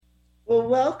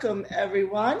welcome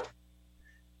everyone.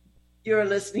 You're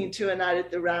listening to A Night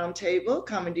at the Roundtable,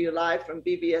 coming to you live from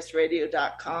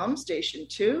bbsradio.com, Station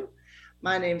 2.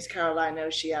 My name's Caroline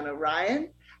Oceana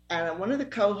Ryan, and I'm one of the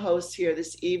co-hosts here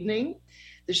this evening.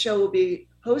 The show will be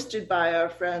hosted by our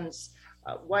friends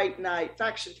White Knight,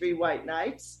 Faction 3 White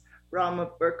Knights, Rama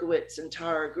Berkowitz and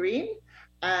Tara Green.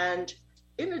 And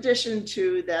in addition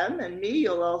to them and me,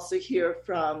 you'll also hear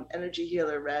from energy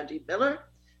healer Randy Miller,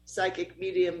 psychic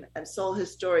medium and soul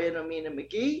historian Omena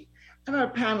McGee, and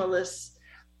our panelists,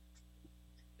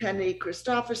 Penny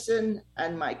Christoffersen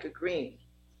and Micah Green.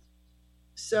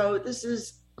 So this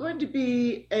is going to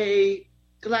be a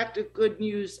Galactic Good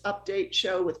News update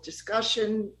show with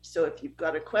discussion. So if you've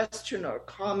got a question or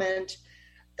comment,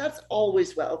 that's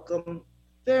always welcome.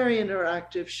 Very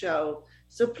interactive show.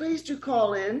 So please do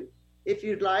call in if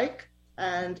you'd like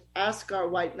and ask our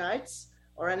White Knights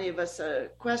or any of us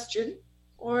a question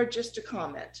or just a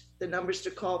comment. The numbers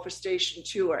to call for Station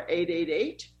 2 are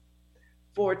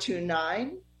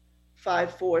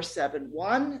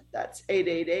 888-429-5471. That's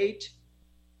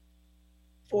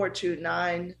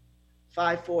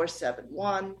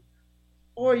 888-429-5471.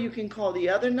 Or you can call the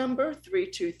other number,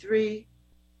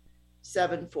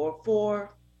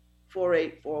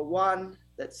 323-744-4841.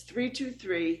 That's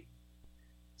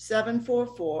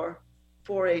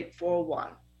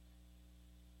 323-744-4841.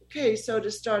 Okay, so to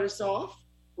start us off,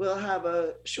 we'll have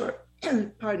a short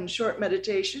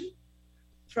meditation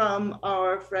from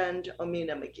our friend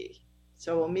Omena McGee.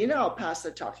 So Omena, I'll pass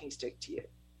the talking stick to you.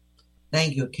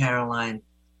 Thank you, Caroline.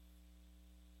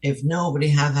 If nobody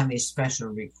have any special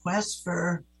requests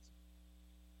for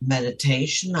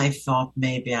meditation, I thought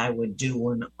maybe I would do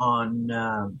one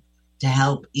on to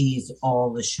help ease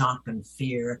all the shock and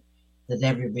fear that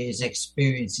everybody is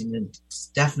experiencing, and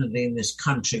definitely in this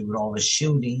country with all the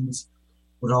shootings,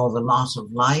 with all the loss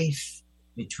of life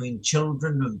between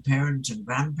children and parents and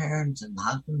grandparents and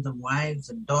husbands and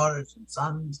wives and daughters and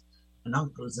sons and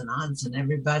uncles and aunts and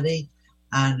everybody.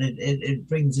 And it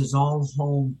brings us all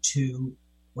home to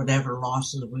whatever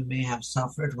losses we may have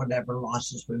suffered, whatever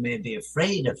losses we may be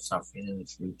afraid of suffering in the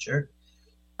future.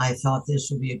 I thought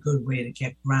this would be a good way to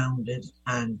get grounded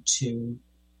and to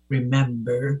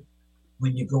remember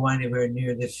when you go anywhere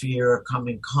near the fear or come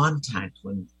in contact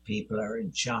when people are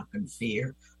in shock and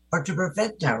fear, or to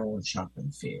prevent our own shock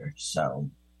and fear. So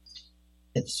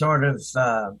it's sort of,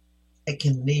 it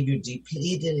can leave you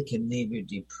depleted, it can leave you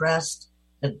depressed.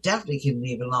 It definitely can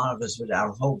leave a lot of us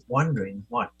without hope, wondering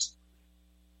what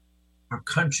our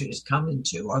country is coming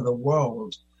to, or the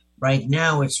world. Right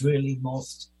now, it's really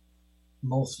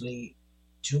mostly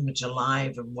too much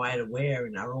alive and wide aware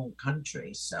in our own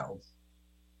country. So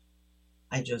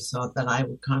I just thought that I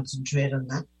would concentrate on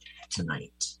that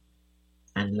tonight.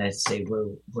 And let's see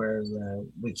where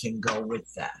we can go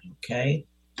with that, okay?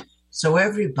 So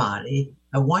everybody,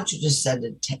 I want you to set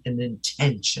an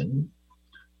intention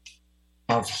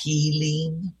of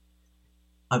healing,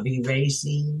 of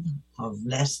erasing, of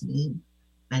lessening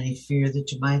any fear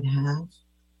that you might have.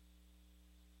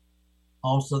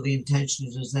 Also, the intention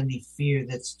is there's any fear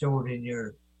that's stored in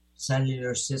your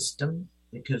cellular system,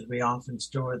 because we often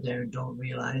store it there and don't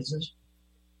realize it.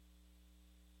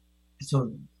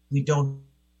 So we don't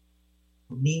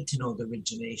need to know the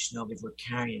origination of it if we're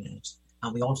carrying it.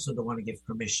 And we also don't want to give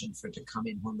permission for it to come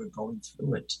in when we're going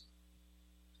through it.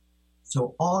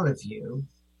 So all of you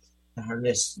that are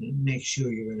listening, make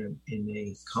sure you're in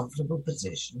a comfortable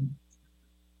position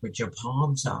with your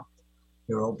palms up.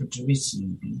 You're open to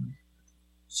receiving.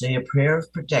 Say a prayer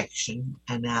of protection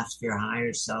and ask your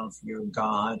higher self, your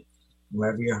God,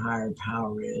 whoever your higher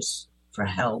power is, for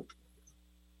help.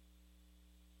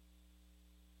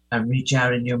 And reach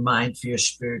out in your mind for your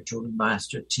spiritual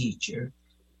master teacher,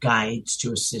 guides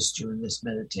to assist you in this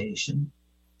meditation.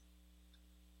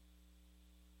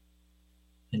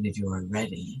 And if you are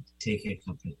ready, take a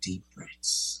couple of deep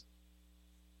breaths.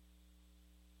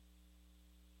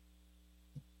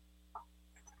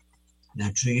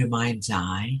 Now, through your mind's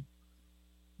eye,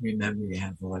 remember you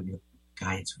have all your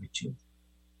guides with you.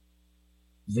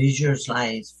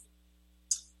 Visualize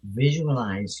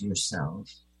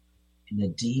yourself in a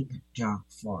deep, dark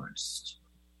forest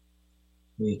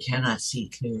where you cannot see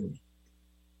clearly.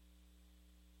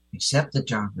 Accept the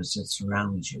darkness that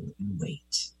surrounds you and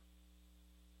wait.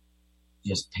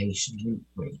 Just patiently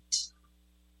wait.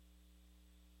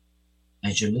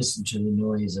 As you listen to the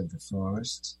noise of the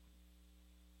forest,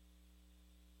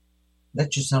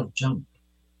 let yourself jump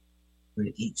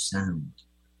with each sound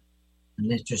and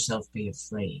let yourself be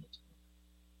afraid.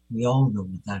 We all know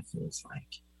what that feels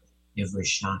like. If we're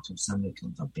shot if somebody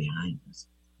comes up behind us,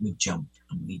 we jump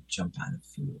and we jump out of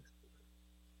fear.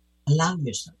 allow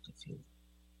yourself to feel it.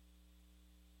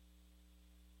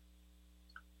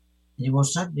 And you will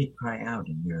suddenly cry out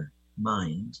in your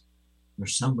mind for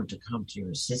someone to come to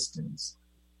your assistance,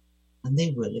 and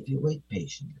they will if you wait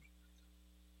patiently.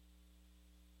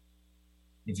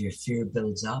 If your fear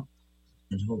builds up,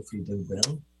 and hopefully they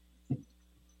will,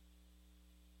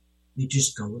 you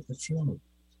just go with the flow.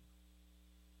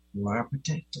 You are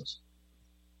protected.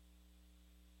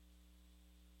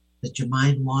 Let your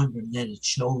mind wander and let it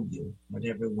show you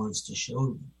whatever it wants to show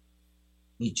you.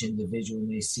 Each individual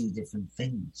may see different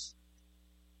things.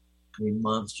 It could be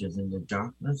monsters in the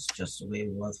darkness, just the way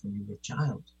it was when you were a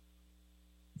child.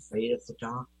 Afraid of the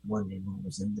dark, wondering what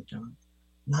was in the dark.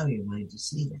 Allow your mind to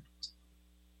see that.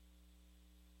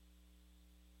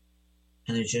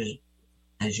 And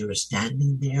as you're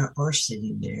standing there or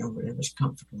sitting there, whatever's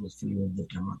comfortable for you in the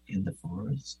dark, in the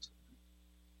forest,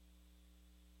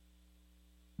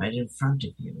 right in front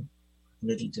of you, a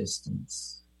little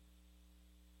distance,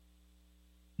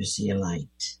 you see a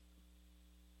light.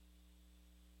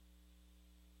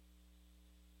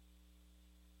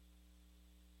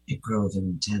 It grows in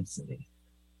intensity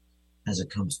as it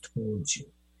comes towards you.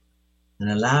 And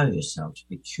allow yourself to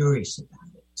be curious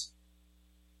about it.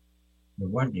 You're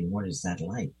wondering, what is that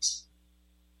light?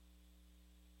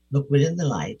 Look within the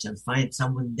light and find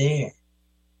someone there.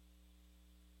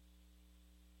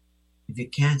 If you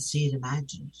can't see it,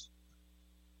 imagine it.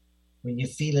 When you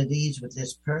feel at ease with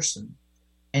this person,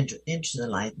 enter into the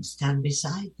light and stand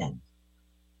beside them.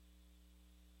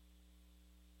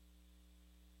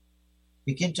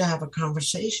 Begin to have a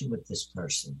conversation with this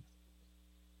person.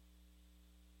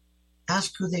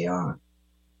 Ask who they are.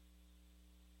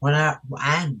 What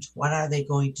are they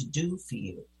going to do for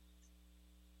you?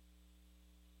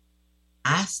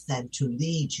 Ask them to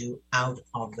lead you out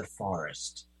of the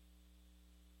forest.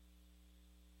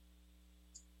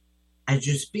 As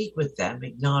you speak with them,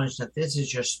 acknowledge that this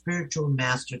is your spiritual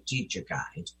master teacher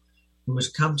guide who has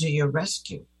come to your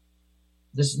rescue.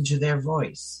 Listen to their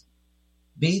voice.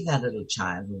 Be that little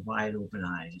child with wide open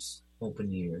eyes,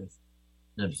 open ears,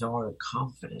 and absorb the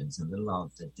confidence and the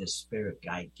love that this spirit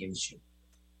guide gives you.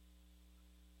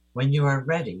 When you are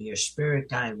ready, your spirit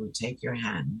guide will take your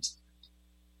hand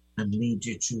and lead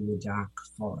you through the dark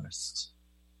forest.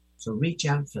 So reach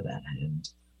out for that hand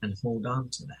and hold on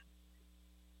to that.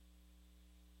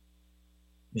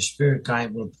 Your spirit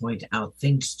guide will point out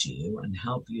things to you and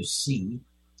help you see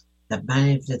that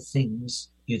many of the things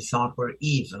you thought were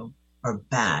evil or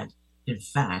bad, in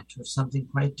fact, were something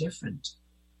quite different.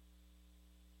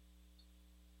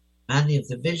 Many of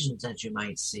the visions that you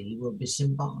might see will be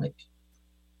symbolic.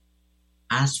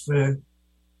 Ask for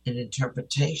an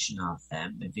interpretation of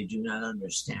them if you do not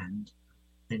understand,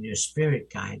 and your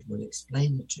spirit guide will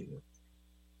explain it to you.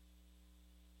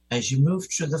 As you move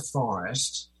through the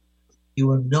forest, you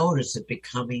will notice it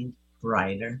becoming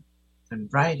brighter and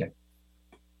brighter.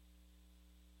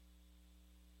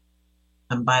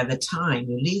 And by the time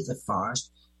you leave the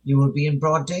forest, you will be in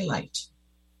broad daylight.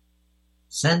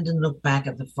 Send and look back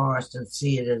at the forest and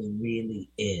see it as it really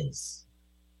is.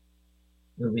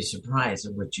 You'll be surprised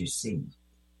at what you see.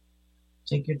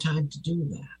 Take your time to do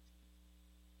that.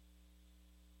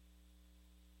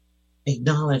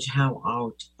 Acknowledge how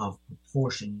out of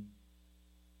proportion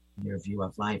your view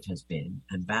of life has been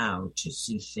and vow to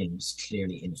see things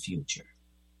clearly in the future.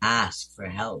 Ask for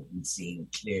help in seeing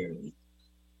clearly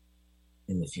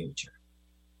in the future.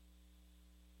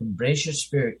 Embrace your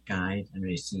spirit guide and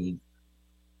receive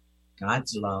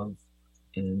God's love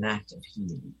in an act of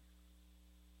healing.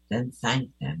 Then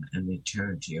thank them and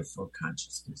return to your full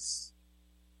consciousness.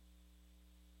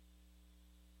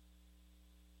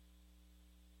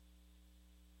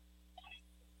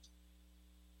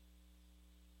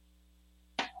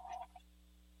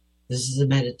 This is a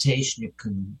meditation you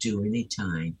can do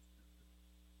anytime.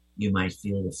 You might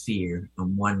feel the fear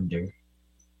and wonder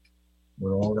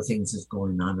with all the things that's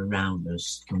going on around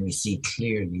us. Can we see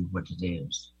clearly what it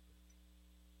is?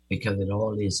 Because it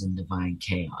all is in divine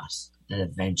chaos that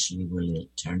eventually will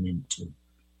turn into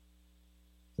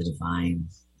the divine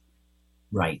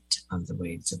right of the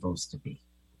way it's supposed to be.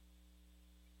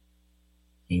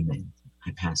 Amen.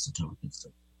 I pass the talking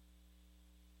stick.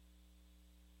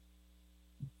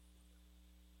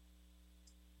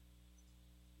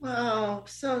 Wow,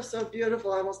 so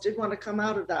beautiful. I almost did want to come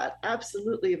out of that.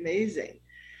 Absolutely amazing.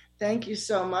 Thank you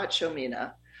so much,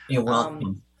 Omena. You're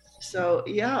welcome. So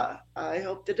yeah, I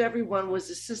hope that everyone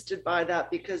was assisted by that,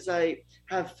 because I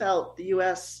have felt the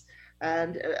U.S.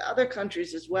 and other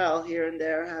countries as well here and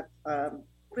there have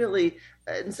really,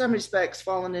 in some respects,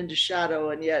 fallen into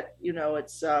shadow, and yet,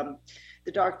 it's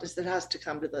the darkness that has to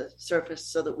come to the surface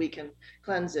so that we can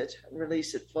cleanse it and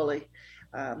release it fully.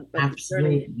 But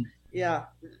Absolutely.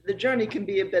 the journey can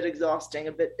be a bit exhausting,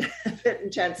 a bit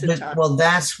intense at times. Well,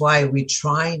 that's why we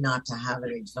try not to have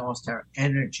it exhaust our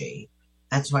energy.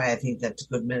 That's why I think that's a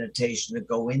good meditation to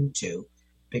go into,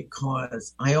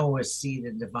 because I always see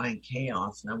the divine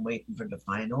chaos and I'm waiting for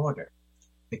divine order.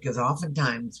 Because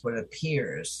oftentimes what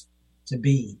appears to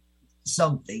be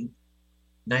something,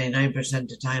 99% of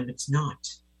the time it's not.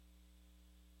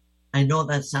 I know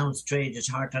that sounds strange, it's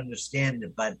hard to understand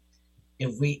it, but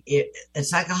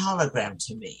it's like a hologram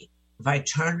to me. If I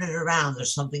turn it around,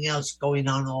 there's something else going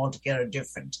on altogether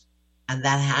different. And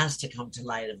that has to come to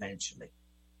light eventually.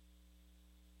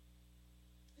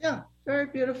 Yeah, very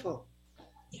beautiful.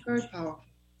 Yeah. Very powerful.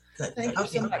 Good. Thank you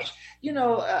so much.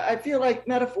 I feel like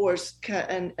metaphors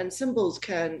and symbols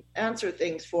can answer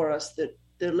things for us that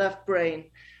the left brain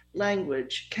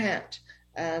language can't.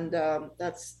 And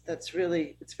that's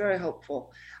really, it's very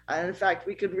helpful. And in fact,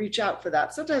 we could reach out for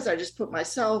that. Sometimes I just put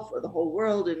myself or the whole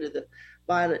world into the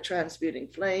violet transmuting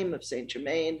flame of Saint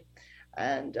Germain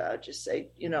and just say,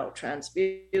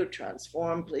 transmute,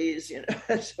 transform, please,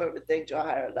 sort of thing to a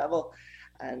higher level.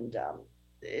 And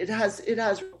it has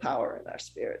power in our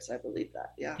spirits. I believe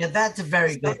that. Yeah. Yeah, that's a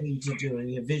very good thing to do.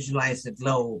 You visualize the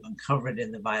globe and cover it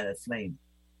in the violet flame.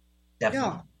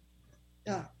 Definitely.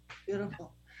 Yeah.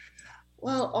 Beautiful.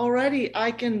 Well, already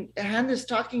I can hand this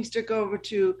talking stick over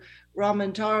to Rama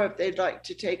and Tara if they'd like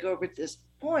to take over at this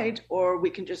point, or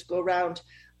we can just go around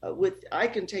I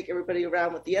can take everybody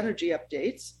around with the energy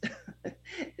updates.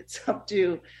 It's up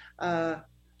to Rama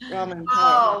and Tara.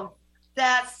 Oh,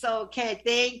 that's okay.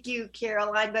 Thank you,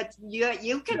 Caroline. But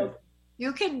you can,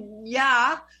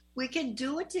 we can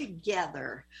do it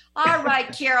together. All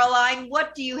right, Caroline,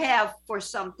 what do you have for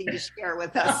something to share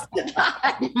with us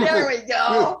tonight? There we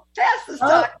go. Pass the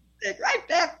talking stick right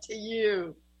back to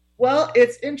you. Well,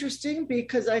 it's interesting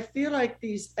because I feel like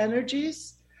these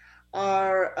energies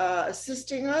are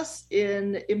assisting us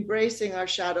in embracing our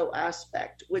shadow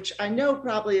aspect, which I know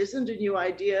probably isn't a new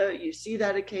idea. You see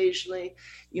that occasionally.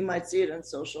 You might see it on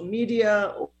social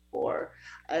media or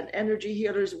an energy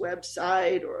healer's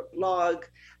website or a blog.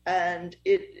 And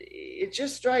it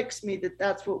just strikes me that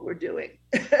that's what we're doing,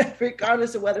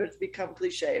 regardless of whether it's become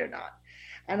cliche or not.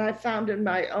 And I found in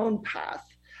my own path,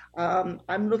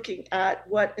 I'm looking at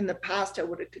what in the past I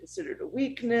would have considered a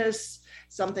weakness,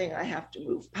 something I have to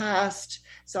move past,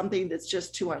 something that's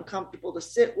just too uncomfortable to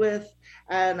sit with.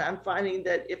 And I'm finding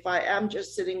that if I am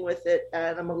just sitting with it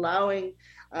and I'm allowing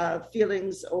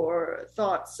feelings or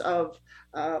thoughts of,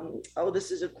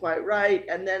 this isn't quite right,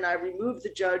 and then I remove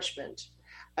the judgment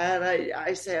and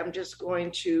I say, I'm just going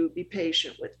to be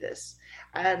patient with this.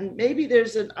 And maybe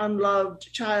there's an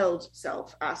unloved child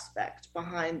self aspect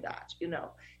behind that.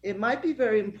 It might be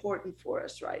very important for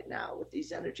us right now with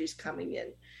these energies coming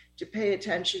in to pay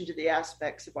attention to the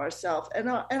aspects of ourselves and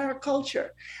our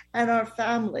culture and our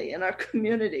family and our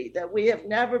community that we have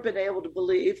never been able to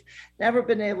believe, never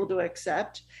been able to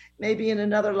accept. Maybe in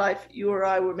another life, you or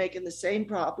I were making the same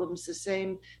problems, the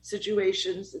same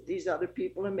situations that these other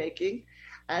people are making.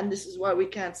 And this is why we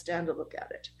can't stand to look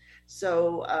at it.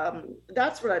 So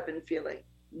that's what I've been feeling,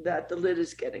 that the lid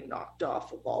is getting knocked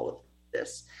off of all of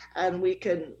this. And we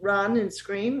can run and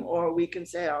scream, or we can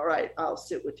say, all right, I'll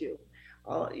sit with you,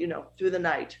 through the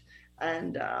night.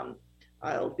 And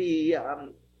I'll be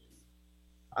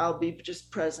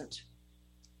just present,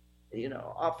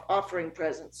 offering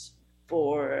presence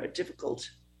for a difficult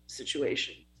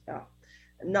situation. Yeah.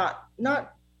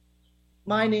 Not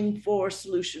mining for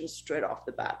solutions straight off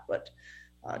the bat, but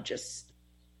just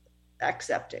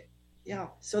accepting. Yeah.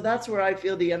 So that's where I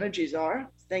feel the energies are.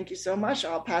 Thank you so much.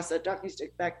 I'll pass that talking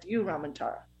stick back to you, Rama and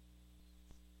Tara.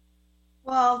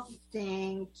 Well,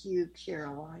 thank you,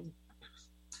 Caroline.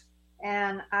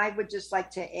 And I would just like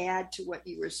to add to what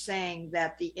you were saying,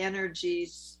 that the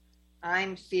energies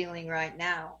I'm feeling right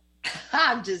now,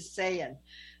 I'm just saying,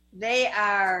 they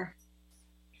are,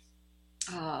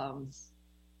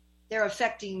 they're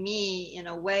affecting me in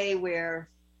a way where,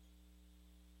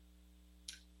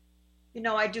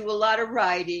 I do a lot of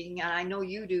writing, and I know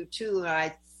you do too. And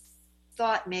I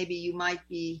thought maybe you might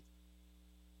be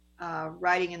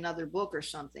writing another book or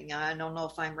something. I don't know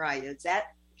if I'm right. Is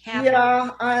that happening?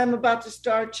 Yeah, I am about to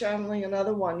start channeling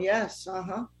another one. Yes.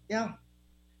 Yeah.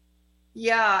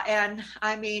 Yeah. And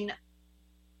I mean,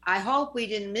 I hope we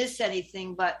didn't miss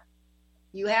anything, but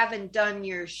you haven't done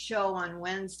your show on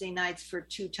Wednesday nights for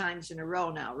 2 times in a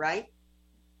row now, right?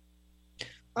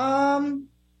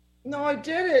 No, I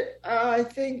did it. I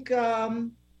think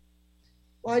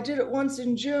Well, I did it once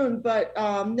in June, but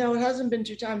no, it hasn't been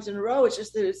 2 times in a row. It's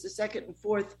just that it's the second and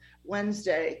fourth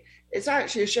Wednesday. It's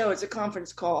actually a show. It's a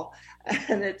conference call,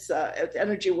 and it's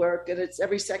energy work, and it's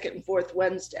every second and fourth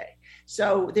Wednesday.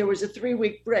 So there was a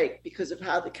 3-week break because of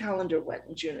how the calendar went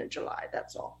in June and July.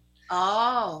 That's all.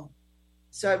 Oh.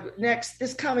 So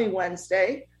this coming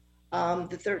Wednesday,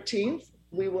 the 13th,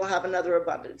 we will have another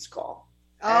abundance call.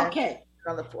 Okay.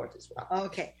 On the 4th as well.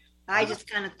 Okay. I just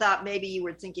kind of thought maybe you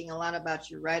were thinking a lot about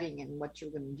your writing and what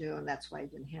you're going to do, and that's why you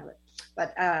didn't have it.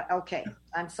 But okay,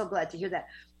 I'm so glad to hear that.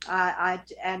 I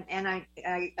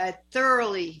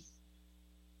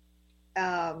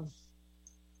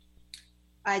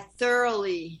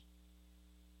thoroughly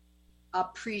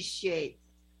appreciate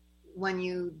when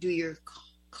you do your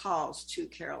calls too,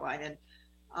 Caroline. And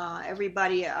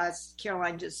everybody, as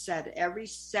Caroline just said, every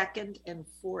second and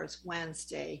fourth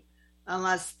Wednesday,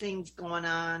 unless things going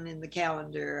on in the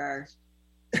calendar are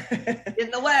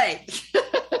in the way.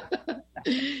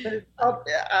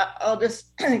 I'll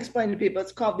just explain to people.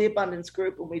 It's called the Abundance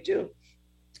Group, and we do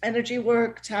energy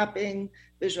work, tapping,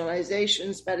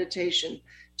 visualizations, meditation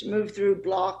to move through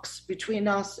blocks between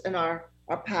us and our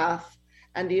path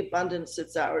and the abundance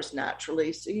that's ours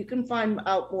naturally. So you can find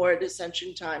out more at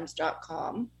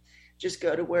ascensiontimes.com. Just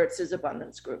go to where it says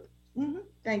Abundance Group. Mm-hmm.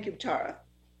 Thank you, Tara.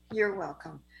 You're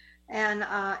welcome. And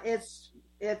it's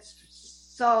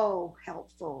so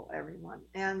helpful, everyone.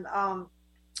 And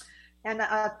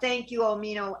thank you,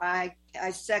 Omena. I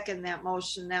second that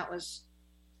motion. That was,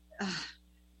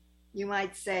 you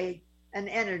might say, an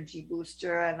energy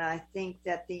booster. And I think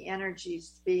that the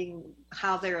energies being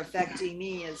how they're affecting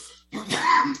me is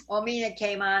Omena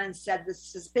came on and said,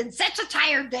 this has been such a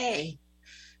tired day.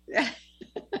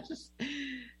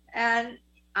 And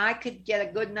I could get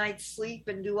a good night's sleep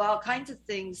and do all kinds of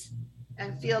things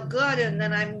and feel good, and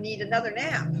then I need another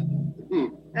nap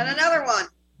and another one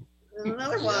and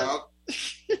another one.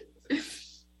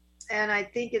 And I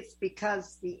think it's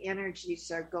because the energies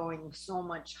are going so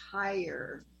much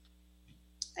higher,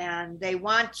 and they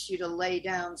want you to lay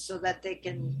down so that they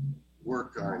can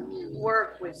work on you,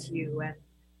 work with you,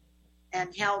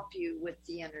 and help you with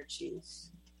the energies.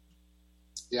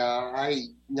 Yeah,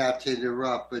 not to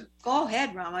interrupt, but go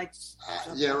ahead, Rama.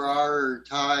 There are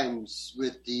times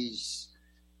with these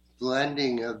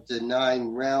blending of the 9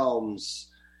 realms,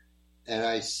 and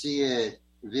I see it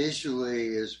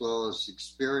visually as well as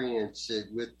experience it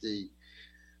with the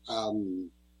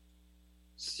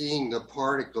seeing the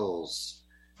particles.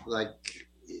 Like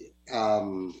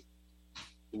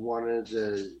one of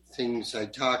the things I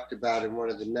talked about in one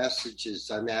of the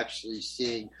messages, I'm actually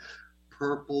seeing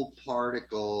purple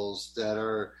particles that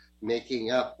are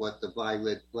making up what the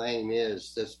violet flame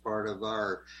is. That's part of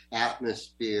our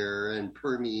atmosphere and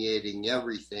permeating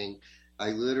everything. I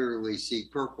literally see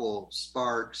purple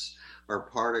sparks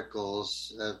or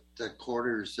particles at the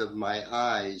corners of my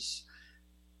eyes.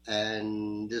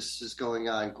 And this is going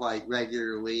on quite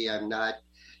regularly. I'm not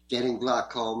getting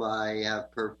glaucoma. I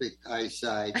have perfect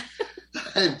eyesight.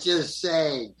 I'm just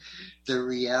saying the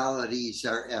realities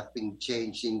are effing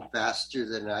changing faster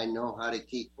than I know how to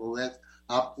keep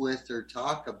up with or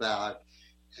talk about,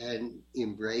 and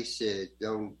embrace it.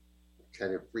 Don't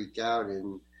kind of freak out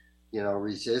and,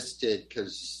 resist it,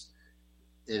 because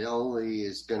it only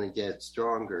is going to get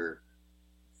stronger.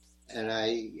 And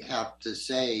I have to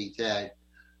say that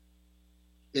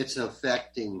it's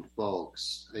affecting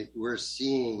folks. We're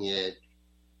seeing it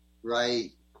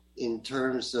right in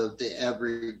terms of the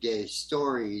everyday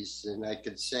stories. And I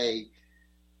could say,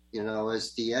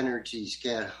 as the energies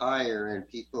get higher and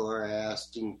people are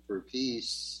asking for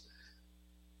peace,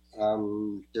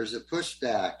 there's a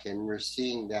pushback. And we're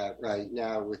seeing that right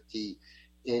now with the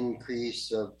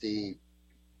increase of the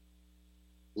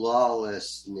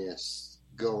lawlessness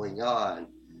going on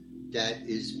that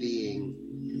is being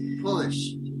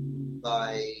pushed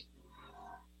by,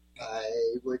 I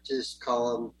would just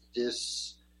call them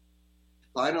this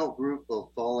final group of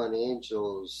fallen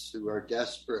angels who are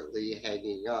desperately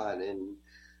hanging on, and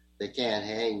they can't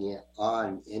hang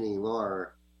on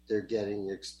anymore. They're getting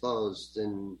exposed.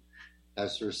 And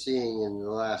as we're seeing in the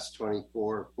last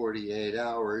 24, 48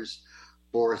 hours,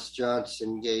 Boris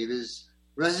Johnson gave his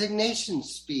resignation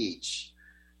speech.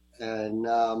 And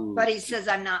but he says,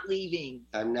 I'm not leaving.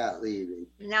 I'm not leaving.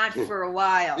 Not for a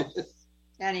while.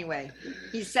 Anyway,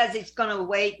 he says he's going to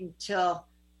wait until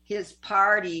his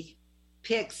party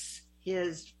picks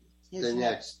the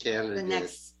next candidate.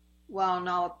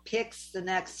 Picks the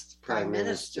next prime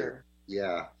minister.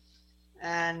 Yeah.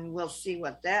 And we'll see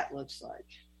what that looks like.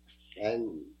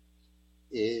 And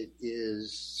it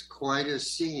is quite a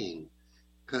scene,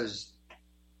 because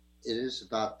it is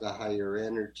about the higher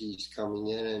energies coming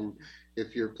in, and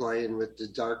if you're playing with the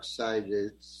dark side,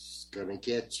 it's gonna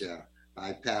get you.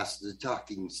 I pass the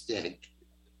talking stick.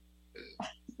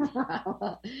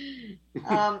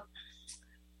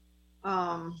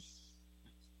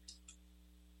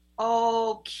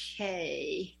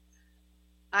 Okay.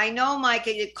 I know,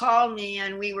 Micah, you called me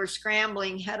and we were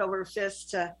scrambling head over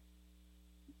fist to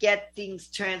get things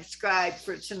transcribed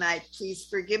for tonight. Please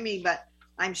forgive me, but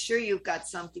I'm sure you've got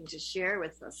something to share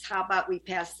with us. How about we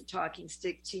pass the talking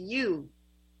stick to you,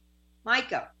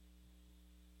 Micah?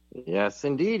 Yes,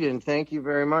 indeed. And thank you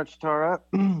very much, Tara.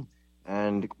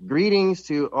 And greetings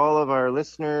to all of our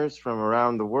listeners from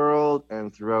around the world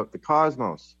and throughout the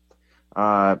cosmos.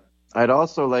 I'd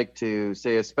also like to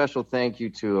say a special thank you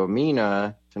to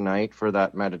Omena tonight for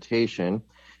that meditation.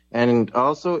 And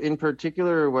also in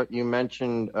particular, what you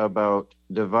mentioned about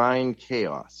divine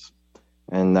chaos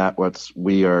and that what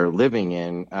we are living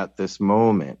in at this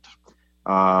moment.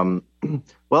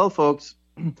 Well, folks,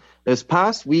 this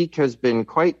past week has been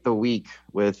quite the week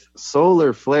with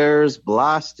solar flares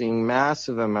blasting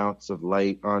massive amounts of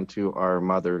light onto our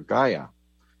Mother Gaia.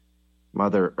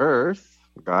 Mother Earth,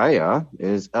 Gaia,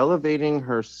 is elevating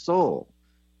her soul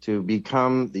to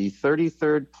become the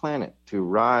 33rd planet to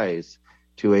rise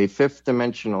to a fifth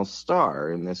dimensional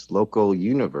star in this local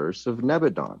universe of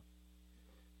Nebadon.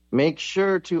 Make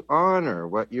sure to honor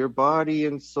what your body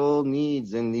and soul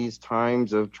needs in these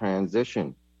times of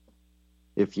transition.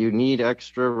 If you need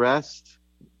extra rest,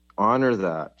 honor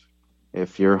that.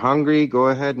 If you're hungry, go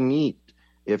ahead and eat.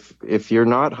 If you're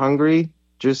not hungry,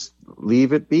 just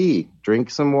leave it be. Drink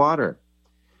some water.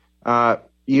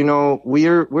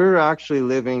 We're actually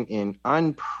living in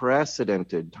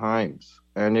unprecedented times,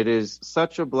 and it is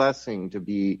such a blessing to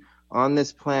be on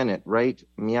this planet right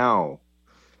meow.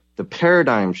 The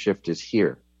paradigm shift is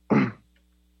here.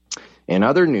 In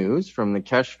other news from the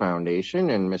Kesh Foundation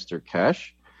and Mr.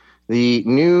 Kesh, the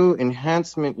new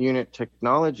enhancement unit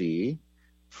technology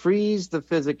frees the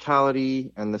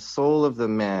physicality and the soul of the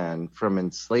man from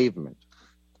enslavement.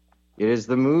 It is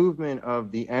the movement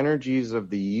of the energies of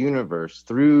the universe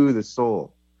through the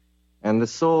soul, and the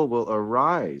soul will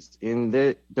arise in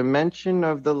the dimension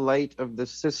of the light of the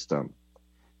system,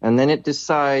 and then it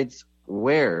decides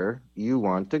where you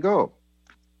want to go.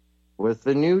 With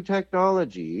the new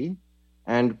technology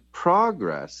and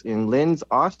progress in Linz,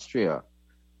 Austria,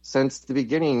 since the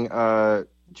beginning,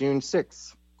 June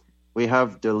 6th, we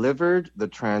have delivered the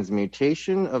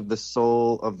transmutation of the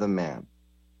soul of the man.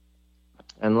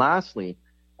 And lastly,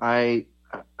 I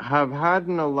have had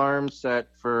an alarm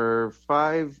set for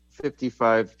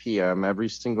 5:55 p.m. every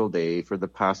single day for the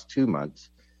past 2 months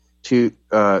to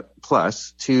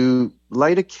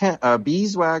light a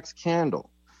beeswax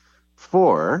candle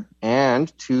for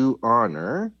and to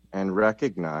honor and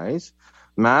recognize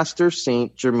Master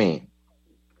Saint Germain.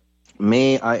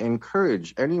 May I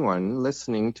encourage anyone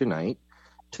listening tonight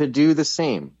to do the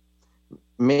same.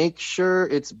 Make sure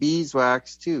it's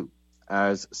beeswax too,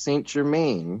 as Saint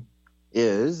Germain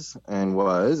is and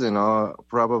was and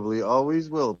probably always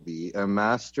will be a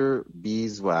master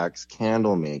beeswax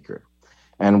candle maker.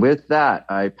 And with that,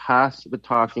 I pass the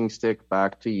talking stick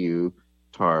back to you,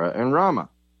 Tara and Rama.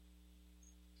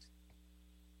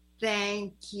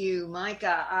 Thank you,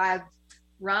 Micah.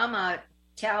 Rama,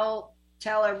 tell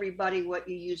everybody what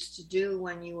you used to do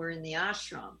when you were in the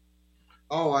ashram.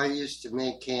 Oh, I used to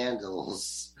make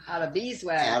candles. Out of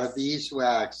beeswax. Out of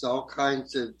beeswax, all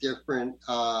kinds of different...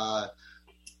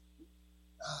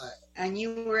 and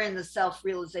you were in the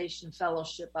Self-Realization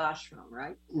Fellowship ashram,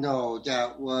 right? No,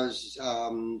 that was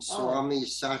Swami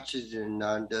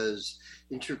Satchidananda's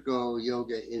Integral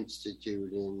Yoga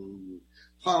Institute in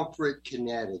Pomfret,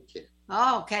 Connecticut.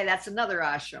 Oh, okay. That's another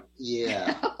ashram.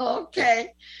 Yeah.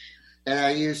 Okay. And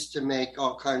I used to make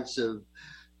all kinds of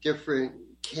different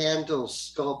candle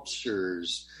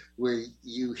sculptures where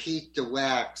you heat the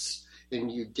wax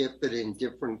and you dip it in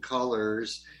different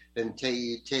colors until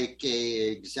you take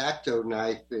a X-Acto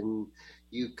knife and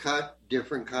you cut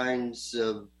different kinds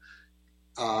of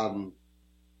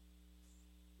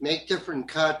make different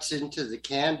cuts into the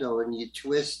candle, and you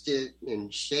twist it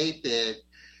and shape it,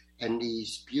 and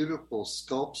these beautiful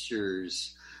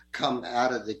sculptures come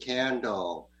out of the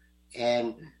candle.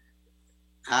 And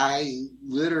I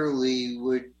literally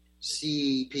would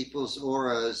see people's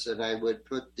auras, and I would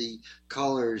put the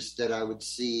colors that I would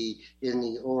see in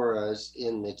the auras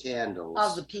in the candles.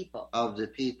 Of the people. Of the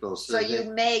people. So you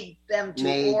made them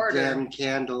to order. Made them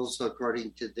candles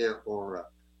according to their aura.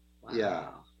 Wow. Yeah.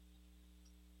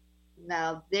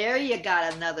 Now, there you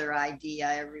got another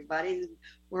idea, everybody.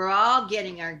 We're all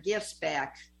getting our gifts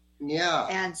back Yeah.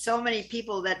 And so many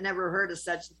people that never heard of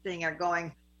such a thing are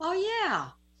going, oh,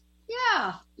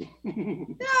 yeah,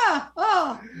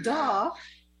 oh, duh.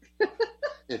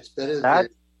 It's better than...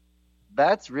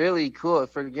 That's really cool.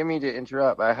 Forgive me to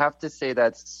interrupt. I have to say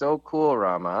that's so cool,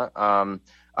 Rama.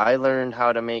 I learned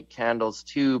how to make candles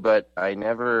too, but I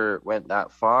never went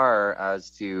that far as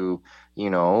to,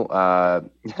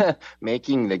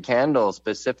 making the candle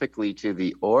specifically to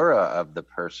the aura of the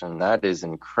person. That is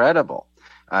incredible.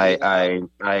 I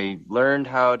learned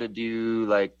how to do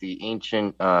like the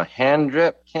ancient hand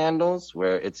drip candles,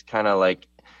 where it's kind of like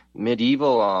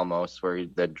medieval almost, where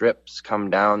the drips come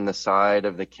down the side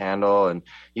of the candle, and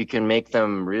you can make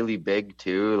them really big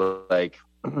too. Like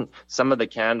some of the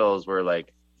candles were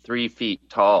like 3 feet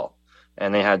tall,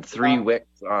 and they had 3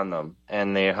 wicks on them,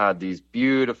 and they had these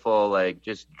beautiful like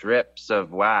just drips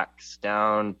of wax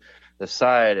down the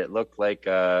side. It looked like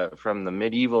from the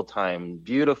medieval time.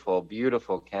 Beautiful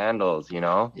candles,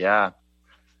 yeah.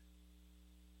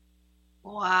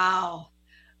 Wow.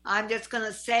 I'm just going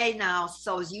to say now,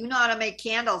 so you know how to make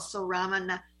candles. So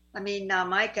Rama,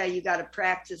 Micah, you got to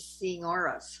practice seeing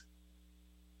auras.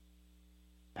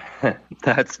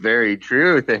 That's very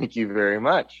true. Thank you very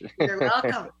much. You're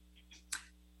welcome.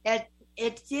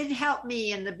 It did help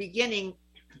me in the beginning.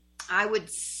 I would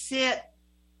sit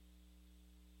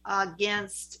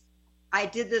against, I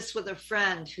did this with a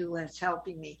friend who was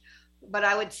helping me, but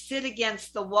I would sit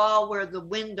against the wall where the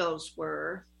windows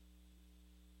were.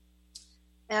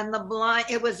 And the blind,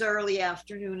 it was early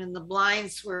afternoon, and the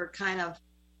blinds were kind of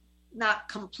not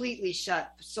completely shut.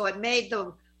 So it made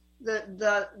the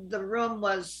room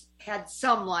had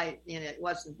some light in it. It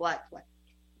wasn't black light.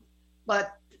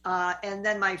 But, and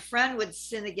then my friend would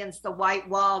sit against the white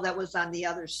wall that was on the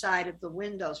other side of the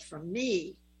windows from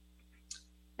me.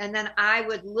 And then I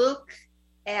would look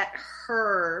at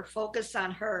her, focus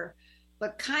on her,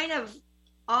 but kind of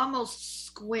almost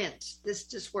squint. This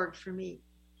just worked for me.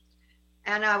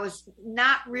 And I was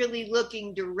not really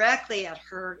looking directly at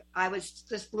her. I was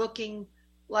just looking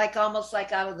almost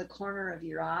like out of the corner of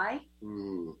your eye.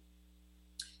 Mm.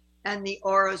 And the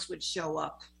auras would show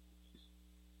up.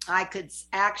 I could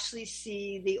actually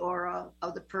see the aura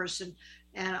of the person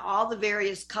and all the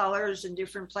various colors in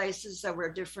different places that were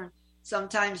different.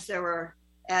 Sometimes there were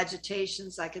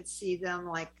agitations. I could see them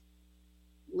like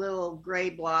little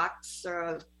gray blocks,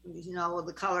 or,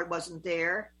 the color wasn't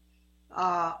there.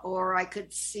 Or I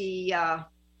could see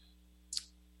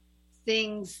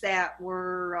things that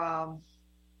were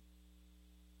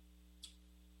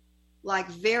like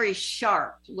very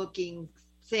sharp looking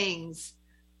things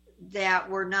that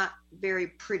were not very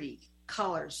pretty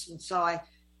colors. And so I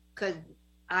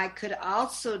could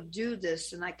also do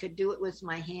this, and I could do it with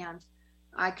my hand.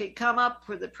 I could come up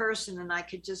with a person and I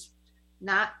could just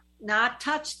not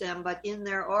touch them, but in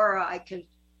their aura, I could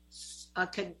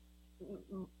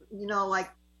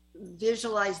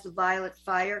visualize the violet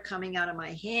fire coming out of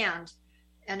my hand.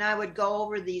 And I would go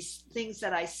over these things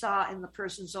that I saw in the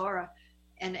person's aura,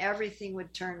 and everything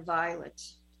would turn violet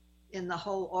in the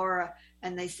whole aura.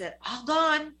 And they said, all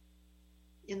gone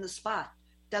in the spot.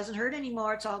 Doesn't hurt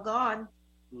anymore. It's all gone.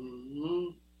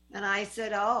 Mm-hmm. And I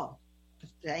said, oh,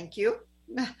 thank you.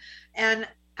 And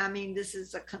this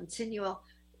is a continual,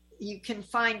 you can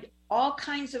find all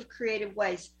kinds of creative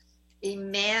ways.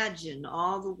 Imagine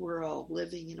all the world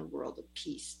living in a world of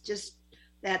peace. Just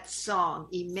that song.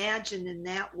 Imagine in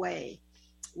that way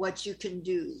what you can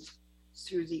do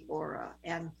through the aura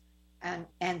and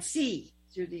see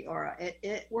through the aura.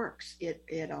 It works.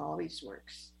 It always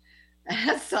works.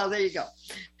 So there you go.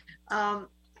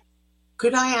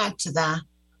 Could I add to that?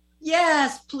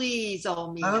 Yes, please,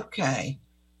 Omena. Okay.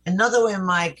 Another way,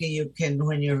 Micah, you can,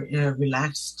 when you're in a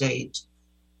relaxed state,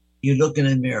 you look in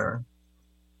a mirror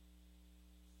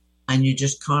and you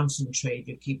just concentrate.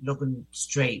 You keep looking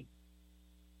straight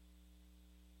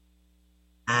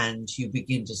and you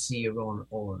begin to see your own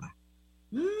aura.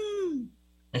 Mm.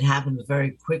 It happens very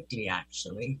quickly,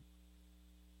 actually.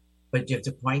 But you have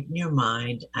to quieten your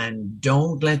mind and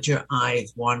don't let your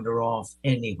eyes wander off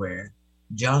anywhere.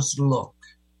 Just look.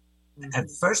 Mm-hmm.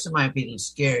 At first, it might be a little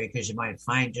scary because you might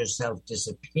find yourself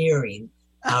disappearing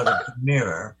out of the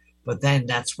mirror, but then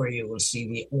that's where you will see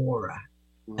the aura.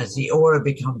 Mm-hmm. As the aura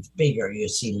becomes bigger, you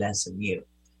see less of you.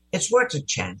 It's worth a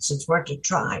chance. It's worth a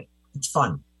try. It's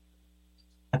fun.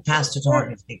 I pass the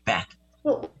talking stick back.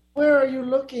 Well, where are you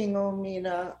looking,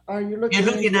 Omena? Are you looking?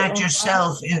 You're looking at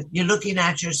yourself. You're looking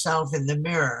at yourself in the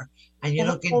mirror, and you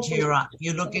look into your eyes.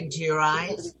 You look into your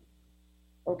eyes.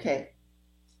 Okay.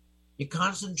 You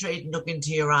concentrate and look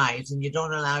into your eyes, and you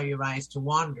don't allow your eyes to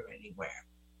wander anywhere.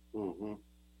 Mm-hmm.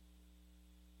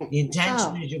 The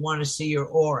intention is you want to see your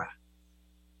aura.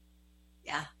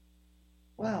 Yeah.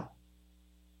 Wow.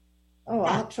 Oh,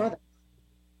 Yeah. I'll try that.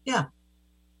 Yeah.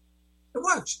 It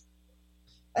works.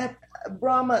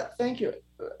 Rama, thank you,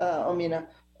 Omena.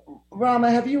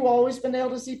 Rama, have you always been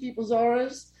able to see people's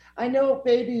auras? I know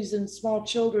babies and small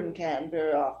children can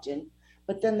very often,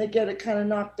 but then they get it kind of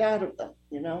knocked out of them,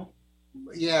 you know?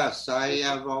 Yes, I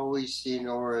have always seen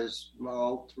auras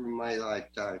all through my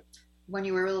lifetime. When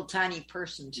you were a little tiny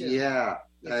person, too. Yeah.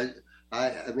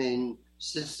 I mean,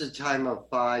 since the time of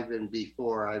 5 and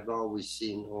before, I've always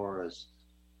seen auras.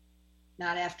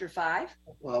 Not after 5?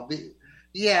 Well,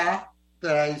 yeah,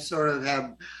 but I sort of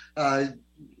have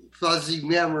fuzzy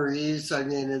memories. I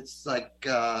mean, it's like...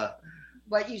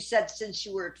 What you said, since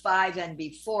you were 5 and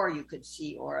before you could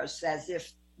see auras, as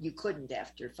if you couldn't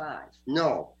after 5.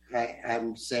 No,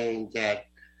 I'm saying that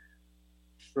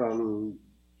from,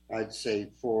 I'd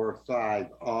say, 4 or 5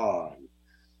 on,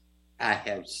 I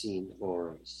have seen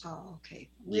auras. Oh, okay.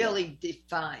 Really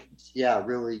defined. Yeah,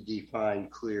 really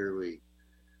defined clearly.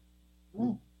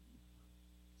 Wow.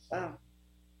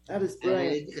 That is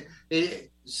brilliant.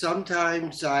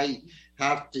 Sometimes I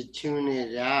have to tune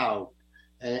it out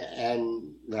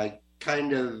and like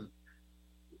kind of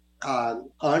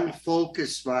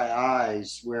unfocus my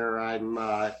eyes where I'm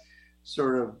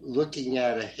sort of looking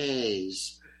at a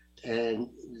haze, and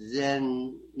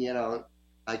then, you know,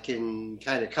 I can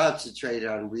kind of concentrate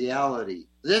on reality,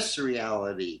 this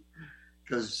reality,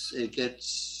 because it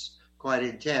gets quite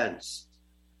intense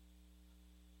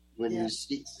when you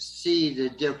see the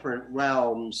different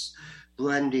realms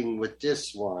blending with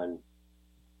this one,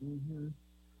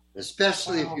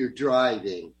 especially if you're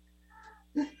driving.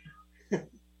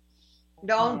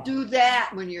 Don't do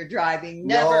that when you're driving.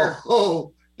 Never.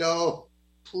 No.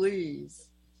 Please.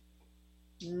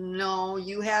 No,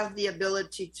 you have the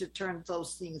ability to turn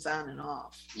those things on and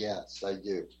off. Yes, I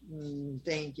do.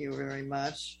 Thank you very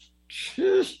much.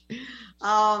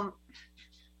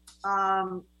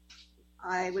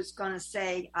 I was going to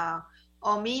say,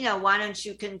 Omena, why don't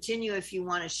you continue if you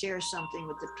want to share something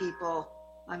with the people?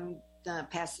 I'm going to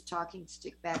pass the talking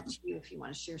stick back to you if you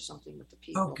want to share something with the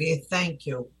people. Okay, thank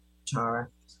you, Tara.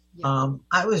 Yeah.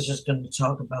 I was just going to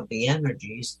talk about the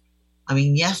energies. I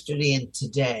mean, yesterday and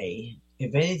today,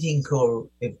 if anything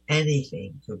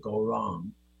could go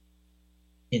wrong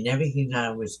in everything that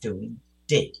I was doing,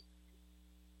 did.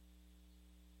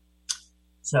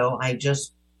 So I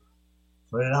just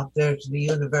put it up there to the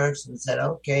universe and said,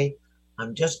 okay,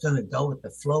 I'm just going to go with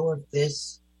the flow of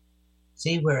this,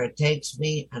 see where it takes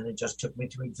me, and it just took me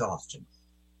to exhaustion.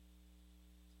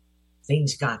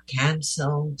 Things got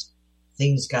canceled,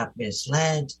 things got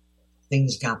misled,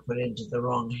 things got put into the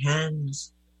wrong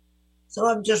hands. So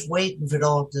I'm just waiting for it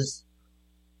all to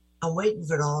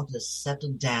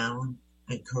settle down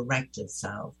and correct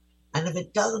itself. And if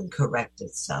it doesn't correct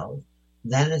itself,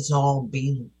 then it's all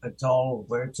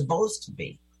where it's supposed to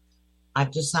be.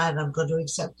 I've decided I'm going to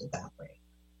accept it that way.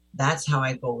 That's how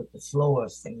I go with the flow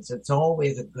of things. It's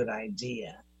always a good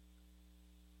idea.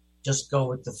 Just go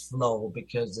with the flow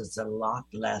because it's a lot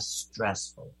less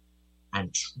stressful.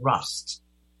 And trust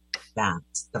that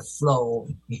the flow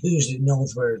usually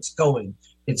knows where it's going.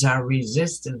 It's our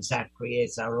resistance that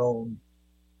creates our own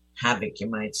havoc, you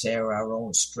might say, or our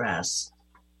own stress.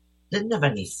 Didn't have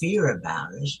any fear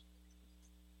about it.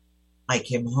 I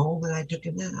came home and I took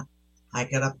a nap. I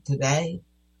got up today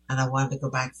and I wanted to go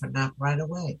back for a nap right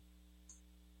away.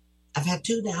 I've had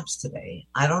 2 naps today.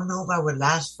 I don't know if I would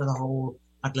last for the whole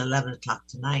until 11 o'clock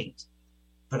tonight,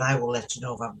 but I will let you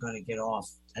know if I'm going to get off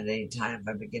at any time if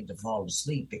I begin to fall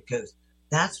asleep, because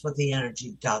that's what the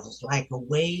energy does. It's like a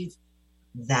wave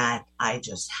that I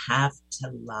just have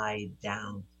to lie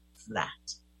down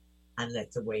flat and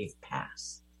let the wave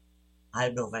pass. I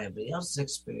don't know if anybody else is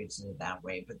experiencing it that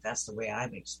way, but that's the way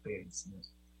I'm experiencing it.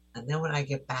 And then when I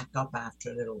get back up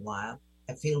after a little while,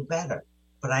 I feel better.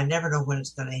 But I never know when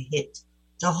it's going to hit.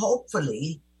 So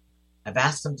hopefully, I've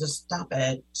asked them to stop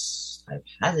it. I've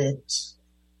had it.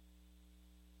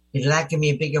 It'll not give me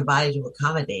a bigger body to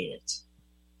accommodate it.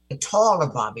 A taller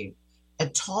body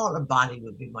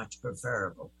would be much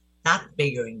preferable. Not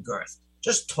bigger in girth,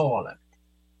 just taller.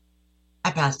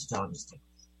 I passed the talking stick.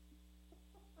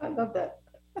 I love that.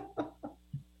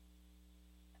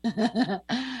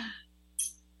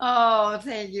 Oh,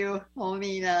 thank you,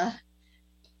 Omena.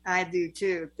 I do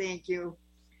too. Thank you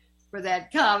for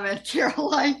that comment,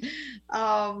 Caroline.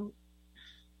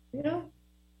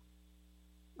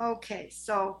 Okay,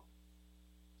 so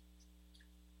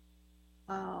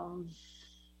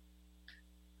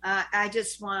I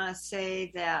just want to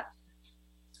say that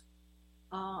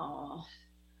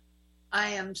I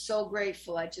am so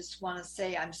grateful. I just want to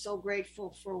say I'm so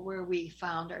grateful for where we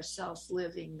found ourselves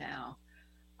living now.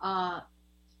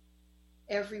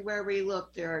 Everywhere we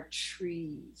look, there are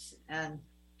trees and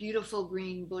beautiful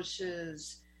green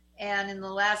bushes. And in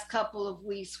the last couple of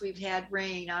weeks, we've had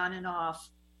rain on and off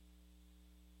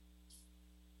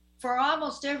for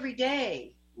almost every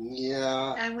day.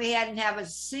 Yeah. And we hadn't have a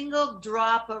single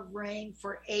drop of rain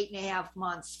for 8.5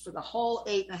 months, for the whole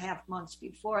 8.5 months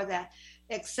before that,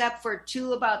 except for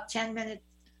 2 about 10-minute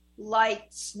light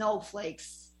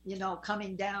snowflakes,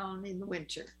 coming down in the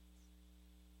winter.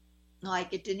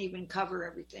 Like it didn't even cover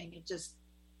everything. It just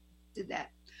did that.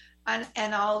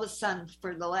 And all of a sudden,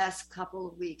 for the last couple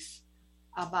of weeks,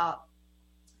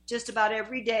 just about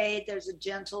every day, there's a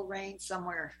gentle rain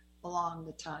somewhere along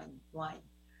the timeline.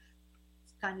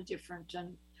 It's kind of different.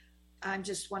 And I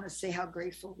just want to say how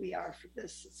grateful we are for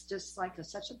this. It's just like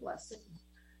such a blessing.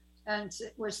 And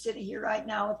we're sitting here right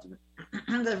now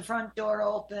with the front door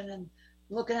open and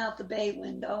looking out the bay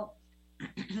window.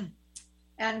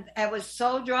 And it was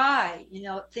so dry,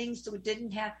 things that we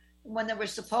didn't have, when they were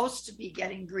supposed to be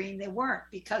getting green, they weren't,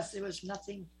 because there was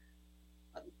nothing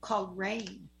called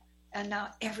rain. And now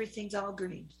everything's all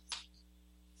green.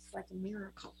 It's like a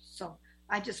miracle. So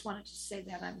I just wanted to say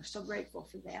that. I'm so grateful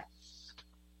for that.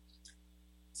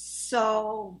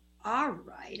 So, all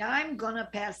right, I'm going to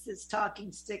pass this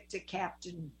talking stick to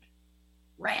Captain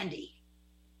Randy.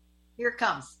 Here it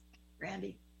comes,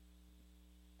 Randy.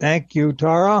 Thank you,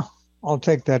 Tara. I'll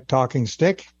take that talking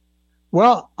stick.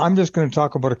 Well, I'm just going to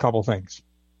talk about a couple things.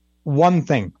 One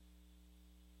thing,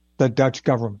 the Dutch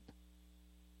government.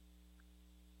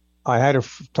 I had a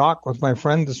talk with my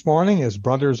friend this morning. His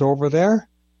brother's over there.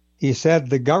 He said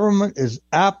the government is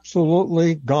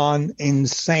absolutely gone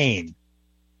insane.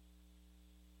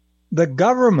 The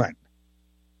government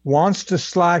wants to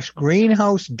slash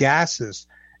greenhouse gases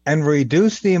and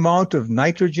reduce the amount of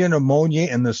nitrogen ammonia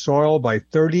in the soil by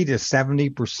 30 to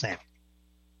 70%.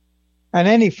 And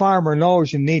any farmer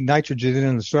knows you need nitrogen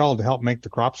in the soil to help make the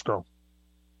crops grow.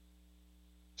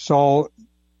 So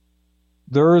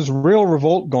there is real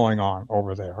revolt going on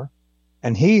over there.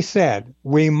 And he said,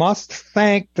 we must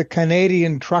thank the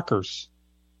Canadian truckers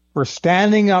for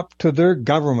standing up to their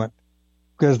government,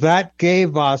 because that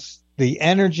gave us the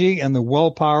energy and the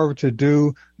willpower to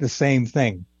do the same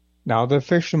thing. Now the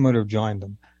fishermen have joined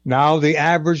them. Now the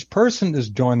average person is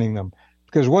joining them.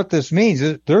 Because what this means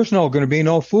is there's going to be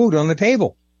no food on the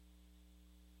table.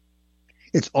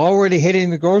 It's already hitting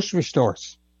the grocery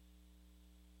stores.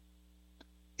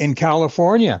 In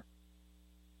California,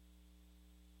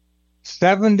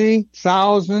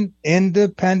 70,000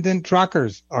 independent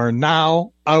truckers are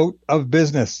now out of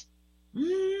business.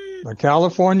 The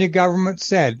California government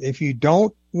said, if you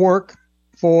don't work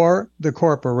for the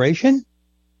corporation,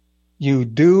 you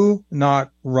do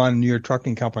not run your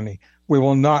trucking company. We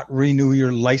will not renew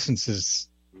your licenses.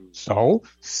 So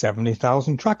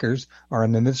 70,000 truckers are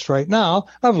in the midst right now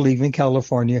of leaving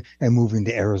California and moving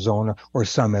to Arizona or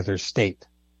some other state.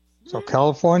 So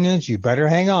Californians, you better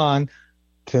hang on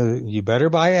you better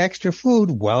buy extra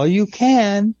food while you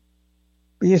can.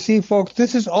 But you see, folks,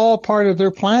 this is all part of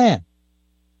their plan.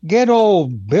 Get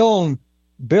old Bill,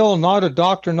 not a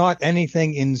doctor, not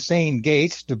anything, insane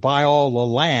Gates to buy all the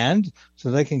land so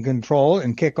they can control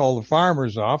and kick all the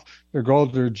farmers off to grow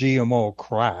their GMO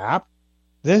crap.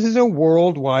 This is a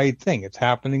worldwide thing. It's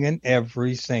happening in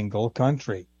every single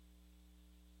country.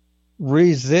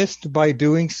 Resist by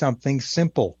doing something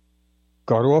simple.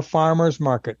 Go to a farmer's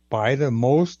market. Buy the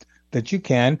most that you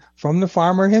can from the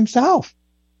farmer himself.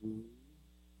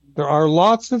 There are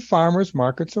lots of farmers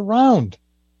markets around.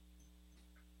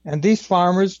 And these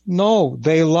farmers know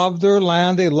they love their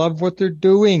land. They love what they're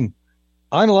doing.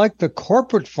 Unlike the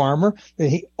corporate farmer,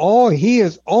 he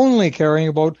is only caring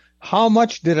about how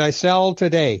much did I sell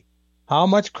today? How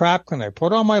much crap can I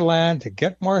put on my land to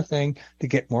get more to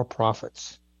get more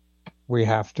profits? We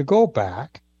have to go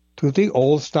back to the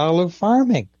old style of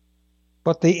farming.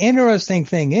 But the interesting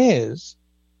thing is,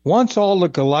 once all the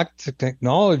galactic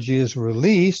technology is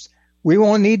released, we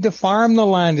won't need to farm the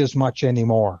land as much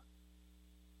anymore.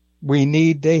 We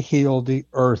need to heal the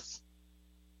earth.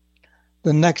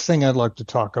 The next thing I'd like to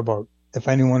talk about, if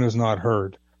anyone has not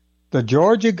heard, the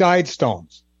Georgia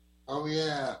Guidestones. Oh,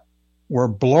 yeah. Were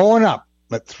blown up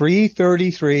at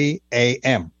 3:33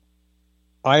 a.m.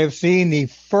 I have seen the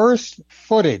first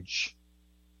footage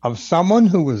of someone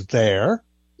who was there,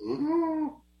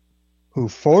 who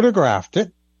photographed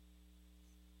it,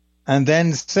 and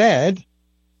then said,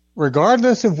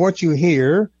 regardless of what you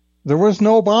hear, there was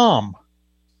no bomb.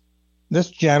 This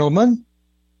gentleman,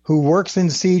 who works in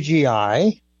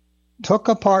CGI, took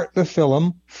apart the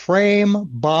film frame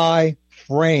by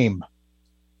frame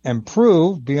and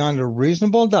proved beyond a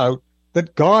reasonable doubt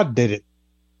that God did it.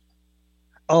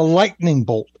 A lightning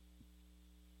bolt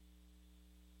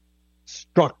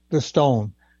struck the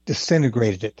stone,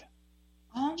 disintegrated it.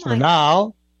 Oh So my!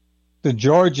 now the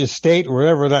Georgia State,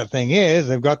 wherever that thing is,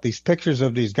 they've got these pictures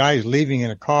of these guys leaving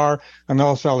in a car and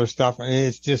all this other stuff. And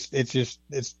it's just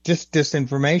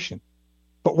disinformation.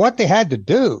 But what they had to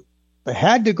do, they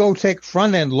had to go take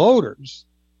front end loaders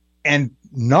and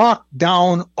knock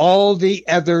down all the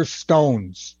other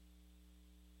stones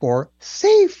for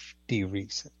safety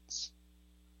reasons.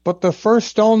 But the first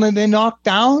stone that they knocked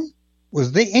down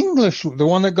was the English, the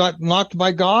one that got knocked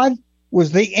by God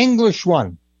was the English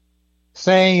one,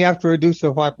 saying you have to reduce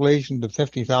the population to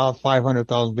 50,000,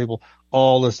 500,000 people,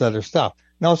 all this other stuff.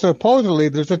 Now, supposedly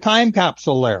there's a time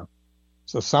capsule there.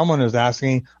 So someone is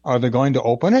asking, are they going to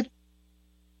open it?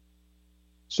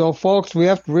 So folks, we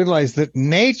have to realize that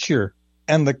nature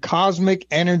and the cosmic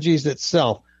energies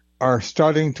itself are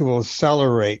starting to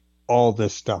accelerate all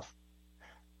this stuff.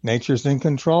 Nature's in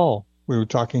control. We were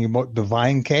talking about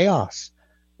divine chaos.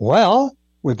 Well,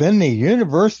 within the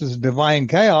universe is divine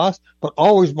chaos, but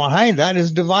always behind that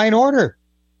is divine order.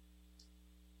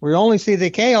 We only see the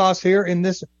chaos here in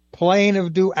this plane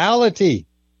of duality.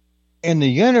 In the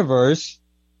universe,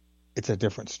 it's a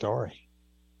different story.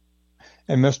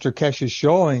 And Mr. Kesh is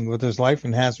showing with his life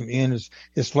enhancement units,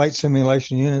 his flight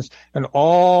simulation units, and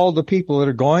all the people that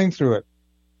are going through it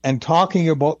and talking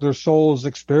about their soul's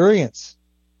experience,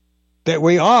 that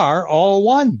we are all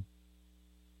one.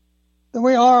 That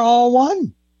we are all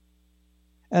one.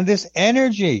 And this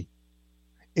energy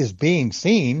is being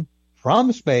seen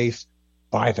from space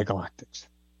by the galactics.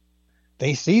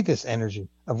 They see this energy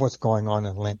of what's going on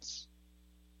in Linz.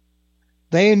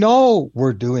 They know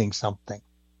we're doing something.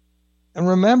 And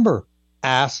remember,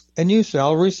 ask and you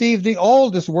shall receive, the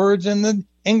oldest words in the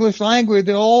English language,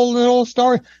 the old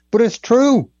story, but it's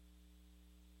true.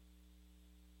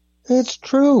 It's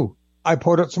true. I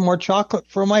poured out some more chocolate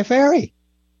for my fairy.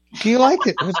 She liked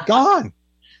it. It was gone.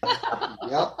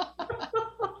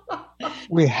 Yep.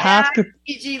 We have to.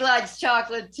 Gigi likes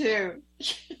chocolate too.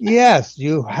 Yes,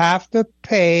 you have to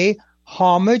pay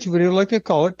homage, what do you like to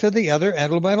call it, to the other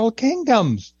elemental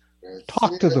kingdoms.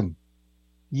 Talk to them.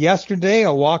 Yesterday, I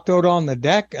walked out on the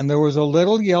deck and there was a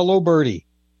little yellow birdie.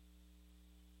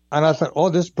 And I thought, oh,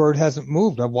 this bird hasn't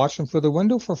moved. I watched him through the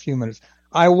window for a few minutes.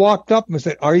 I walked up and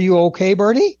said, are you okay,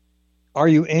 birdie? Are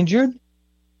you injured?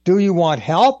 Do you want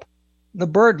help? The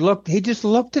bird he just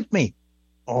looked at me.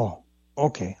 Oh,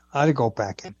 okay. I had to go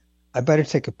back in. I better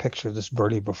take a picture of this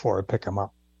birdie before I pick him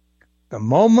up. The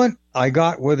moment I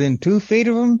got within 2 feet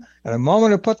of him, and the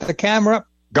moment I put the camera up,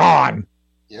 gone.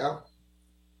 Yeah.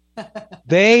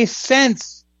 They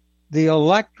sense the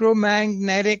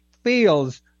electromagnetic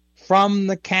fields from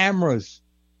the cameras.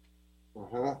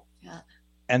 Uh-huh. Yeah.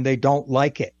 And they don't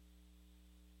like it.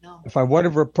 No. If I would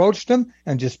have approached him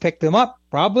and just picked him up,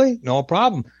 probably no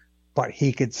problem. But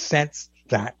he could sense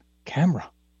that camera.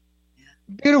 Yeah.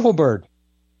 Beautiful bird.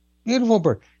 Beautiful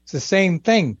bird. It's the same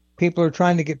thing. People are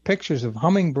trying to get pictures of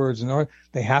hummingbirds and all.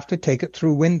 They have to take it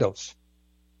through windows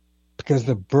because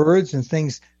the birds and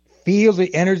things feel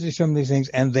the energies from these things,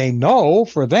 and they know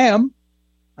for them,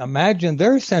 imagine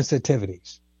their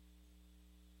sensitivities.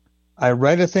 I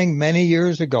read a thing many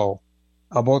years ago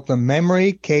about the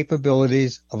memory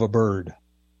capabilities of a bird.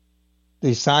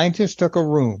 The scientists took a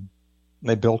room,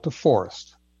 they built a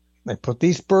forest, they put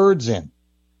these birds in,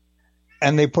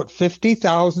 and they put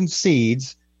 50,000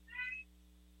 seeds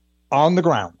on the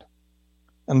ground.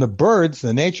 And the birds,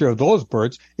 the nature of those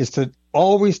birds is to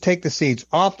always take the seeds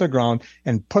off the ground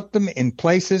and put them in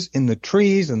places in the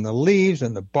trees and the leaves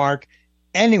and the bark,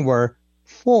 anywhere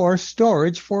for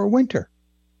storage for winter.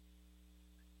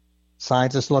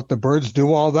 Scientists let the birds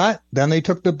do all that. Then they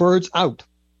took the birds out.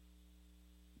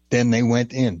 Then they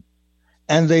went in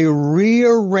and they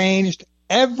rearranged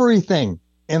everything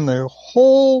in the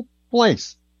whole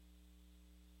place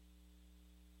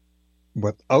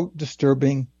without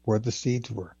disturbing where the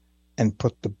seeds were and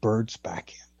put the birds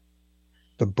back in.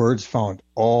 The birds found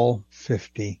all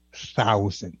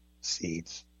 50,000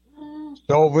 seeds.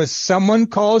 So if someone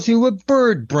calls you a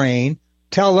bird brain,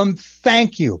 tell them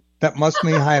thank you. That must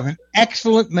mean I have an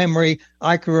excellent memory.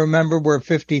 I can remember where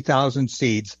 50,000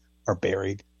 seeds are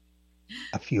buried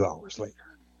a few hours later.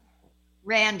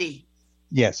 Randy.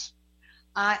 Yes.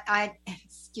 I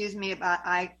excuse me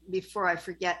before I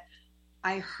forget.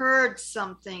 I heard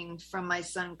something from my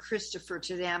son Christopher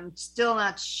today. I'm still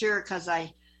not sure because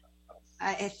I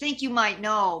think you might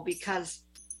know because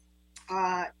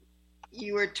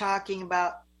you were talking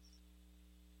about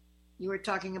You were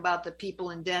talking about the people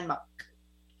in Denmark.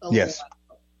 Yes.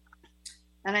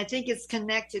 And I think it's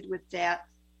connected with that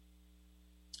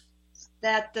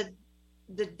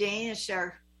the Danish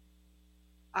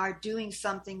are doing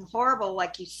something horrible,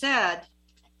 like you said,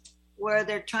 where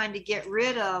they're trying to get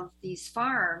rid of these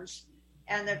farms,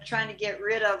 and they're trying to get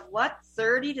rid of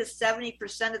 30 to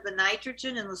 70% of the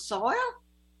nitrogen in the soil?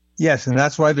 Yes, and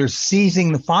that's why they're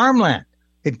seizing the farmland.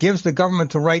 It gives the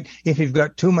government the right, if you've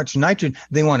got too much nitrogen,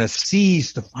 they want to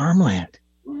seize the farmland.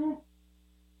 Mm-hmm.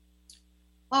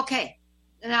 Okay.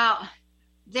 Now,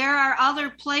 there are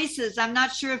other places, I'm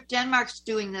not sure if Denmark's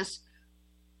doing this,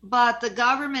 but the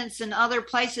governments in other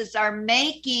places are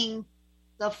making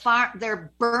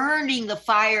they're burning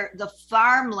the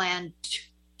farmland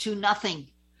to nothing.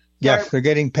 Yes, they're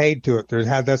getting paid to it.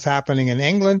 That's happening in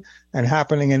England and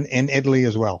happening in Italy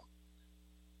as well.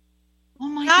 Oh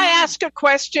my God. Can I ask a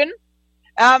question?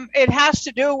 It has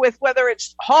to do with whether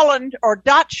it's Holland or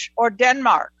Dutch or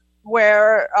Denmark,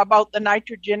 where about the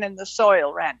nitrogen in the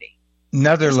soil, Randy.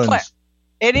 Netherlands.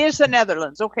 It is the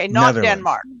Netherlands. Okay, not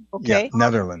Denmark. Okay. Yeah,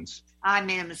 Netherlands. I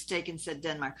made a mistake and said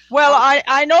Denmark. Well,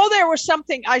 I know there was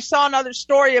something. I saw another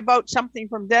story about something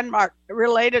from Denmark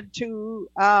related to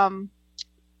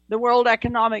the World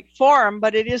Economic Forum,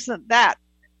 but it isn't that.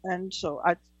 And so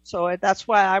that's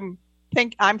why I'm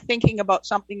thinking about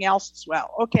something else as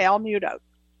well. Okay, I'll mute out.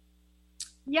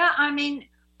 Yeah, I mean,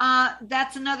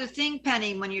 that's another thing,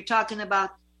 Penny, when you're talking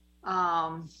about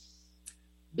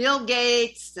Bill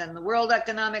Gates and the World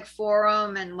Economic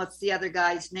Forum, and what's the other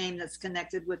guy's name that's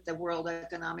connected with the World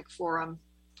Economic Forum?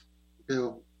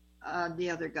 Bill. The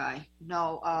other guy.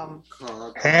 No.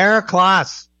 Herr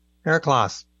Klaus.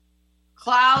 Klaus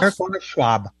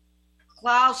Schwab.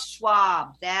 Klaus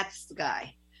Schwab. That's the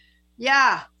guy.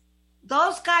 Yeah.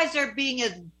 Those guys are being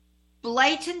as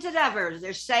blatant as ever.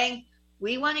 They're saying,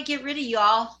 we want to get rid of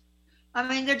y'all. I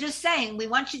mean, they're just saying, we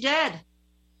want you dead.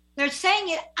 They're saying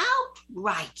it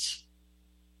outright.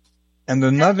 And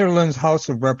the Netherlands House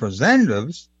of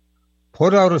Representatives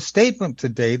put out a statement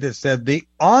today that said the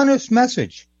honest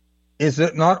message is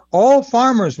that not all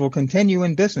farmers will continue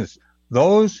in business.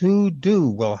 Those who do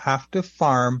will have to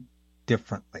farm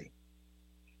differently.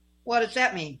 What does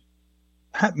that mean?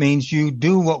 That means you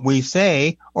do what we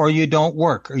say, or you don't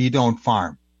work, or you don't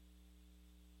farm.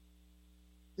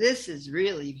 This is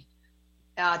really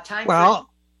time. Well,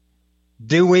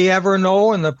 do we ever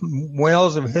know in the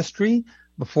whales of history,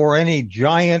 before any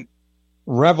giant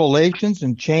revelations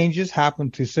and changes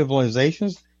happened to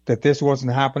civilizations, that this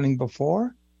wasn't happening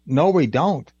before? No, we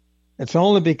don't. It's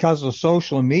only because of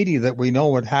social media that we know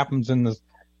what happens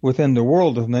within the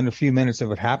world within a few minutes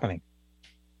of it happening.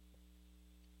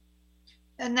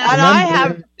 And I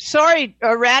have, sorry,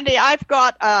 Randy, I've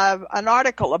got an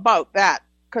article about that,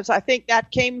 because I think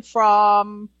that came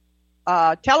from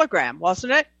Telegram,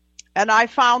 wasn't it? And I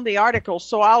found the article,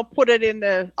 so I'll put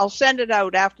it I'll send it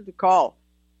out after the call,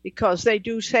 because they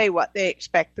do say what they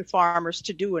expect the farmers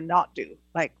to do and not do.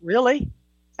 Like, really?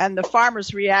 And the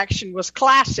farmer's reaction was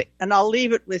classic. And I'll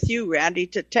leave it with you, Randy,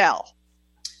 to tell.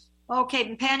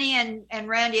 Okay, Penny and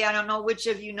Randy, I don't know which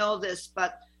of you know this,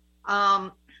 but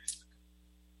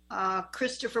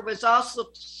Christopher was also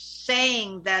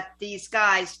saying that these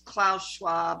guys, Klaus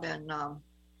Schwab and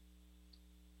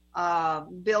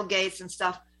Bill Gates and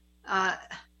stuff,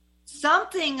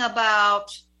 something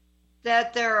about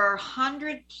that there are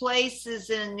 100 places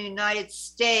in the United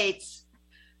States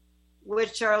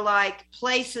which are like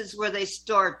places where they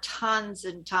store tons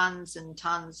and tons and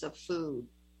tons of food.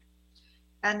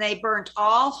 And they burnt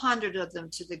all 100 of them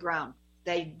to the ground.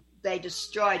 They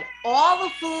destroyed all the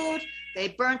food. They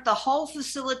burnt the whole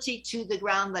facility to the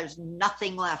ground. There's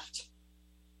nothing left.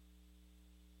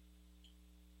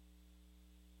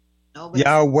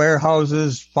 Yeah,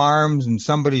 warehouses, farms, and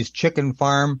somebody's chicken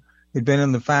farm had been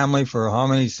in the family for how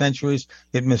many centuries.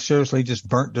 It mysteriously just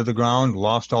burnt to the ground,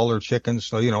 lost all their chickens,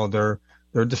 so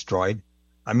they're destroyed.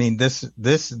 I mean, this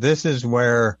is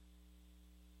where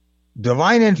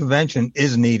divine intervention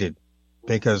is needed,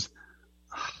 because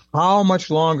how much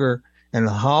longer and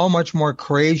how much more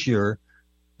crazier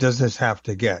does this have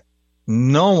to get?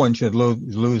 No one should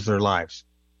lose their lives.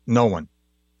 No one.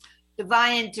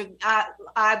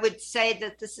 I would say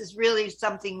that this is really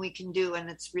something we can do,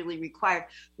 and it's really required.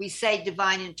 We say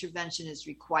divine intervention is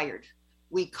required.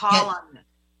 We call on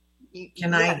it.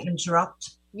 Can I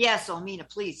interrupt? Yes, Omena,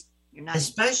 please. You're not.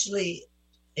 Especially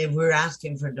if we're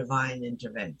asking for divine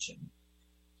intervention,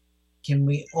 can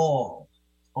we all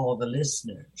the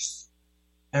listeners,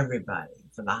 everybody,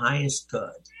 for the highest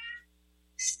good,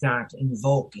 start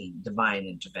invoking divine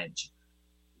intervention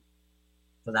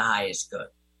for the highest good?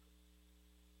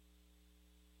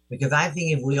 Because I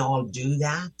think if we all do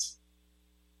that,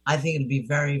 I think it'll be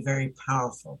very, very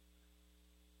powerful.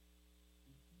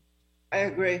 I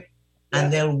agree.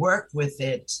 And they'll work with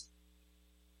it.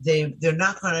 They're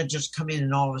not going to just come in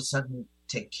and all of a sudden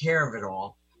take care of it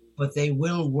all, but they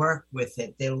will work with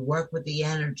it. They'll work with the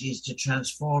energies to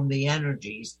transform the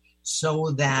energies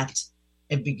so that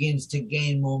it begins to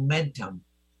gain momentum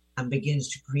and begins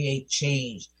to create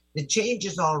change. The change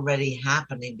is already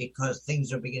happening because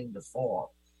things are beginning to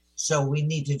fall. So we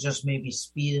need to just maybe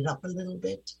speed it up a little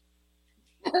bit.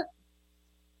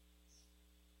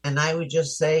 And I would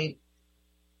just say,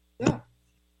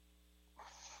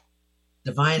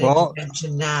 divine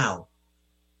intervention now.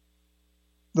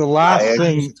 The last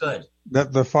thing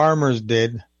that the farmers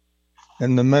did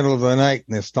in the middle of the night,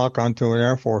 and they snuck onto an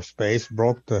Air Force base,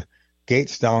 broke the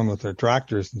gates down with their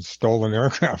tractors and stole an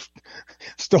aircraft,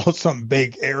 stole some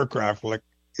big aircraft, like,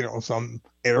 some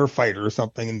air fighter or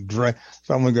something, and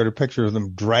someone got a picture of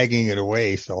them dragging it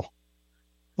away. So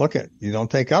look you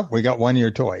don't take up. We got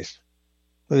 1-year toys.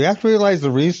 So you have to realize the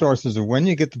resources of when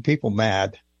you get the people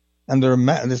mad, and they're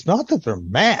mad. And it's not that they're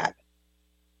mad.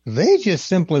 They just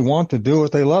simply want to do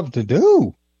what they love to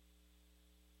do.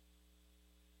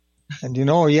 And,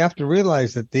 you have to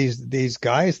realize that these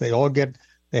guys, they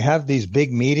have these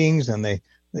big meetings, and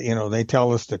they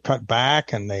tell us to cut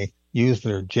back, and they use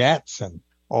their jets and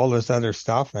all this other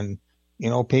stuff. And,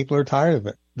 people are tired of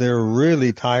it. They're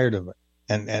really tired of it.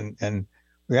 And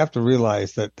we have to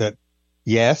realize that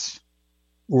yes,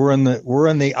 we're in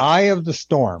the eye of the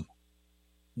storm.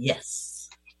 Yes.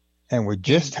 And we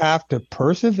just have to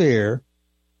persevere,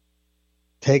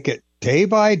 take it day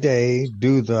by day,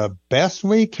 do the best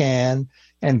we can,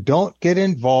 and don't get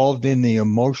involved in the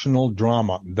emotional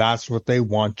drama. That's what they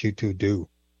want you to do.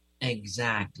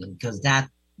 Exactly, because that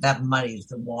muddies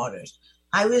the waters.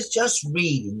 I was just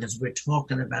reading, as we're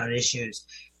talking about issues,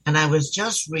 and I was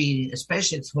just reading,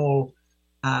 especially this whole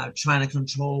trying to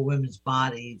control women's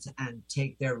bodies and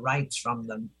take their rights from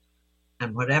them.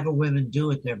 And whatever women do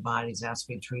with their bodies has to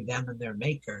be between them and their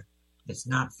maker. It's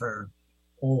not for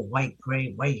old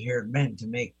white-haired men to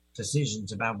make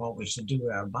decisions about what we should do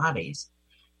with our bodies.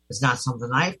 It's not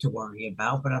something I have to worry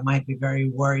about, but I might be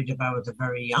very worried about with a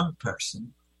very young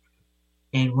person.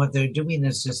 And what they're doing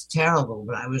is just terrible.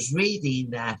 But I was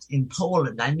reading that in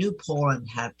Poland, I knew Poland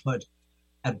had put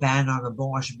a ban on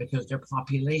abortion because their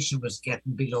population was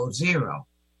getting below zero.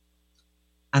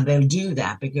 And they'll do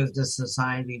that because the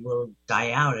society will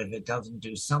die out if it doesn't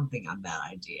do something on that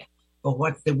idea. But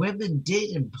what the women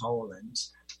did in Poland,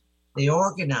 they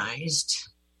organized,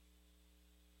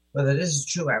 whether this is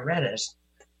true, I read it,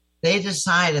 they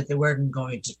decided they weren't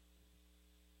going to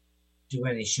do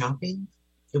any shopping.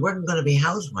 They weren't going to be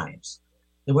housewives.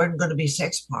 They weren't going to be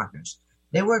sex partners.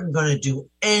 They weren't going to do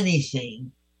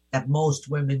anything that most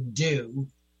women do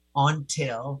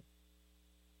until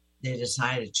they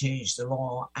decided to change the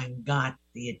law and got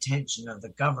the attention of the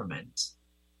government.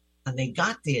 And they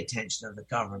got the attention of the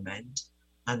government,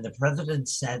 and the president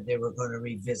said they were going to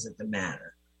revisit the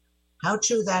matter. How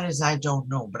true that is, I don't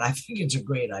know, but I think it's a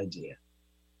great idea.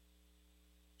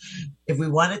 If we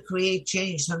want to create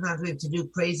change, sometimes we have to do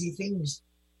crazy things.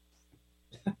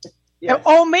 Yes.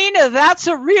 Omena, that's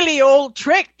a really old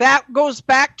trick. That goes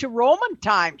back to Roman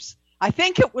times. I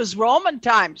think it was Roman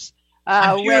times.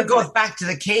 I'm sure it goes back to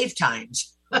the cave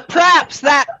times. Perhaps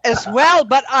that as well,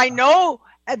 but I know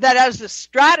that as a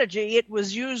strategy, it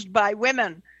was used by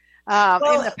women in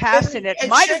the past, and it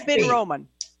might have been Roman.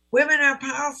 Women are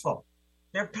powerful.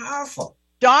 They're powerful.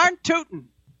 Darn tootin'.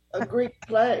 A Greek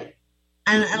play.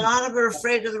 And a lot of them are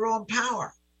afraid of their own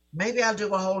power. Maybe I'll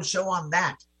do a whole show on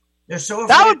that. They're so afraid.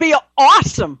 That would be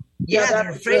awesome. Yeah,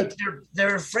 they're afraid.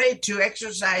 They're afraid to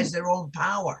exercise their own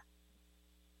power.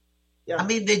 Yeah. I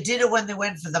mean, they did it when they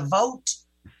went for the vote.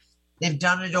 They've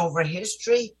done it over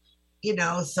history,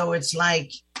 so it's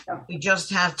like we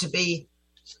just have to be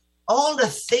all the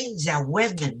things that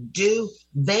women do.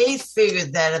 They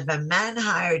figured that if a man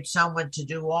hired someone to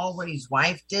do all what his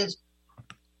wife did,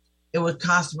 it would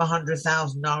cost him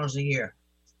 $100,000 a year.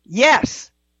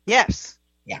 Yes. Yeah.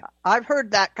 I've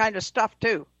heard that kind of stuff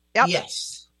too. Yep.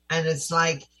 Yes. And it's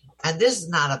like, and this is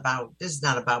not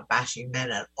about bashing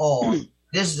men at all.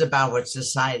 This is about what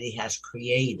society has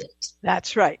created.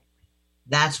 That's right.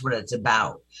 That's what it's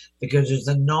about. Because there's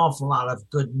an awful lot of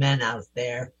good men out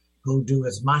there who do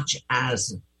as much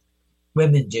as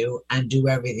women do and do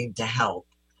everything to help.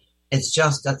 It's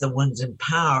just that the ones in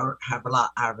power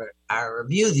are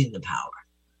abusing the power.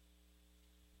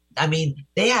 I mean,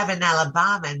 they have in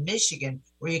Alabama and Michigan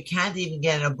where you can't even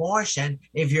get an abortion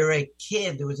if you're a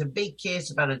kid. There was a big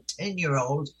case about a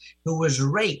 10-year-old who was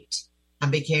raped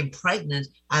and became pregnant,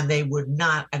 and they would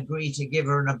not agree to give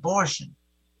her an abortion.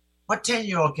 What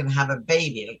 10-year-old can have a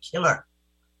baby? It'll kill her.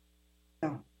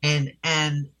 No.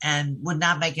 And would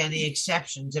not make any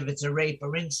exceptions if it's a rape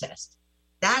or incest.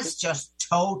 That's just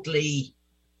totally,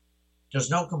 there's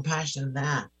no compassion in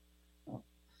that.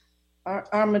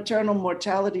 Our maternal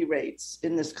mortality rates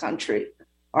in this country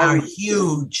are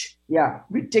huge. Yeah,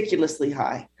 ridiculously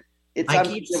high. I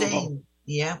keep saying,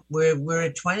 yeah, we're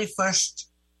a 21st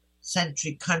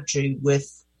century country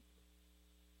with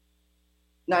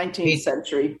 19th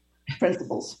century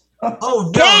principles.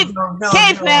 Oh,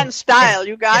 caveman style,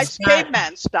 you guys,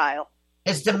 caveman style.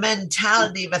 It's the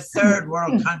mentality of a third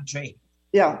world country.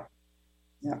 Yeah.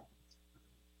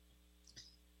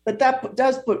 But that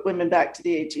does put women back to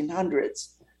the 1800s,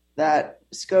 that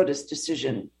SCOTUS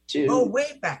decision to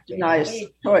way back deny a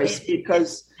choice,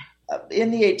 because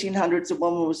in the 1800s, a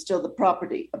woman was still the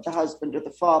property of the husband or the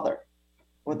father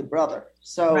or the brother.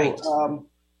 So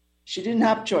she didn't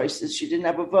have choices. She didn't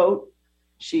have a vote.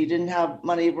 She didn't have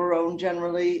money of her own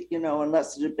generally,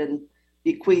 unless it had been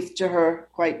bequeathed to her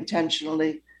quite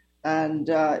intentionally. And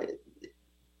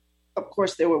of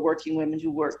course, there were working women who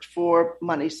worked for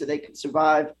money so they could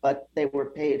survive, but they were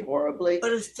paid horribly.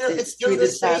 But it's still the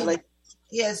same. Badly.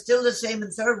 Yeah, it's still the same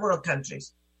in third world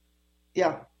countries.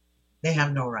 Yeah. They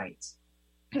have no rights.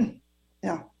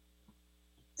 Yeah.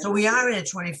 So we are in a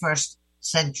 21st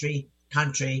century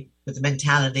country with the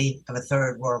mentality of a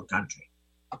third world country.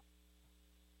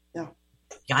 Yeah.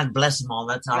 God bless them all.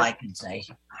 That's all I can say.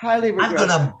 Highly regret. I'm going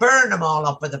to burn them all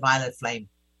up with a violet flame.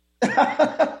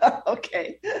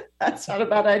 Okay. That's not a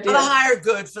bad idea. For the higher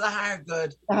good.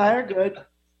 The higher good.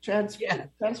 Transformation.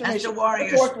 That's the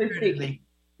warrior spirit.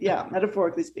 Yeah,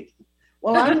 metaphorically speaking.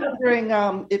 Well, I'm wondering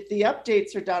if the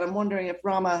updates are done. I'm wondering if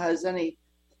Rama has any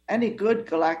good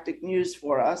galactic news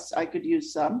for us. I could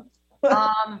use some.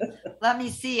 Let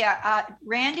me see.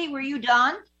 Randy, were you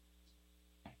done?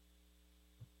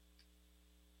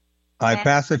 I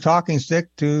passed the talking stick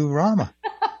to Rama.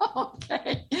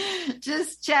 Okay,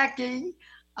 just checking.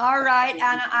 All right,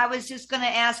 and I was just going to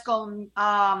ask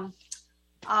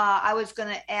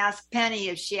Penny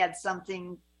if she had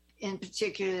something in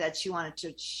particular that she wanted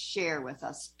to share with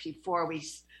us before we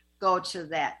go to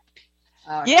that.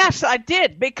 Yes, I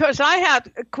did, because I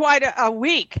had quite a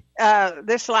week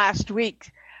this last week.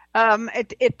 But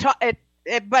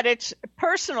it's a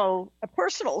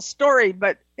personal story,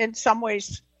 but in some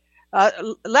ways.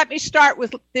 Let me start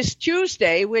with this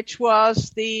Tuesday, which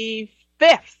was the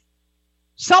 5th.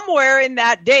 Somewhere in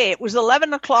that day, it was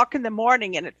 11 o'clock in the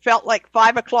morning, and it felt like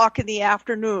 5 o'clock in the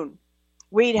afternoon.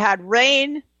 We'd had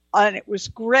rain, and it was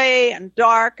gray and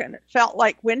dark, and it felt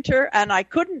like winter, and I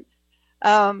couldn't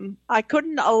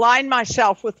align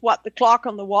myself with what the clock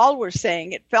on the wall was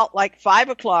saying. It felt like 5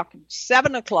 o'clock and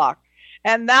 7 o'clock.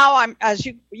 And now as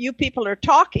you people are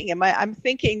talking, I'm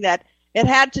thinking that it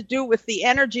had to do with the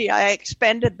energy I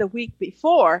expended the week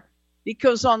before,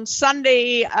 because on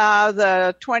Sunday,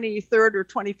 the 23rd or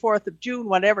 24th of June,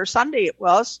 whatever Sunday it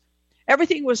was,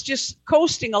 everything was just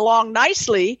coasting along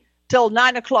nicely till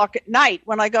 9 o'clock at night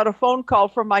when I got a phone call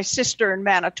from my sister in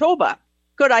Manitoba.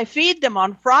 Could I feed them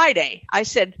on Friday? I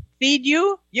said, feed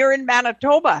you? You're in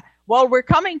Manitoba. Well, we're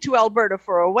coming to Alberta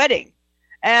for a wedding.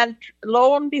 And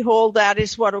lo and behold, that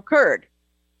is what occurred.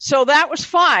 So that was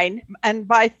fine. And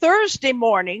by Thursday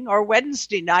morning or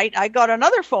Wednesday night, I got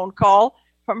another phone call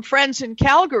from friends in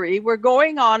Calgary. We're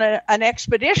going on an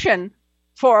expedition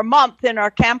for a month in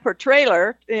our camper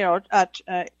trailer, a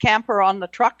camper on the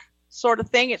truck sort of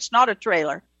thing. It's not a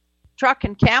trailer, truck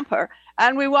and camper.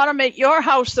 And we want to make your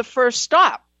house the first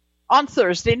stop on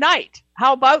Thursday night.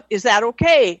 How about, is that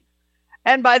okay?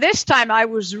 And by this time I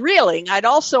was reeling. I'd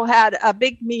also had a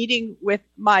big meeting with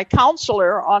my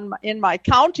counselor in my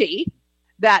county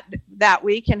that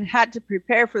week and had to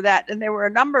prepare for that. And there were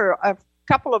a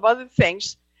couple of other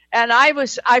things. And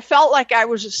I felt like I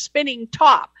was a spinning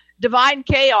top. Divine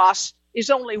chaos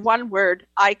is only one word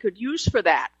I could use for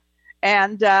that.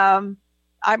 And I'm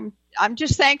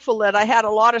just thankful that I had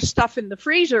a lot of stuff in the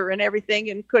freezer and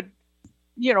everything and could,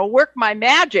 work my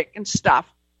magic and stuff.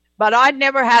 But I'd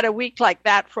never had a week like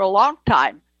that for a long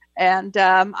time. And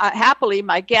happily,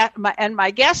 my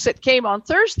guests that came on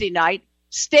Thursday night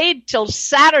stayed till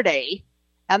Saturday.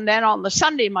 And then on the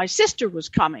Sunday, my sister was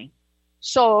coming.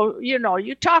 So,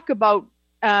 you talk about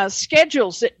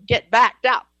schedules that get backed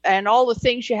up and all the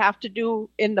things you have to do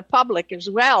in the public as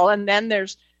well. And then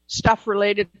there's stuff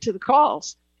related to the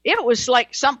calls. It was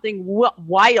like something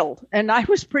wild. And I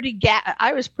was pretty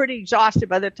exhausted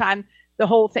by the time the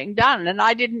whole thing done. And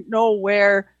I didn't know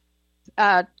where,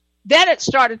 then it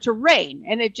started to rain,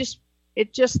 and it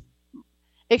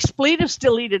expletives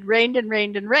deleted, rained and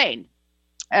rained and rained.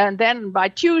 And then by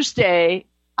Tuesday,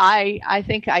 I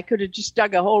think I could have just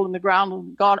dug a hole in the ground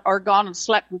and gone and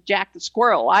slept with Jack the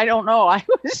Squirrel. I don't know.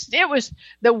 It was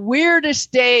the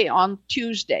weirdest day on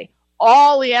Tuesday.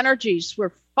 All the energies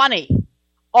were funny,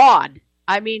 odd.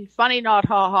 I mean, funny, not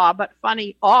ha-ha, but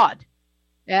funny, odd.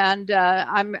 And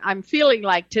I'm feeling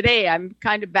like today I'm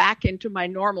kind of back into my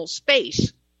normal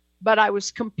space. But I was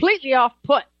completely off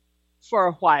put for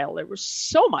a while. There was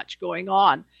so much going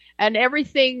on. And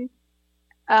everything,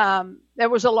 there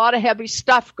was a lot of heavy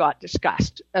stuff got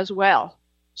discussed as well.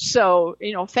 So,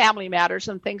 family matters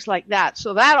and things like that.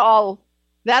 So that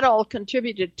all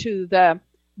contributed to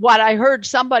what I heard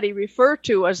somebody refer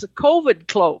to as the COVID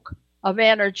cloak of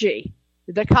energy,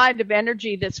 the kind of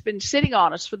energy that's been sitting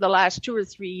on us for the last 2 or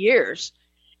 3 years.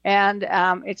 And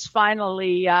it's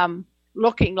finally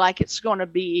looking like it's going to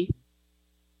be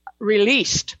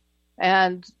released.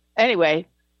 And anyway,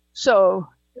 so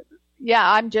yeah,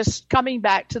 I'm just coming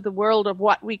back to the world of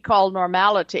what we call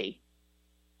normality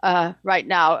right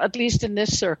now, at least in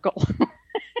this circle.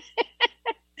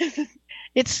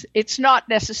 It's not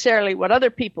necessarily what other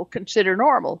people consider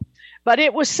normal, but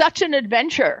it was such an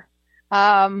adventure.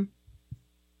 And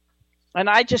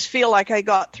I just feel like I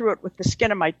got through it with the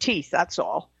skin of my teeth. That's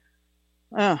all.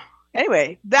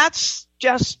 Anyway, that's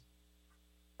just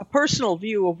a personal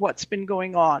view of what's been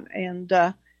going on. And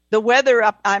the weather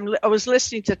up, I was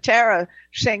listening to Tara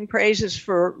sing praises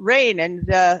for rain, and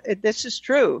this is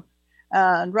true.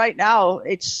 And right now,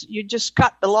 you just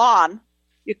cut the lawn,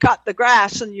 you cut the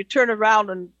grass, and you turn around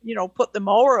and, put the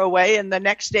mower away, and the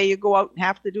next day you go out and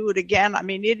have to do it again. I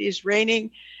mean, it is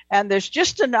raining, and there's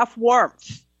just enough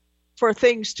warmth for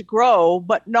things to grow,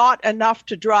 but not enough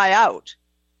to dry out.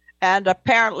 And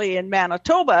apparently in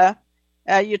Manitoba,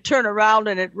 you turn around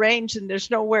and it rains and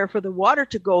there's nowhere for the water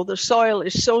to go. The soil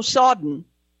is so sodden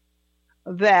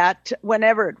that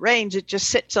whenever it rains, it just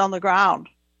sits on the ground.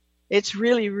 It's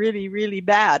really, really, really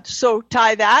bad. So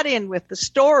tie that in with the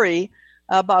story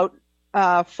about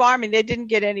farming. They didn't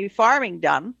get any farming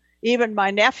done. Even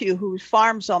my nephew, who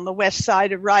farms on the west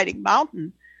side of Riding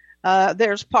Mountain,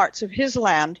 there's parts of his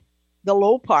land, the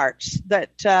low parts,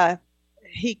 that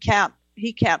he can't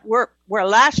work. Where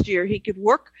last year he could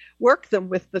work them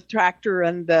with the tractor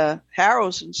and the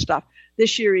harrows and stuff.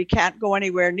 This year he can't go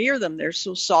anywhere near them. They're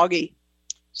so soggy.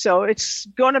 So it's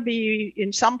going to be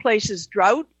in some places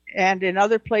drought, and in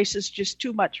other places just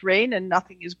too much rain and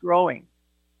nothing is growing.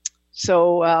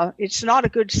 So it's not a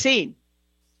good scene.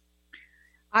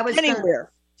 I was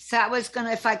anywhere.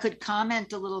 Gonna, if I could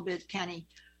comment a little bit, Kenny,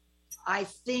 I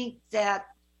think that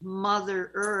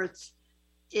Mother Earth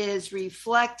is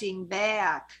reflecting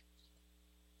back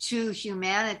to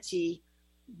humanity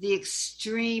the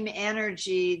extreme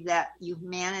energy that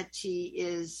humanity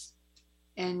is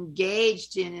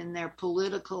engaged in their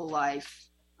political life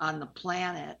on the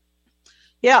planet.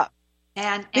 Yeah.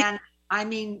 And I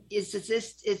mean, is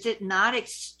it not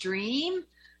extreme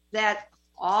that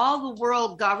all the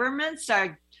world governments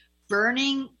are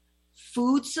burning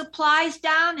food supplies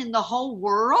down in the whole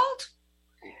world?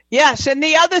 Yes, and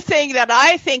the other thing that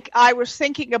I was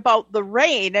thinking about the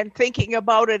rain and thinking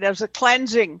about it as a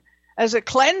cleansing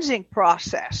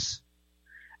process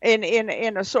in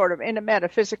a sort of in a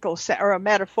metaphysical or a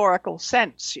metaphorical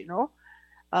sense,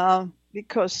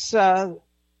 because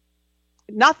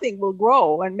nothing will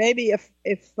grow, and maybe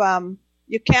if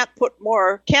you can't put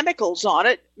more chemicals on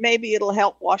it, maybe it'll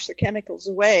help wash the chemicals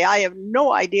away. I have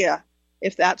no idea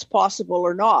if that's possible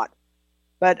or not.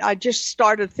 But I just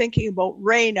started thinking about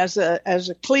rain as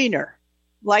a cleaner,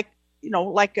 like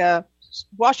a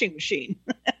washing machine,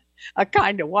 a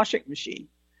kind of washing machine.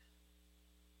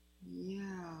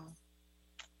 Yeah.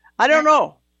 I don't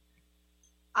know.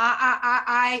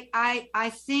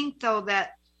 I think though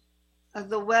that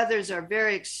the weathers are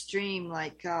very extreme.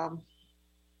 Like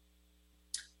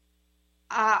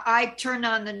I turn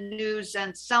on the news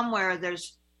and somewhere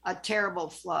there's a terrible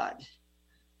flood.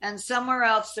 And somewhere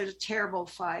else, there's terrible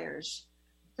fires.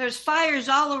 There's fires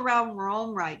all around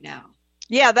Rome right now.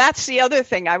 Yeah, that's the other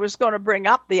thing. I was going to bring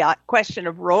up the question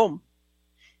of Rome.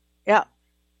 Yeah.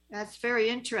 That's very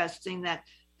interesting that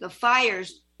the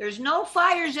fires, there's no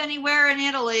fires anywhere in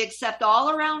Italy except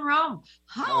all around Rome.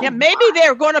 Yeah, maybe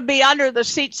they're going to be under the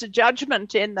seats of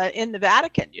judgment in the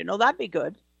Vatican. That'd be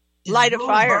good. Light a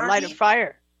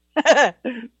fire.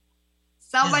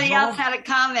 Somebody else had a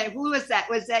comment. Who was that?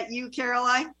 Was that you,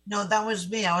 Caroline? No, that was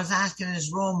me. I was asking, is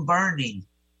Rome burning?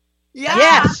 Yeah.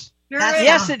 Yes.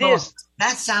 Yes, it is.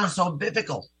 That sounds so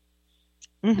biblical.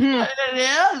 Mm-hmm. It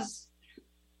is.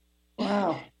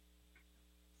 Wow.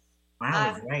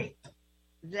 Wow, great.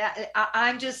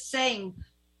 I'm just saying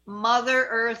Mother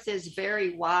Earth is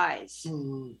very wise.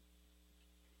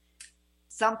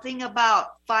 Something about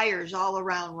fires all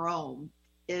around Rome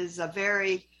is a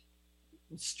very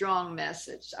strong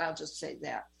message. I'll just say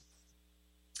that.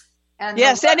 And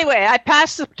yes, anyway, I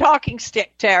passed the talking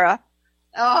stick, Tara.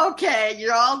 Okay,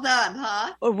 you're all done,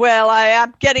 huh? Well, I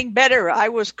am getting better. I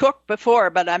was cooked before,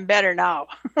 but I'm better now.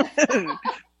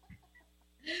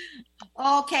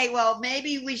 Okay, well,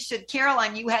 maybe we should,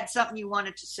 Caroline, you had something you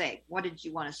wanted to say. What did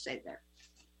you want to say there?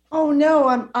 Oh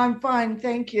no, I'm fine,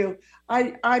 thank you.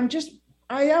 I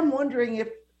am wondering if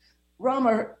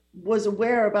Rama was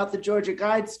aware about the Georgia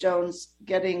Guidestones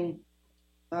getting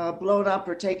blown up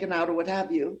or taken out or what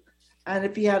have you, and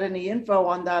if he had any info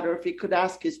on that, or if he could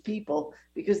ask his people,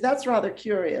 because that's rather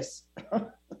curious.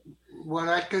 What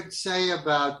I could say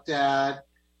about that,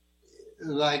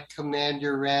 like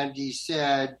Commander Randy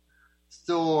said,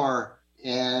 Thor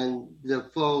and the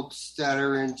folks that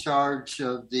are in charge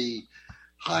of the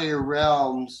higher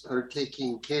realms are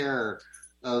taking care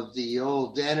of the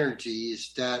old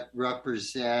energies that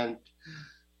represent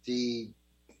the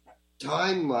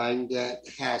timeline that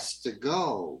has to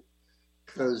go,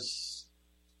 because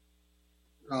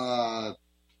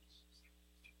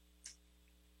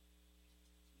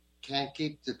can't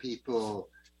keep the people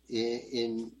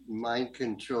in mind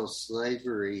control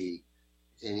slavery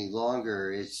any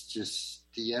longer. It's just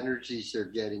the energies are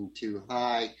getting too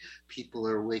high. People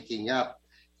are waking up,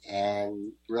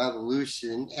 and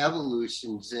evolution's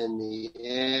in the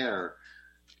air.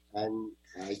 And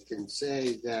I can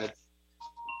say that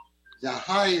the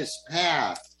highest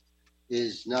path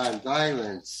is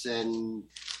nonviolence, and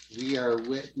we are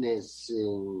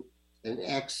witnessing an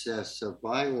excess of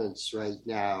violence right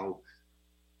now.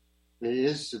 It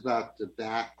is about the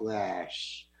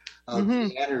backlash of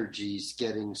the energies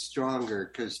getting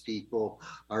stronger because people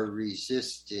are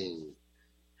resisting.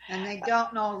 And they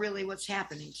don't know really what's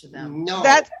happening to them. No.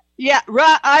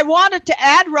 I wanted to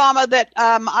add, Rama, that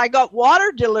I got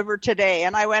water delivered today,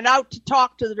 and I went out to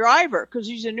talk to the driver because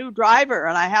he's a new driver,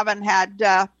 and I haven't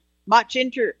had much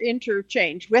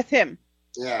interchange with him.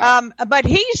 Yeah. But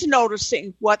he's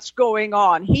noticing what's going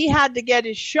on. He had to get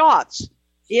his shots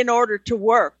in order to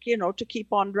work, to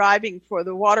keep on driving for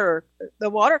the water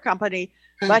company.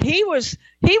 But he was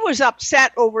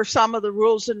upset over some of the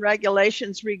rules and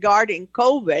regulations regarding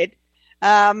COVID,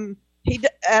 and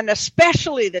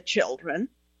especially the children.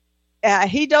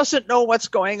 He doesn't know what's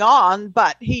going on,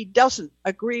 but he doesn't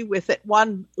agree with it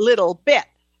one little bit.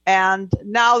 And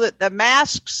now that the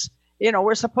masks,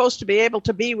 we're supposed to be able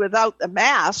to be without the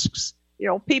masks,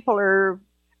 people are.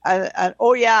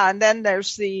 And then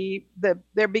there's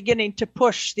they're beginning to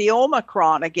push the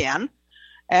Omicron again.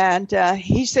 And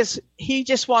he says he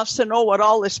just wants to know what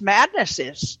all this madness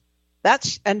is.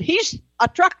 And he's a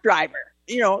truck driver,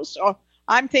 so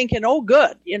I'm thinking, oh,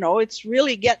 good, it's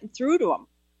really getting through to him.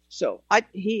 So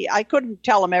I couldn't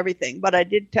tell him everything, but I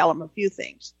did tell him a few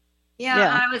things.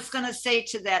 Yeah. I was going to say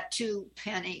to that too,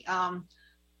 Penny.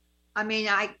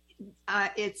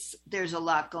 There's a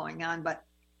lot going on, but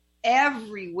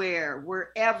everywhere,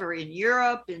 wherever, in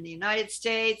Europe, in the United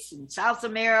States, in South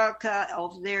America,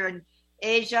 over there in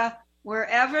Asia,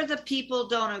 wherever the people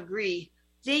don't agree,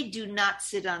 they do not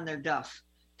sit on their duff.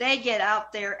 They get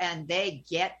out there and they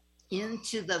get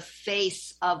into the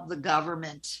face of the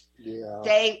government. Yeah.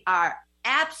 They are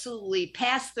absolutely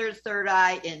past their third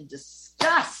eye in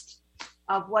disgust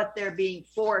of what they're being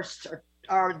forced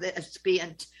or it's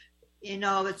being,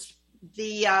 it's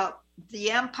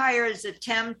the empire is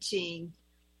attempting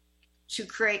to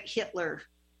create Hitler,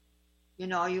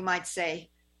 you might say,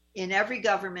 in every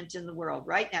government in the world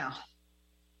right now.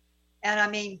 And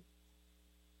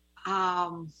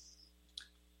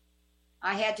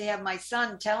I had to have my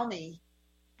son tell me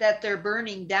that they're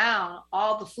burning down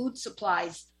all the food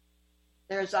supplies.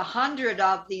 There's 100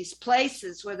 of these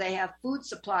places where they have food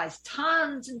supplies,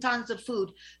 tons and tons of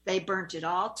food. They burnt it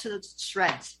all to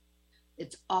shreds.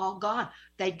 It's all gone.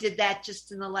 They did that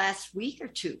just in the last week or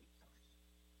two.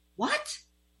 What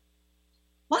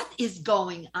is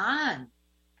going on?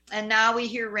 And now we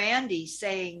hear Randy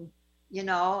saying,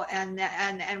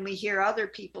 and we hear other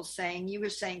people saying, you were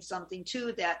saying something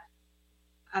too, that,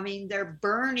 they're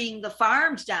burning the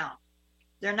farms down.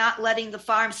 They're not letting the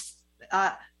farms,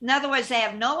 in other words, they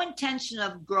have no intention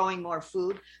of growing more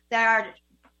food. They are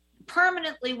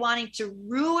permanently wanting to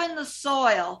ruin the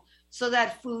soil so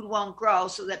that food won't grow,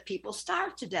 so that people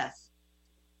starve to death.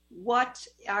 What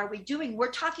are we doing?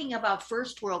 We're talking about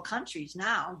first world countries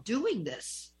now doing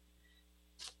this.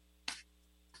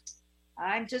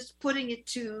 I'm just putting it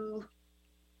to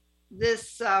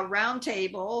this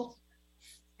roundtable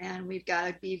and we've got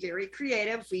to be very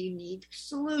creative. We need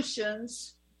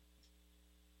solutions.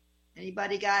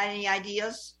 Anybody got any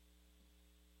ideas?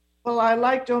 Well, I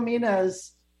liked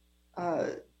Omena's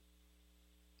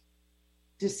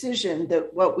decision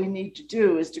that what we need to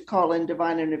do is to call in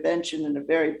divine intervention in a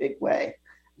very big way.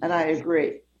 And I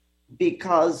agree,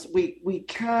 because we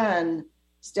can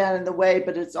stand in the way,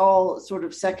 but it's all sort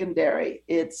of secondary.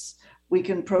 We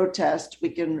can protest, we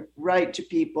can write to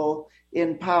people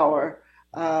in power,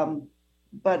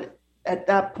 but at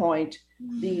that point,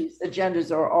 these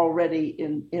agendas are already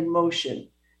in motion,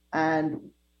 and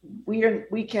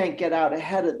we can't get out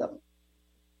ahead of them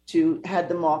to head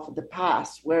them off of the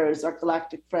past, whereas our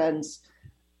galactic friends,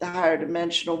 the higher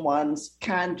dimensional ones,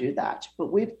 can do that.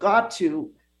 But we've got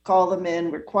to call them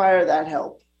in, require that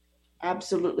help,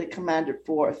 absolutely command it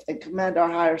forth, and command our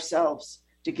higher selves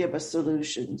to give us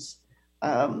solutions,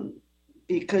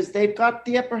 because they've got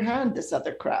the upper hand, this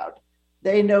other crowd.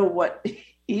 They know what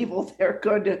evil they're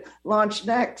going to launch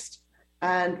next,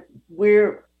 and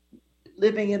we're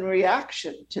living in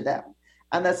reaction to them.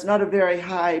 And that's not a very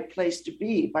high place to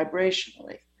be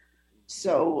vibrationally.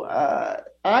 So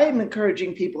I'm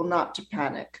encouraging people not to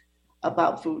panic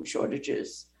about food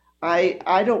shortages.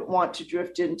 I don't want to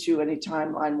drift into any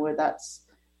timeline where that's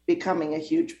becoming a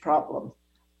huge problem.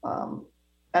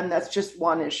 And that's just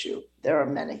one issue. There are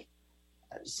many.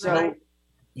 So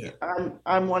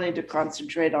I'm wanting to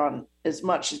concentrate on as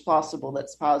much as possible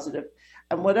that's positive,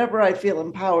 and whatever I feel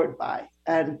empowered by.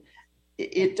 And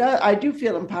I do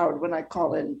feel empowered when I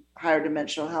call in higher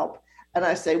dimensional help, and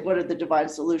I say, what are the divine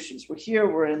solutions?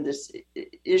 We're in this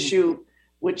issue,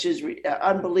 which is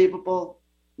unbelievable.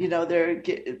 You know, they're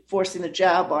forcing the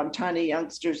jab on tiny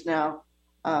youngsters now.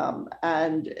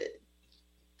 And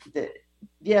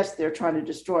yes, they're trying to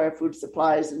destroy our food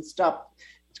supplies and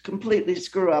completely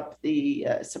screw up the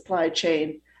supply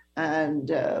chain. And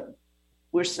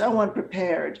we're so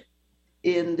unprepared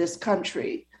in this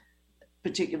country,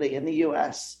 particularly in the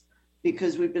U.S.,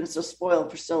 because we've been so spoiled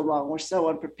for so long. We're so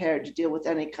unprepared to deal with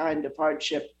any kind of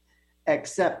hardship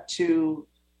except to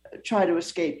try to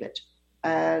escape it.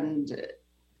 And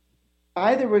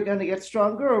either we're going to get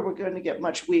stronger or we're going to get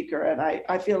much weaker. And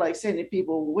I feel like saying to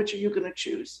people, which are you going to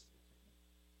choose?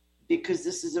 Because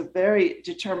this is a very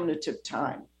determinative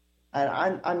time.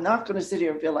 And I'm not going to sit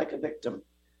here and feel like a victim.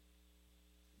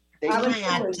 Can I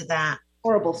add to that?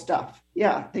 Horrible stuff.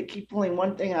 Yeah, they keep pulling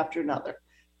one thing after another.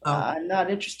 I'm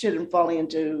not interested in falling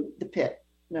into the pit.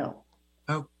 No.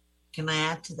 Oh, can I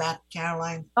add to that,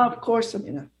 Caroline? Of course,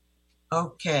 Omena.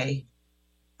 Okay.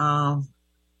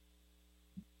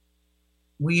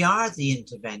 We are the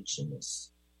interventionists.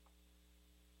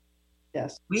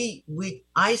 Yes.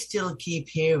 I still keep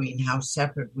hearing how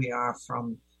separate we are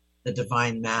from the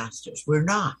divine masters. We're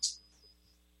not.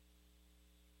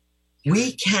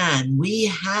 We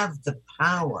have the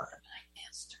power,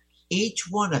 each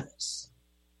one of us,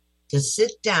 to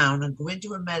sit down and go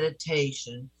into a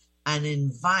meditation and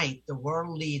invite the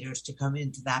world leaders to come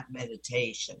into that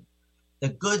meditation, the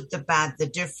good, the bad, the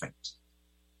different,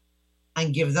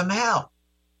 and give them help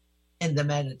in the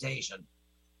meditation.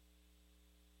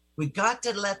 We got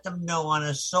to let them know on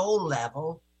a soul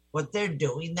level what they're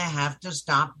doing. They have to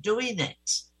stop doing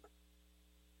it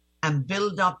and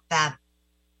build up that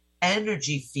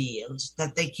energy fields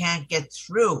that they can't get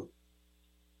through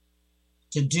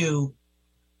to do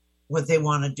what they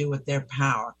want to do with their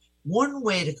power. One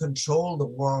way to control the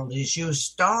world is you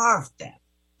starve them.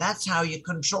 That's how you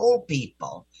control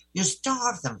people. You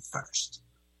starve them first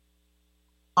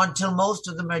until most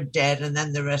of them are dead, and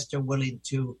then the rest are willing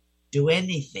to do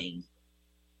anything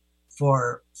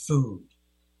for food.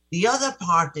 The other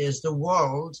part is the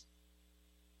world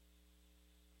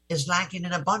is lacking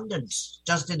in abundance,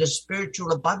 just in a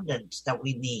spiritual abundance that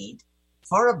we need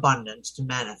for abundance to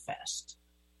manifest.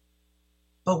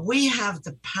 But we have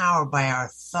the power by our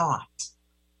thought.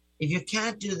 If you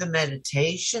can't do the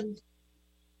meditation,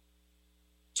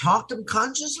 talk to them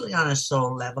consciously on a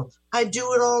soul level. I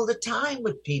do it all the time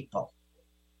with people.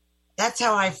 That's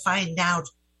how I find out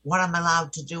what I'm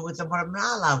allowed to do with them, what I'm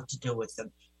not allowed to do with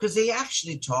them, because they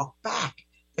actually talk back.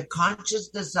 The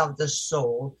consciousness of the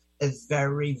soul is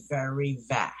very, very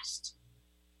vast.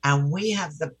 And we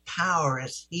have the power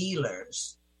as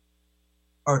healers,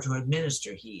 or to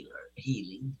administer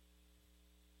healing,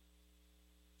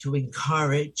 to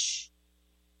encourage,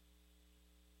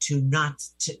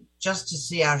 just to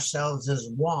see ourselves as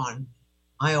one.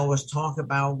 I always talk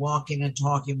about walking and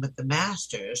talking with the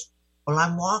masters. Well,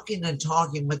 I'm walking and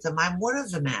talking with them. I'm one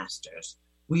of the masters.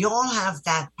 We all have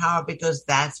that power because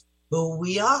that's who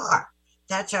we are.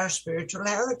 That's our spiritual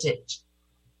heritage.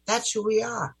 That's who we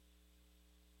are.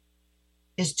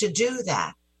 is to do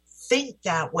that. Think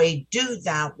that way, do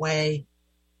that way.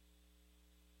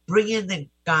 Bring in the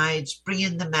guides, bring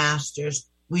in the masters.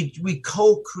 We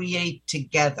co-create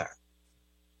together.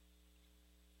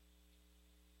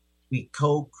 We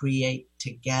co-create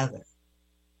together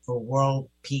for world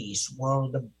peace,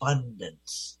 world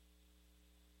abundance.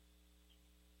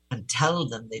 And tell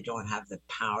them they don't have the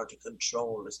power to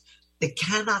control us. They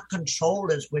cannot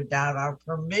control us without our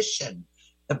permission.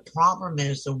 The problem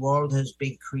is the world has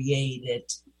been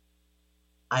created,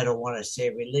 I don't want to say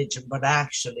religion, but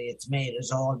actually it's made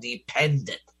us all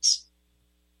dependent.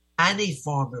 Any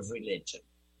form of religion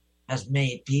has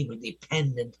made people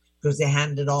dependent because they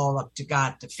hand it all up to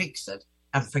God to fix it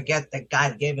and forget that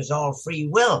God gave us all free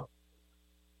will.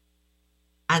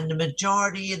 And the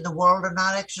majority in the world are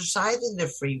not exercising their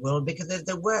free will, because if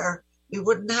they were, we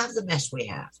wouldn't have the mess we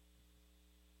have.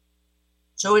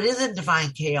 So it is in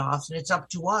divine chaos, and it's up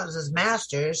to us as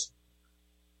masters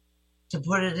to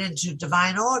put it into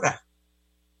divine order.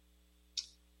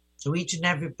 So each and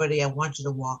everybody, I want you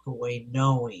to walk away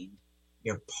knowing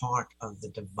you're part of the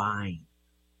divine.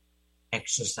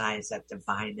 Exercise that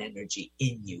divine energy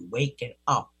in you. Wake it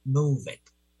up. Move it.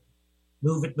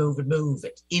 Move it, move it, move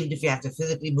it. Even if you have to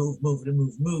physically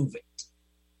move it.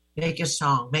 Make a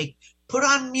song. Put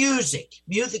on music.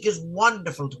 Music is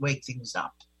wonderful to wake things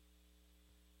up.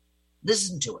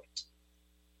 Listen to it.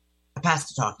 I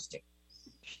pass the talking stick.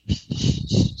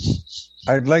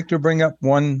 I'd like to bring up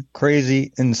one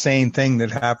crazy, insane thing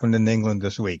that happened in England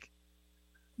this week.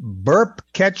 Burp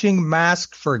catching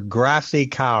mask for grassy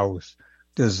cows,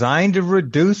 designed to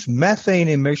reduce methane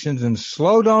emissions and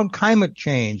slow down climate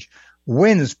change,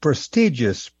 wins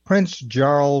prestigious Prince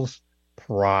Charles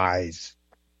Prize.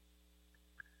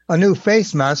 A new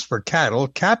face mask for cattle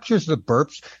captures the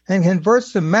burps and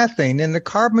converts the methane into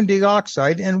carbon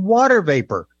dioxide and water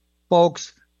vapor.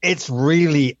 Folks, it's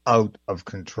really out of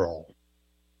control.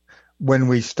 When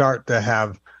we start to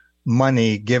have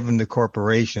money given to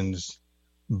corporations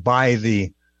by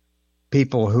the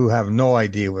people who have no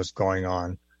idea what's going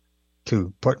on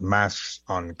to put masks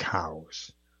on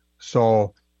cows.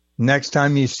 So next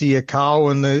time you see a cow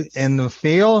in the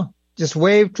field, just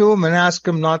wave to them and ask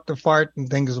them not to fart and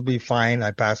things will be fine.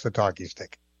 I pass the talkie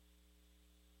stick.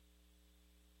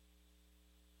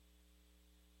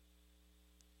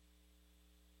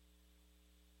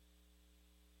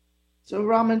 So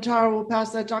Rama and Tara, will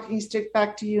pass that talking stick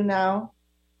back to you now.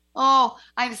 Oh,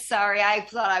 I'm sorry. I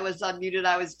thought I was unmuted.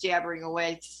 I was jabbering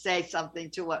away to say something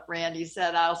to what Randy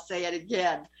said. I'll say it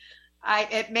again.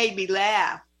 It made me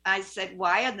laugh. I said,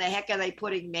 why in the heck are they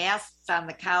putting masks on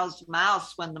the cow's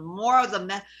mouths when the more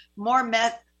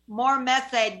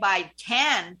methane by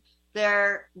 10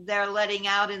 they're letting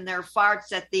out in their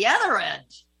farts at the other end?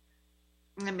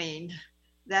 I mean,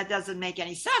 that doesn't make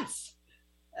any sense,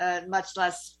 much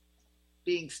less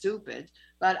being stupid.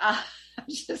 But I'm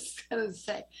just going to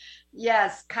say,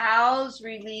 yes, cows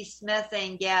release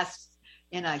methane gas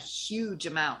in a huge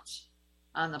amount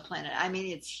on the planet. I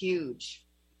mean, it's huge.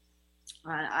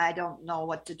 I don't know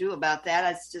what to do about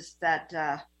that. It's just that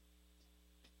I'm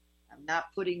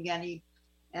not putting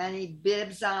any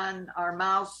bibs on our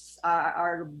mouths.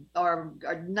 No.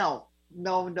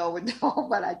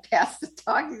 But I passed the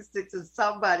talking stick to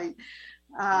somebody.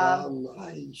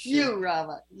 You,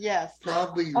 Rama, yes.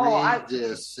 Probably read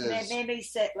this.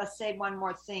 Let's say one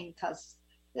more thing, because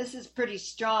this is pretty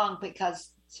strong,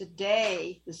 because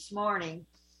this morning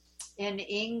in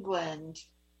England,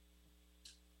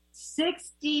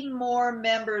 60 more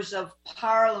members of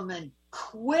parliament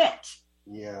quit.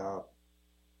 Yeah.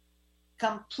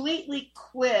 Completely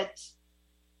quit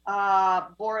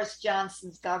Boris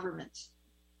Johnson's government.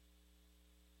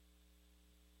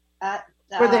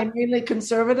 Were they mainly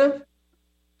conservative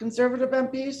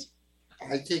MPs?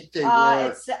 I think they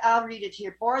were. I'll read it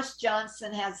here. Boris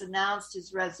Johnson has announced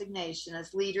his resignation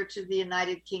as leader to the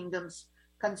United Kingdom's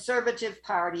Conservative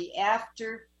Party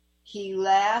after he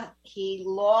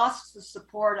lost the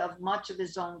support of much of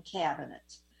his own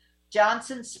cabinet.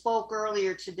 Johnson spoke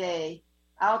earlier today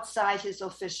outside his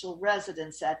official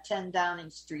residence at 10 Downing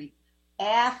Street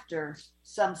after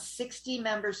some 60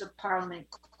 members of parliament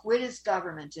quit his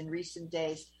government in recent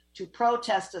days to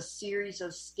protest a series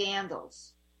of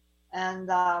scandals. And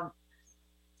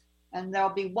there'll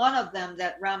be one of them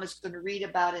that Rama is going to read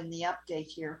about in the update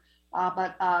here.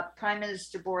 But Prime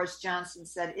Minister Boris Johnson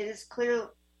said, it is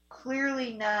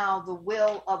clearly now the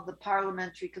will of the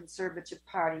Parliamentary Conservative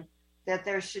Party that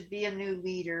there should be a new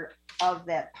leader of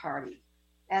that party,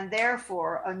 and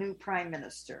therefore a new Prime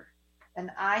Minister. And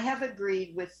I have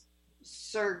agreed with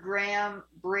Sir Graham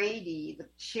Brady, the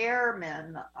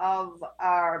chairman of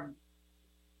our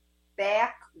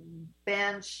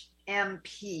backbench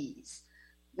MPs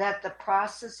that the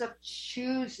process of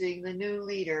choosing the new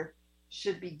leader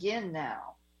should begin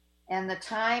now, and the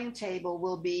timetable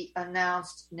will be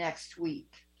announced next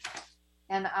week.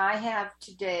 And I have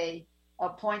today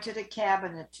appointed a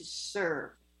cabinet to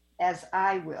serve, as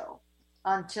I will,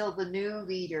 until the new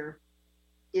leader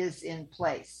is in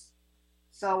place.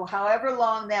 So however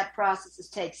long that process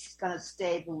takes, he's going to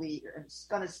stay the leader. It's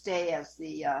going to stay as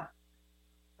the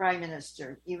prime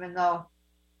minister, even though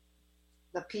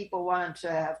the people wanted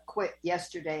to have quit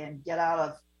yesterday and get out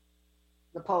of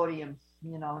the podium,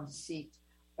 and seat.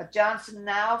 But Johnson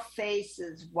now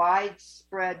faces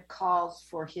widespread calls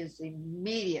for his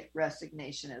immediate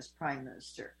resignation as prime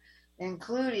minister,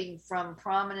 including from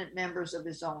prominent members of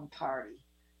his own party.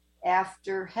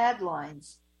 After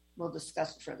headlines, we'll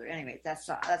discuss it further. Anyway, that's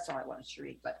all I wanted to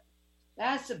read. But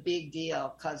that's a big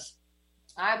deal, because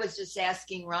I was just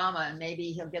asking Rama, and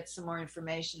maybe he'll get some more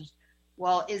information.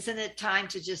 Well, isn't it time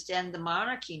to just end the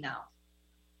monarchy now?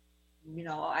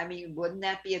 Wouldn't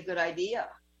that be a good idea?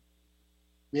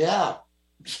 Yeah.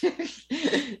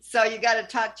 So you got to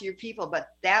talk to your people, but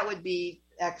that would be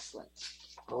excellent.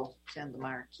 Oh. End the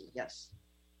monarchy, yes.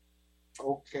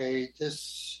 Okay,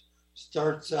 this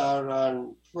starts out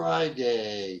on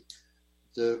Friday,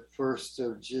 the 1st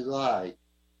of July.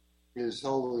 His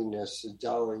Holiness the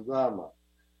Dalai Lama.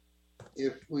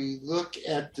 If we look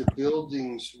at the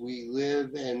buildings we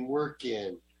live and work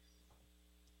in,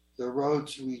 the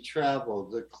roads we travel,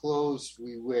 the clothes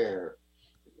we wear,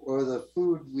 or the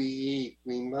food we eat,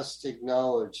 we must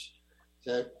acknowledge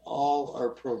that all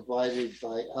are provided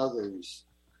by others.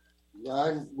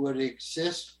 None would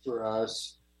exist for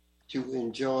us to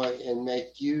enjoy and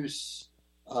make use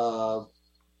of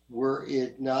were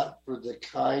it not for the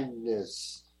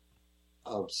kindness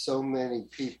of so many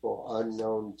people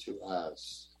unknown to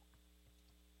us.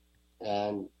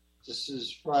 And this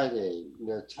is Friday,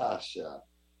 Natasha.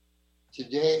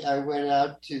 Today I went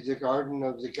out to the Garden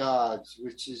of the Gods,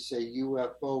 which is a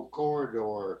UFO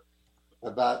corridor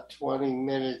about 20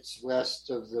 minutes west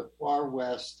of the far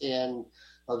west end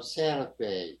of Santa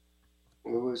Fe. It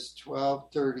was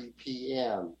 12:30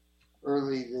 p.m.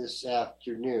 early this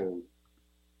afternoon.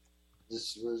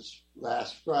 This was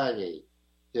last Friday.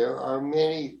 There are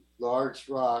many large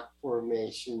rock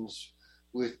formations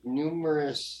with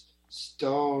numerous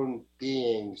stone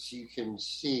beings you can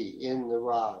see in the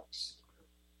rocks.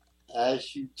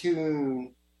 As you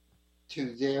tune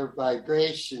to their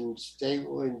vibrations, they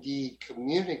will indeed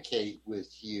communicate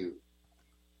with you.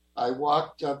 I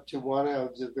walked up to one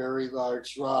of the very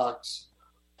large rocks,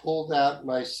 pulled out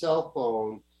my cell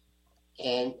phone,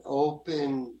 and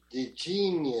opened the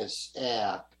Genius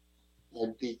app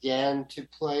and began to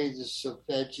play the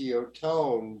solfeggio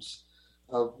tones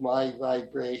of my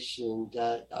vibration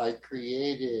that I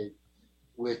created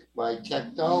with my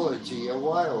technology a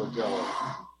while ago.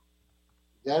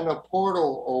 Then a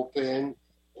portal opened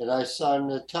and I saw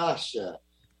Natasha,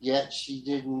 yet she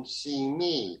didn't see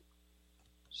me.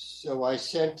 So I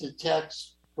sent a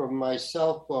text from my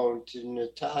cell phone to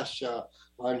Natasha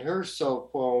on her cell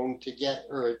phone to get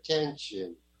her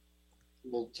attention.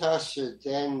 Natasha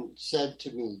then said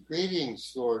to me,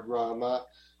 "Greetings, Lord Rama.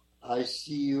 I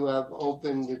see you have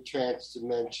opened the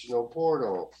trans-dimensional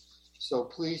portal. So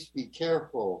please be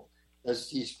careful, as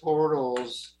these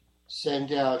portals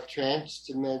send out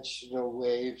trans-dimensional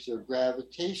waves or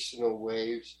gravitational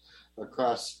waves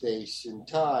across space and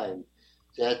time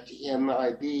that the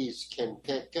MIBs can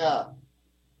pick up.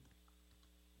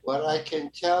 What I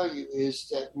can tell you is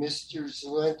that Mr.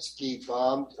 Zelensky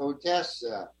bombed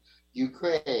Odessa,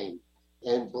 Ukraine,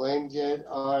 and blamed it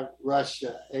on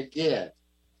Russia again."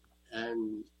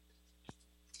 And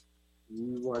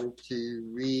you wanted to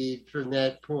read from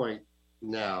that point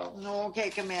now. Okay,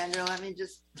 Commander, let me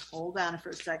just hold on for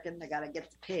a second. I got to get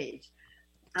the page.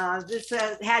 This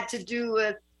had to do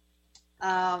with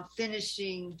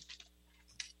finishing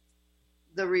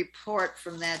the report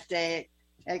from that day.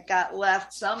 It got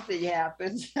left, something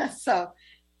happened. So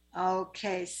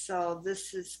this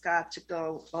has got to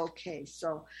go. Okay,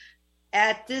 so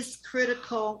at this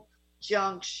critical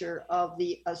juncture of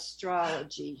the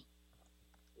astrology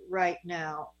right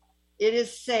now, it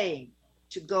is saying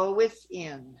to go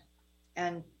within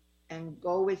and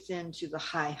go within to the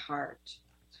high heart.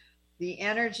 The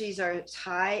energies are as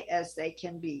high as they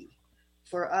can be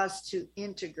for us to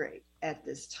integrate at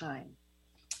this time.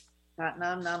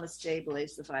 Satnam Namaste,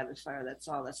 blaze the violet fire. That's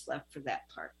all that's left for that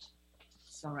part.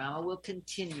 So Rama will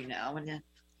continue now, and there'll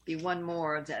be one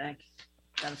more that I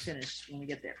gotta finish when we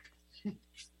get there.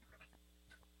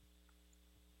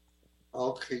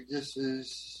 Okay, this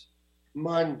is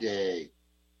Monday.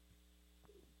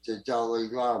 the Dalai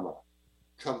Lama.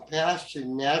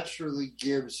 Compassion naturally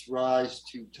gives rise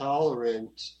to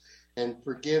tolerance and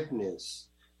forgiveness.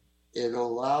 It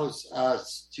allows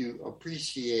us to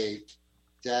appreciate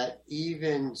that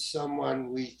even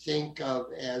someone we think of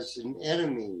as an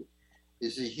enemy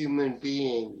is a human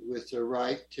being with the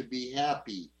right to be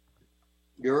happy.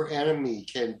 Your enemy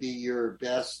can be your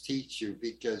best teacher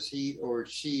because he or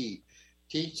she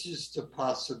teaches the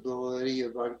possibility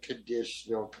of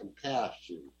unconditional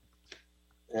compassion.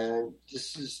 And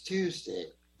this is Tuesday.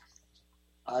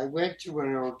 I went to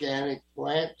an organic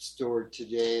plant store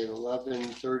today at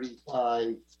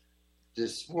 11:35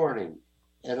 this morning,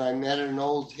 and I met an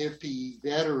old hippie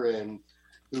veteran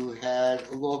who has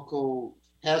a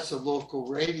local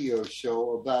radio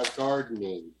show about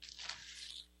gardening.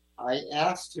 I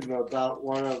asked him about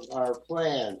one of our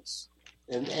plants,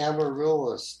 an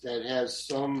amaryllis that has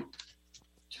some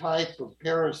type of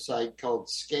parasite called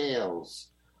scales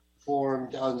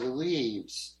formed on the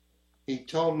leaves. He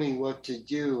told me what to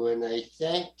do, and I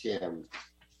thanked him.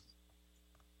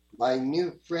 My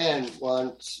new friend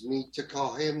wants me to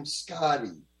call him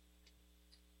Scotty.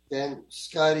 Then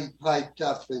Scotty piped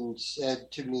up and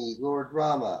said to me, Lord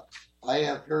Rama, I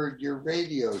have heard your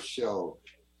radio show,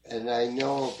 and I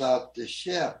know about the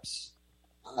ships.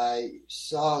 I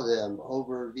saw them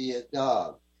over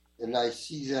Vietnam, and I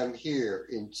see them here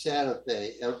in Santa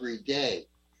Fe every day.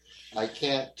 I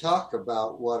can't talk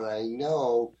about what I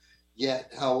know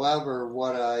yet, however,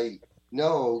 what I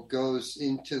know goes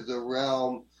into the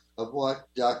realm of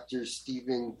what Dr.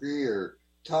 Stephen Greer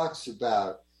talks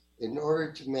about. In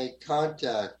order to make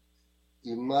contact,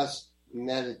 you must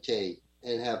meditate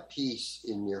and have peace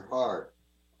in your heart.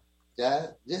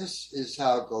 This is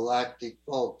how galactic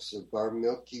folks of our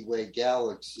Milky Way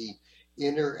galaxy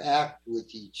interact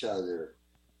with each other.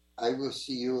 I will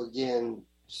see you again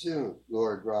soon,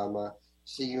 Lord Rama.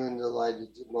 See you in the light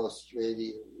of the most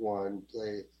radiant one.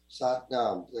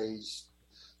 Satnam, blaze,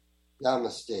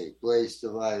 namaste, blaze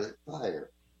the violet fire.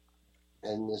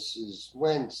 And this is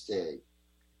Wednesday.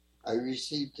 I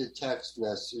received a text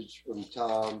message from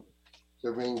Tom,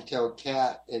 the ringtail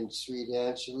cat, and Sweet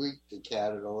Angelique, the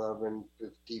cat, at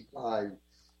 11:55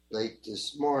 late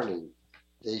this morning.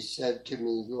 They said to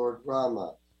me, Lord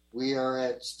Rama, we are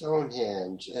at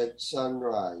Stonehenge at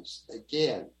sunrise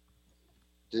again.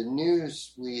 The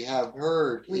news we have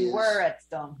heard We were at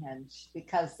Stonehenge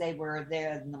because they were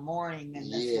there in the morning and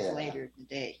this is later in the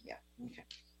day. Yeah. Okay.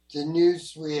 The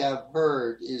news we have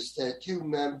heard is that 2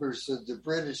 members of the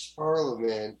British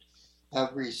Parliament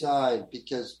have resigned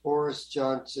because Boris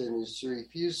Johnson is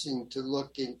refusing to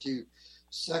look into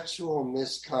sexual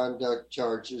misconduct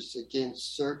charges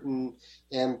against certain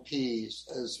MPs,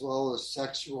 as well as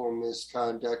sexual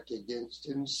misconduct against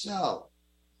himself.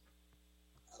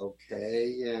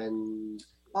 Okay, and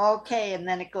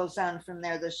then it goes on from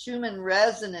there. The Schumann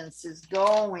resonance is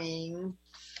going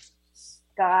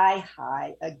sky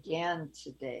high again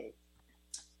today.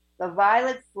 The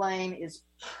violet flame is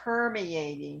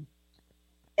permeating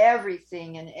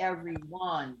everything and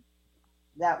everyone.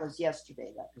 That was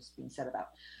yesterday that was being said about.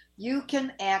 You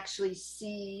can actually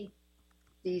see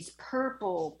these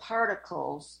purple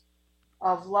particles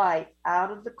of light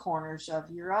out of the corners of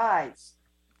your eyes.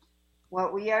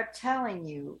 What we are telling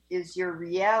you is your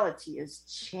reality is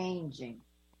changing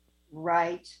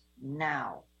right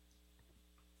now.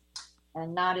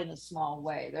 And not in a small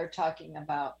way. They're talking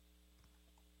about,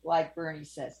 like Bernie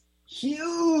says,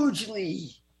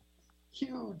 hugely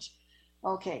huge.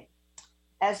 Okay.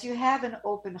 As you have an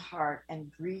open heart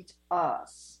and greet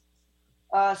us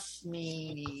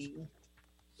meaning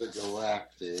the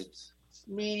galactics,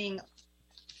 meaning,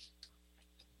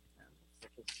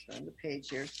 let's turn the page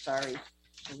here. Sorry,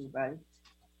 everybody.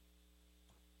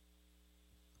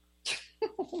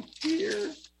 Oh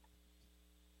dear.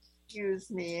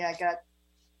 Excuse me, I got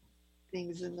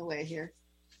things in the way here.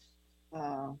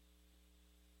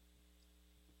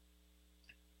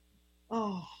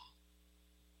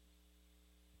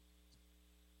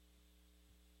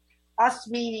 Us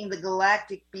meaning the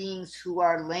galactic beings who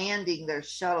are landing their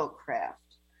shuttlecraft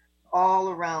all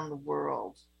around the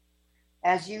world.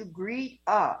 As you greet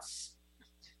us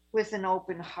with an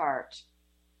open heart,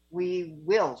 we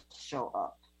will show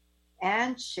up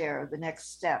and share the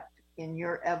next step in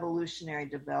your evolutionary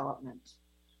development.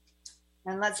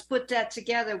 And let's put that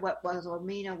together, what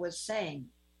Omena was saying.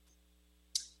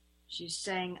 She's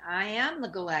saying, I am the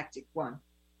galactic one.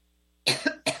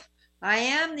 I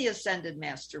am the ascended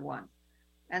master one.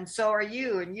 And so are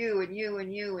you, and you, and you,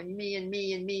 and you, and me, and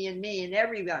me, and me, and me, and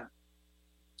everyone.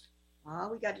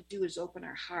 All we got to do is open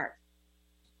our heart.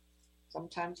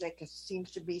 Sometimes that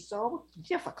seems to be so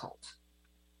difficult.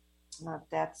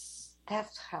 That's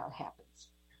how it happens.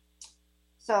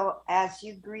 So as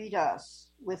you greet us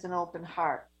with an open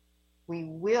heart, we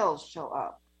will show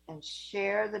up and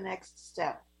share the next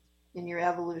step in your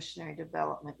evolutionary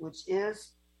development, which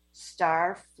is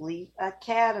Starfleet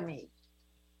Academy,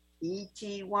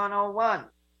 ET 101.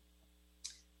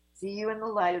 See you in the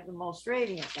light of the most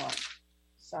radiant one.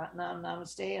 Satnam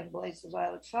Namaste and blaze the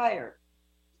violet fire.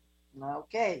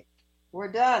 Okay,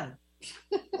 we're done.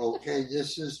 Okay,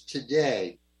 this is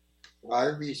today. I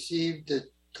received a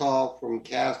call from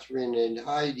Catherine and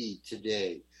Heidi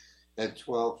today at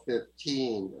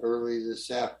 12:15 early this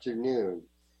afternoon.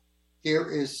 Here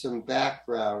is some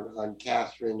background on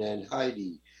Catherine and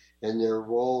Heidi and their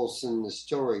roles in the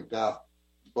story, about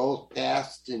both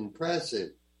past and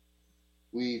present.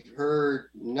 We've heard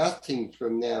nothing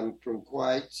from them from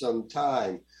quite some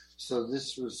time, so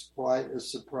this was quite a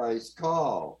surprise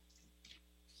call.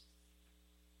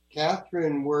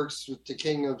 Catherine works with the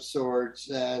King of Swords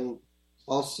and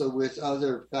also with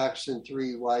other Faction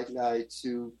 3 White Knights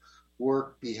who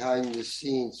work behind the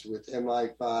scenes with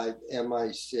MI5,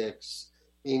 MI6,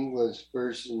 England's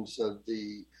versions of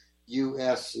the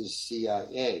US's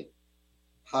CIA.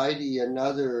 Heidi,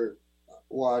 another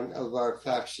one of our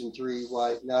Faction 3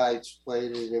 White Knights,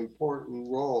 played an important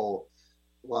role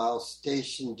while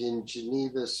stationed in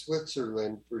Geneva,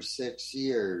 Switzerland for 6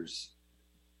 years.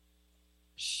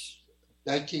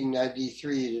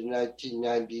 1993 to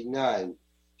 1999.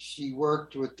 She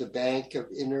worked with the Bank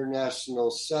of International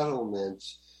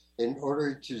Settlements in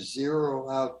order to zero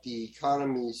out the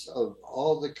economies of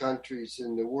all the countries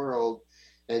in the world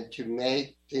and to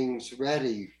make things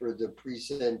ready for the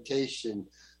presentation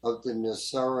of the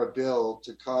Nasara Bill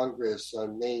to Congress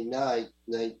on May 9,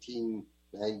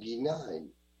 1999.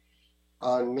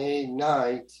 On May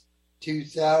 9,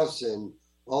 2000,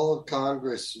 all of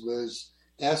Congress was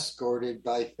escorted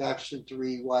by Faction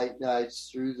 3 White Knights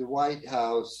through the White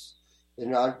House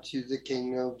and onto the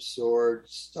King of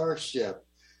Swords starship,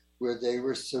 where they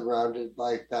were surrounded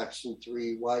by Faction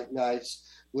 3 White Knights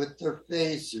with their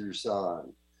phasers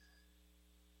on.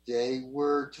 They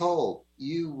were told,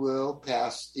 you will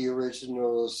pass the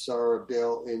original Nasara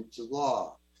Bill into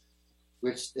law,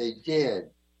 which they did.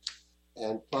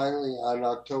 And finally, on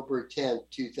October 10,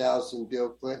 2000, Bill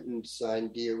Clinton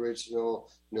signed the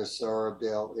original Nasara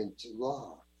Bill into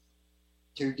law.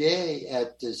 Today,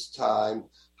 at this time,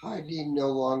 Heidi no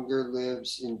longer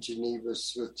lives in Geneva,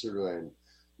 Switzerland,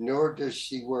 nor does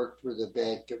she work for the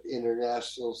Bank of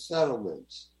International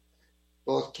Settlements.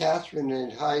 Both Catherine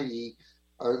and Heidi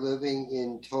are living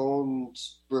in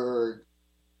Tonsberg,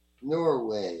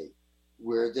 Norway,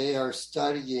 where they are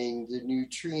studying the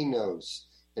neutrinos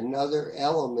and other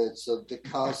elements of the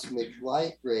cosmic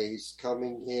light rays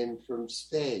coming in from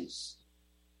space.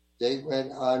 They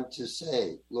went on to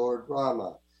say, Lord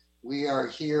Rama, we are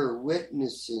here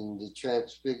witnessing the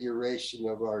transfiguration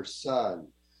of our sun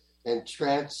and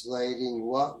translating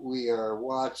what we are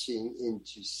watching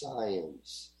into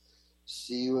science.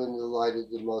 See you in the light of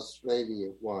the most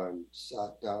radiant one.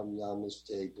 Satnam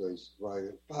Namaste, blaze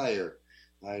violet fire.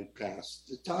 I pass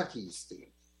the talking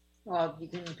stick. Well, you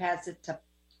can pass it to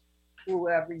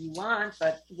whoever you want,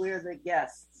 but we're the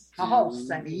guests. Hosts,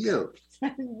 I mean. You.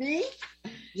 Me?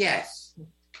 Yes.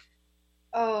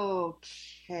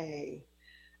 Okay.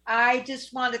 I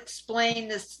just want to explain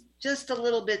this just a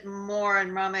little bit more,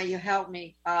 and Rama, you help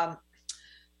me,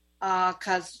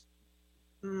 because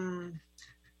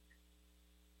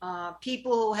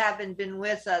people who haven't been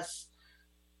with us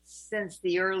since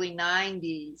the early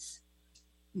 90s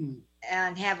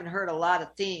and haven't heard a lot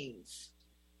of things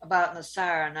about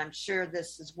Nasara, and I'm sure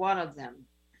this is one of them,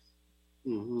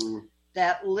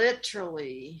 that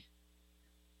literally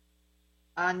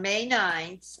on May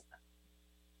 9th,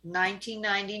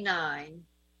 1999,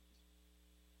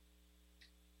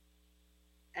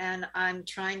 and I'm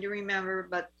trying to remember,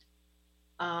 but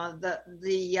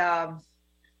the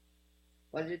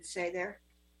what did it say there?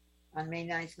 On May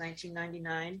 9th,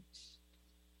 1999.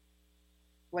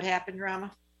 What happened,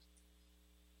 Rama?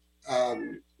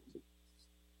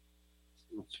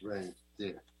 It's right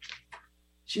there.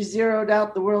 She zeroed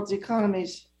out the world's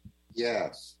economies.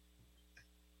 Yes.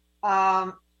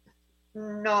 No.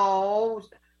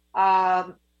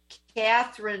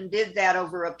 Catherine did that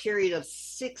over a period of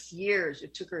 6 years.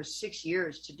 It took her 6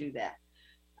 years to do that,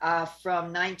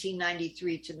 from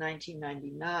 1993 to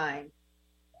 1999.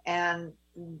 And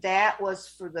that was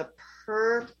for the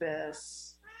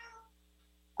purpose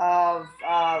of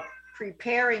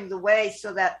preparing the way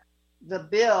so that the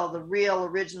bill, the real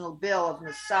original bill of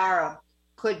Nasara,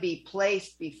 could be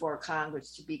placed before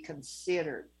Congress to be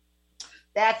considered.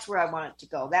 That's where I want it to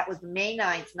go. That was May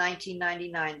 9th,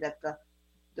 1999, that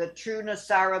the true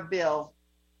Nasara bill,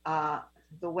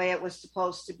 the way it was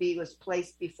supposed to be, was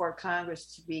placed before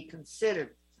Congress to be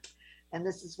considered. And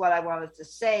this is what I wanted to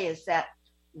say, is that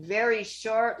very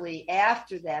shortly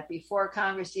after that, before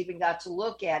Congress even got to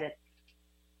look at it,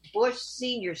 Bush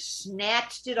Sr.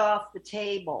 snatched it off the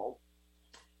table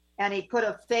and he put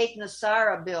a fake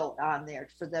Nasara bill on there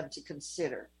for them to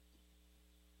consider.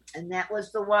 And that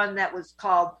was the one that was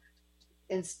called,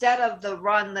 instead of the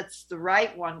one that's the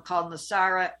right one, called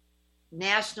Nasara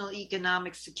National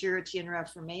Economic Security and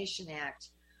Reformation Act,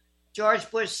 George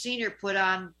Bush Sr. put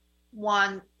on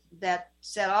one that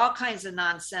said all kinds of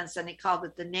nonsense, and he called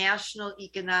it the National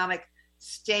Economic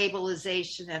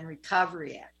Stabilization and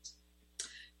Recovery Act.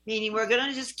 Meaning we're going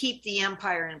to just keep the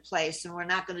empire in place and we're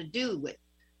not going to do what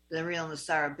the real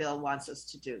Nasara bill wants us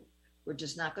to do. We're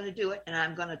just not going to do it. And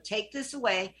I'm going to take this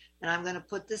away and I'm going to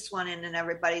put this one in, and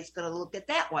everybody's going to look at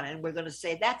that one and we're going to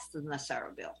say that's the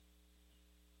Nasara bill.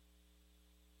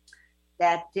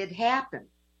 That did happen.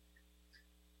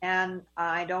 And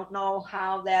I don't know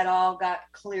how that all got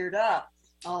cleared up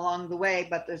along the way,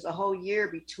 but there's a whole year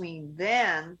between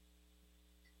then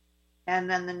and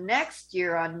then the next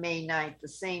year on May 9th, the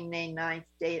same May 9th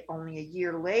date, only a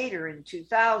year later in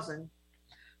 2000,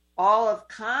 all of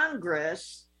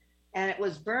Congress, and it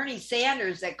was Bernie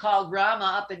Sanders that called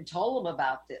Rama up and told him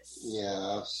about this.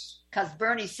 Yes. Because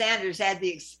Bernie Sanders had the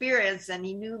experience and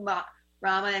he knew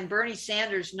Rama, and Bernie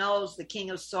Sanders knows the King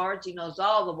of Swords. He knows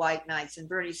all the white knights, and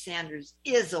Bernie Sanders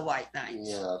is a white knight.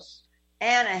 Yes.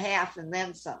 And a half and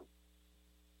then some.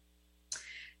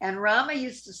 And Rama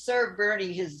used to serve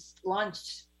Bernie his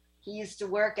lunch. He used to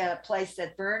work at a place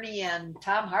that Bernie and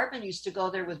Tom Hartman used to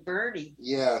go there with Bernie.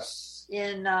 Yes.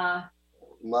 In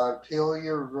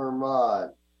Montpelier,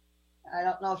 Vermont. I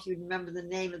don't know if you remember the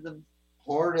name of the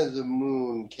Horn of the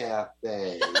Moon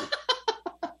Cafe.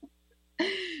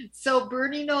 So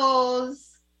Bernie knows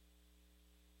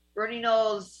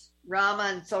Rama,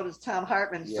 and so does Tom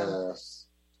Hartman. Yes. So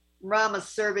Rama's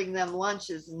serving them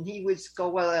lunches, and he would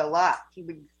go there a lot. He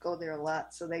would go there a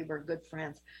lot, so they were good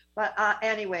friends. But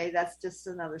anyway, that's just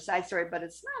another side story, but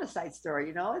it's not a side story,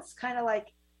 you know? It's kind of like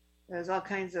there's all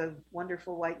kinds of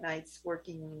wonderful white knights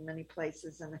working in many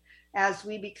places. And as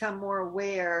we become more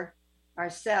aware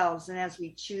ourselves, and as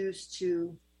we choose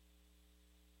to,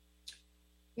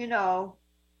 you know,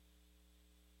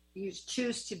 you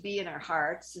choose to be in our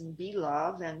hearts and be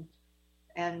love and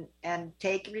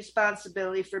take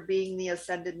responsibility for being the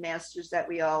ascended masters that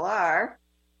we all are.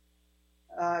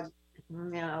 You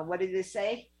know, what did they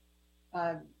say?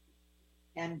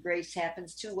 And grace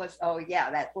happens too.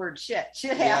 That word shit.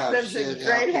 Shit happens and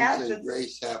great happens. And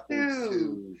grace happens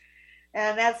too.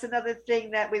 And that's another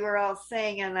thing that we were all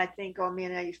saying, and I think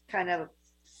Omena, you kind of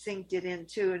synced it in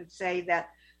too, and say that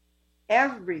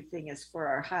everything is for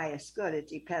our highest good. It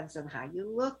depends on how you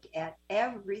look at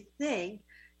everything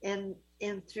in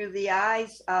through the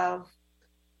eyes of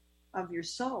your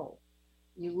soul.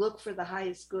 You look for the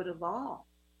highest good of all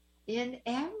in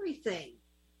everything.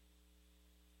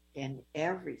 In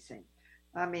everything.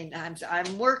 I mean,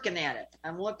 I'm working at it.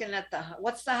 I'm looking at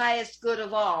what's the highest good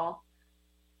of all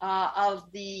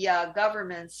of the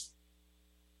governments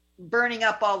burning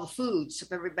up all the food so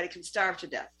everybody can starve to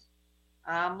death.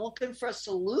 I'm looking for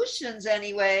solutions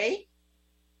anyway.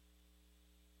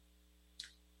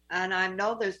 And I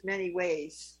know there's many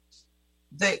ways.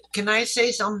 Can I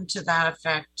say something to that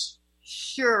effect?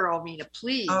 Sure, Omena,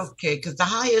 please. Okay, because the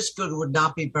highest good would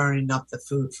not be burning up the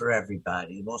food for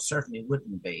everybody. Most certainly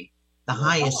wouldn't be. The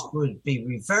highest good would be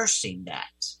reversing that.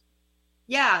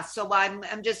 Yeah, so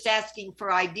I'm just asking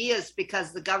for ideas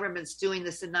because the government's doing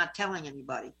this and not telling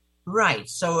anybody. Right.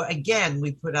 So again,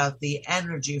 we put out the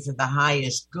energy for the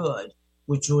highest good,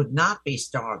 which would not be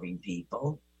starving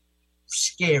people,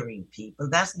 scaring people.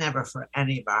 That's never for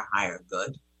any of our higher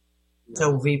good. No.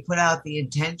 So we put out the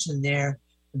intention there,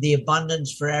 the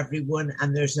abundance for everyone,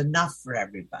 and there's enough for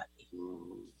everybody.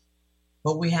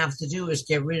 What we have to do is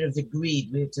get rid of the greed.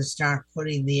 We have to start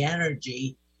putting the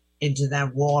energy into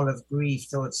that wall of grief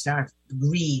so it starts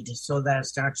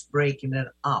breaking it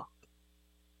up.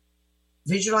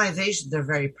 Visualizations are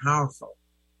very powerful.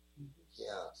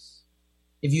 Yes.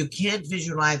 If you can't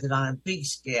visualize it on a big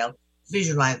scale,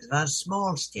 visualize it on a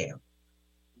small scale.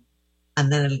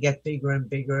 And then it'll get bigger and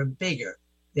bigger and bigger.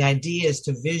 The idea is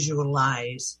to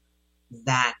visualize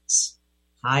that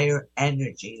higher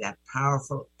energy, that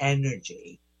powerful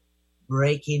energy,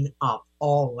 breaking up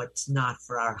all what's not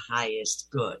for our highest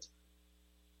good.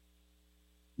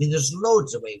 I mean, there's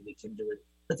loads of ways we can do it,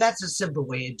 but that's a simple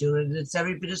way of doing it, and it's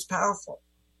every bit as powerful.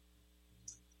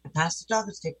 I pass the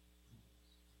talking stick.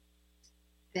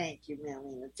 Thank you,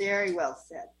 Melina. Very well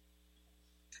said.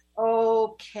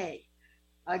 Okay.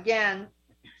 Again,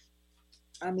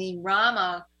 I mean,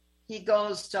 Rama, he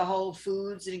goes to Whole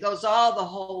Foods and he goes to all the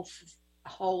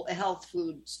whole health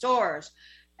food stores,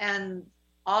 and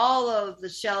all of the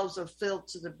shelves are filled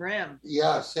to the brim.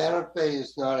 Yeah, Santa Fe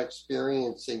is not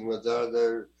experiencing with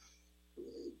other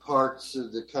parts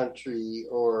of the country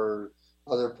or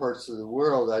other parts of the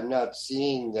world. I'm not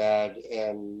seeing that.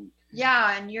 And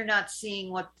yeah, and you're not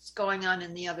seeing what's going on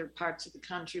in the other parts of the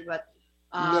country, but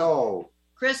no.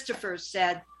 Christopher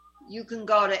said you can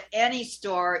go to any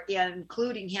store,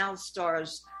 including health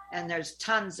stores, and there's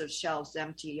tons of shelves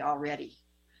empty already.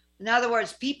 In other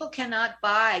words, people cannot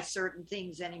buy certain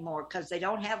things anymore because they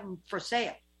don't have them for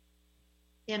sale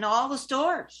in all the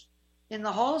stores in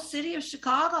the whole city of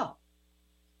Chicago.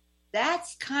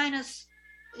 That's kind of,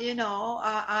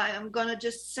 I'm going to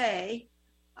just say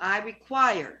I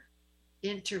require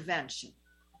intervention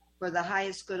for the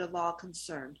highest good of all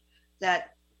concerned,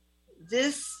 that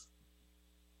this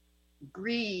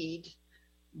greed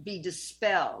be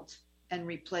dispelled and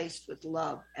replaced with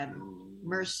love and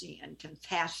mercy and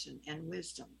compassion and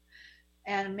wisdom.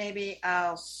 And maybe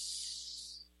I'll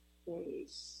say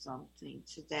something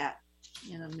to that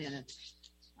in a minute.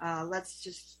 Let's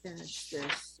just finish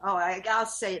this. I'll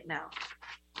say it now.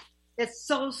 It's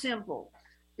so simple.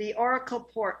 The Oracle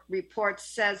report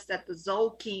says that the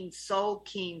Zolkeen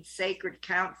Solkeen sacred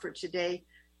count for today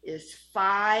is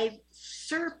 5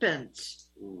 serpents.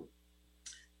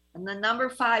 And the number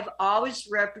 5 always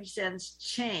represents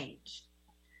change.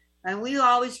 And we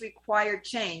always require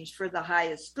change for the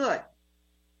highest good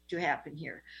to happen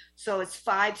here. So it's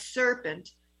 5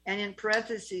 serpent, and in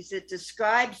parentheses, it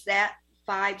describes that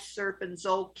 5 serpent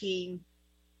Zolkeen,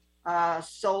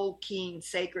 Solkeen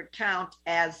sacred count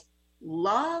as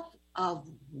love of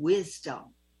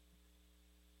wisdom.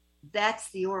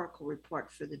 That's the Oracle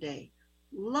report for the day.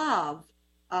 Love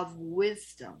of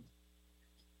wisdom.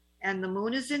 And the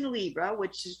moon is in Libra,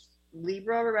 which is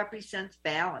Libra represents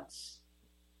balance.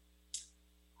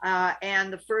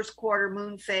 And the first quarter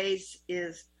moon phase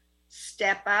is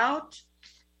step out,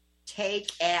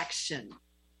 take action.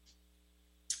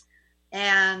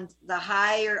 And the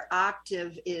higher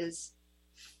octave is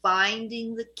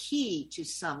finding the key to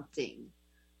something,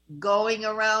 going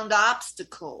around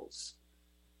obstacles,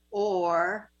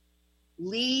 or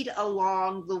lead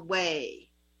along the way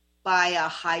by a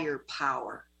higher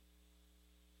power.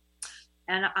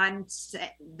 And I'm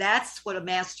saying that's what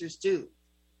masters do.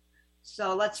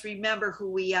 So let's remember who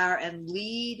we are and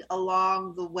lead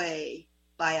along the way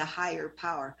by a higher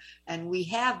power. And we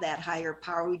have that higher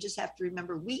power. We just have to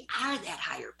remember we are that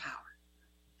higher power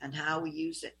and how we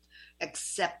use it.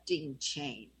 Accepting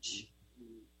change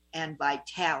and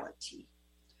vitality,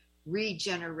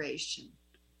 regeneration,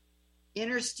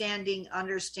 understanding,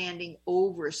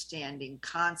 overstanding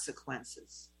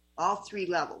consequences. All 3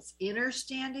 levels: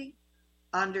 understanding,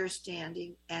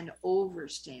 and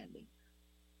overstanding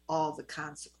all the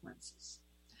consequences.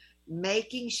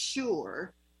 Making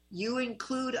sure you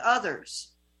include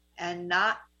others and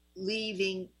not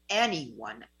leaving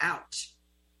anyone out.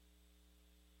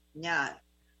 Yeah,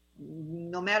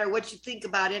 no matter what you think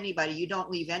about anybody, you don't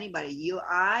leave anybody.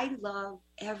 I love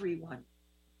everyone.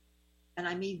 And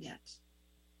I mean that.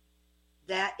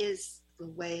 That is the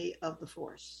way of the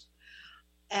force.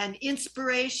 And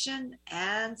inspiration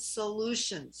and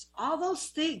solutions, all those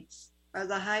things are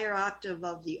the higher octave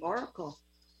of the Oracle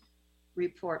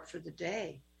report for the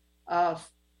day of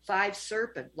 5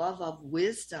 serpent, love of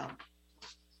wisdom.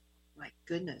 My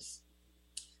goodness.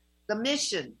 The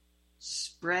mission,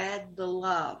 spread the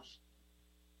love.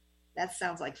 That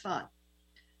sounds like fun.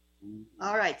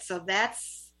 All right, so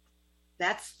that's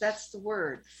the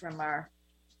word from our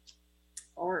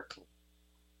Oracle.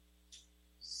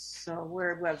 So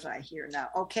where was I here now?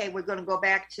 Okay, we're going to go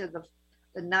back to the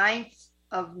 9th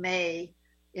of May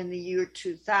in the year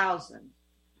 2000.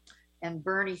 And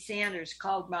Bernie Sanders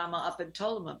called Rama up and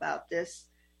told him about this.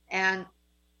 And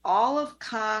all of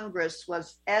Congress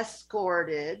was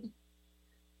escorted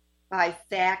by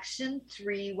Faction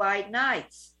 3 White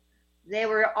Knights. They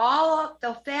were all up,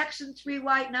 the Faction 3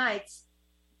 White Knights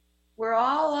were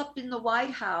all up in the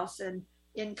White House and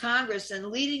in Congress and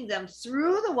leading them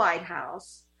through the White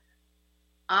House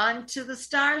onto the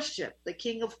starship, the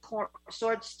King of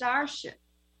Swords starship.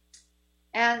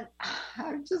 And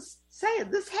I'm just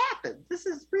saying, this happened. This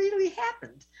has really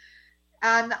happened.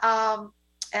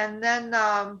 And then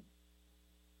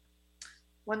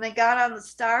when they got on the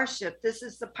starship, this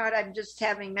is the part I'm just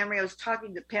having memory. I was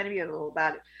talking to Penny a little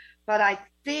about it, but I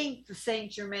think the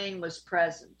Saint Germain was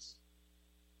present.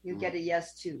 You get a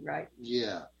yes too, right?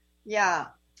 Yeah. Yeah.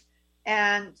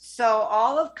 And so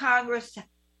all of Congress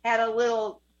had a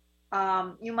little,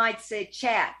 you might say,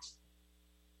 chat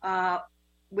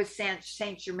with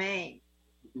Saint Germain.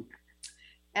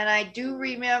 And I do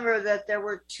remember that there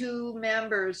were 2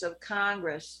 members of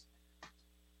Congress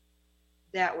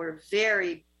that were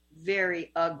very,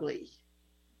 very ugly.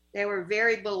 They were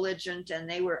very belligerent, and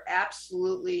they were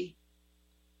absolutely,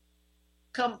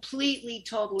 completely,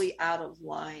 totally out of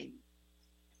line.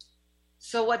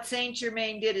 So what Saint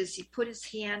Germain did is he put his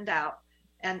hand out,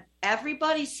 and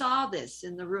everybody saw this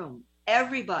in the room,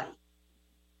 everybody.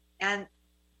 And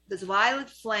this violet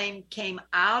flame came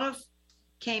out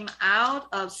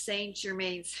of Saint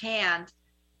Germain's hand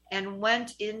and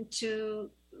went into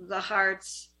the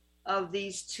hearts of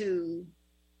these 2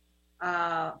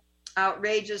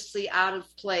 outrageously out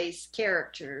of place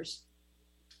characters,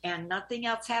 and nothing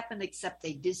else happened except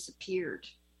they disappeared.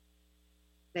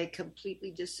 They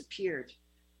completely disappeared.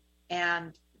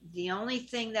 And the only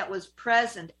thing that was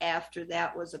present after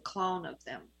that was a clone of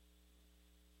them.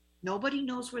 Nobody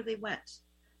knows where they went.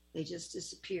 They just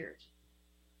disappeared.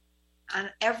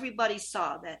 And everybody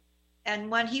saw that.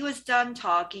 And when he was done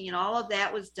talking and all of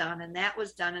that was done and that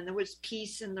was done and there was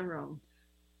peace in the room,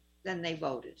 then they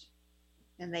voted.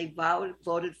 And they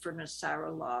voted for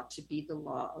Nasara law to be the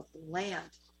law of the land.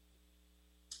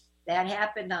 That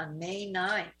happened on May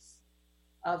 9th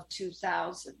of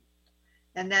 2000.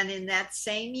 And then in that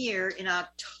same year, in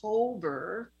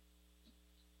October,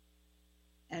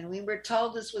 and we were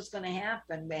told this was going to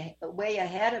happen way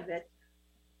ahead of it,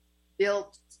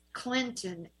 Bill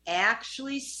Clinton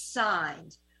actually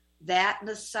signed that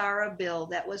Nasara bill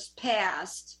that was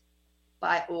passed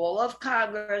by all of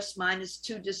Congress minus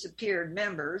 2 disappeared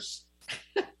members.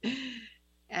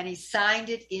 And he signed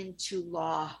it into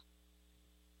law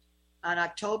on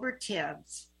October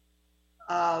 10th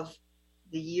of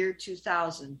the year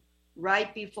 2000,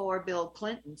 right before Bill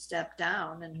Clinton stepped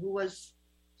down, and who was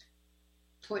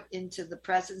put into the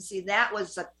presidency. That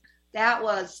was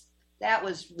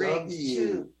rigged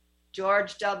too.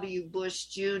 George W. Bush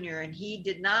Jr., and he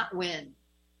did not win.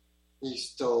 He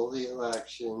stole the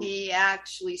election. He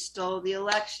actually stole the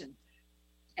election.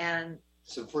 And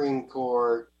Supreme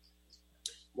Court,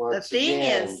 once the thing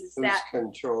again, is who's that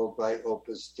controlled by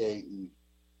Opus Dei.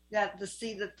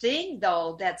 The thing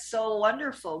though that's so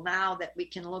wonderful now that we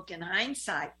can look in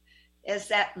hindsight is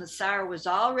that Nasara was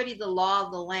already the law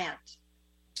of the land.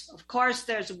 Of course,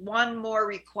 there's one more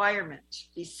requirement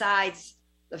besides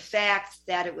the fact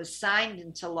that it was signed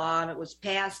into law and it was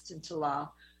passed into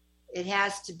law. It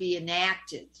has to be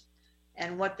enacted.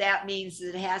 And what that means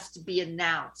is it has to be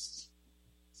announced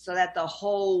so that the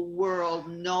whole world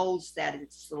knows that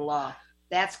it's the law.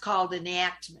 That's called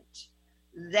enactment.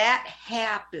 That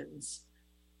happens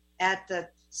at the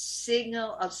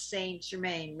signal of Saint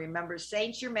Germain. Remember,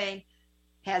 Saint Germain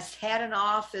has had an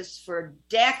office for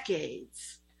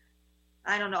decades.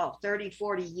 I don't know, 30,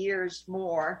 40 years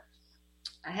more.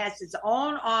 Has his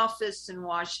own office in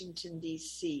Washington,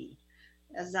 D.C.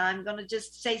 As I'm going to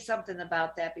just say something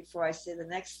about that before I say the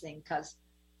next thing, because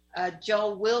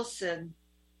Joe Wilson,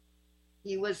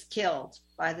 he was killed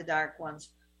by the Dark Ones.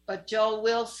 But Joe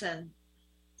Wilson,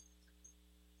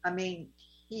 I mean,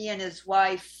 he and his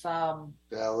wife,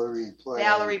 Valerie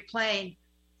Plame,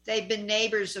 they've been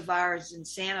neighbors of ours in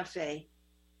Santa Fe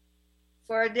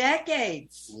for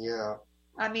decades. Yeah.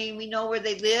 I mean, we know where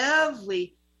they live.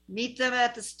 We meet them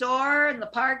at the store, in the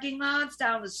parking lots,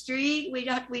 down the street. We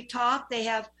talk. They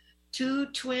have 2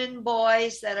 twin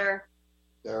boys that are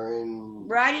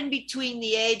right in between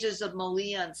the ages of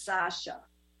Malia and Sasha.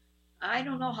 I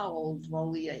don't know how old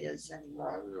Malia is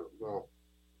anymore. I don't know.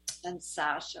 And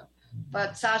Sasha.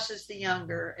 But Sasha's the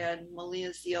younger and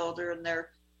Malia's the older, and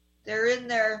they're in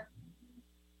their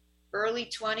early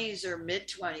 20s or mid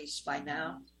 20s by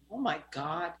now. Oh my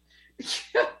God.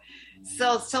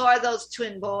 So are those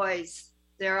twin boys.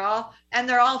 They're all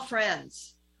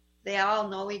friends. They all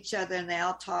know each other and they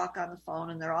all talk on the phone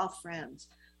and they're all friends.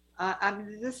 I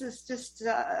mean, this is just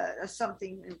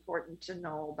something important to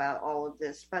know about all of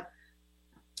this. But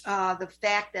the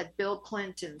fact that Bill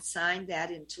Clinton signed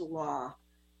that into law,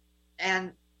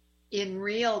 and in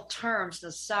real terms,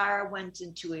 Nasara went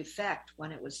into effect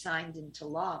when it was signed into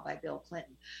law by Bill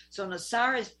Clinton. So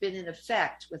Nasara has been in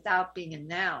effect without being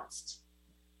announced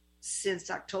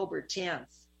since October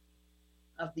 10th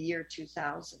of the year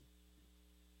 2000.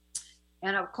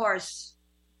 And of course,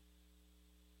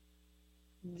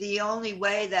 the only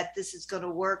way that this is going to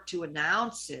work to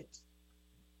announce it,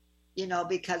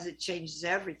 because it changes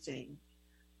everything,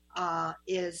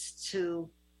 is to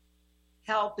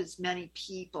help as many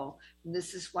people. And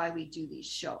this is why we do these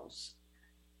shows.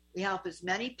 We help as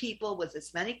many people with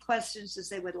as many questions as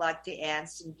they would like to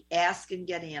ask and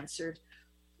get answered.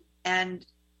 And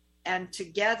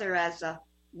together as a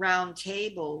round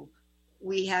table,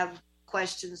 we have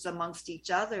questions amongst each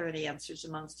other and answers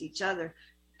amongst each other.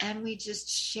 And we just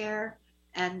share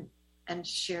and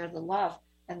share the love.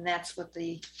 And that's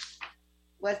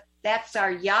that's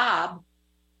our job,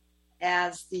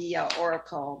 as the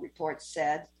Oracle report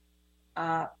said.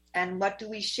 And what do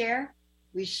we share?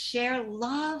 We share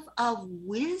love of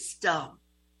wisdom.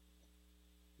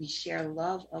 We share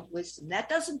love of wisdom. That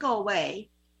doesn't go away.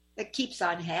 It keeps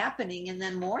on happening, and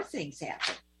then more things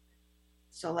happen.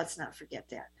 So let's not forget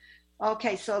that.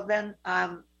 Okay, so then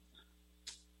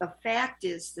the fact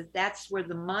is that that's where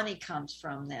the money comes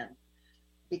from then.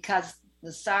 Because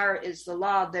the SAR is the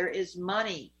law, there is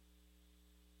money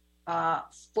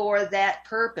for that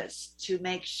purpose, to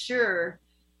make sure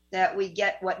that we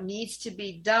get what needs to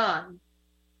be done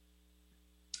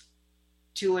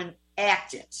to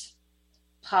enact it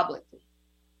publicly.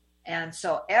 And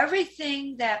so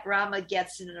everything that Rama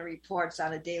gets in the reports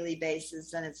on a daily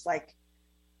basis, and it's like,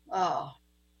 oh,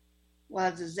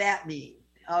 what does that mean?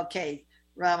 Okay,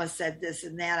 Rama said this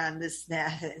and that on this,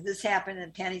 that. This happened,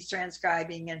 and Penny's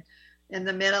transcribing, and in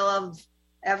the middle of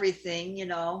everything,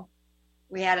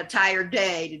 we had a tired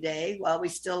day today. Well,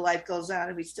 life goes on,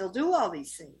 and we still do all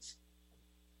these things.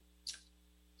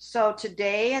 So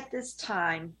today at this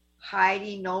time,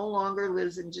 Heidi no longer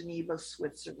lives in Geneva,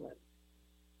 Switzerland.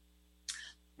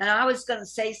 And I was going to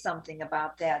say something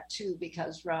about that too,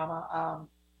 because Rama,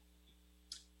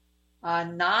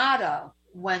 Nada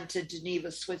went to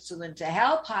Geneva, Switzerland to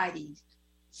help Heidi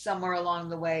somewhere along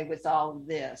the way with all of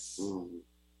this. Mm.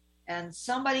 And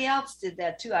somebody else did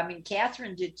that too. I mean,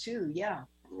 Catherine did too. Yeah.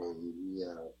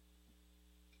 Yeah.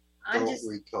 Don't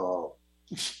recall.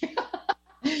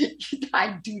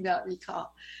 I do not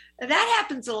recall. That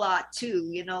happens a lot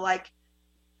too.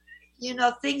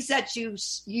 Things that you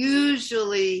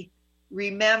usually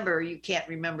remember, you can't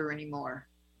remember anymore.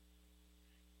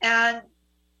 And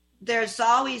there's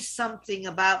always something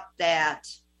about that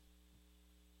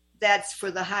that's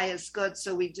for the highest good.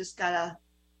 So we just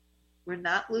we're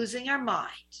not losing our mind.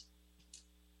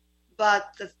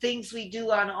 But the things we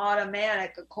do on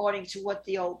automatic, according to what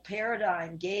the old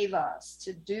paradigm gave us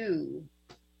to do,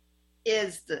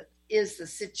 is the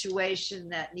situation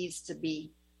that needs to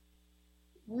be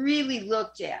really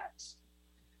looked at.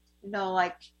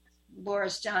 Like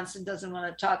Boris Johnson doesn't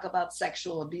want to talk about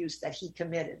sexual abuse that he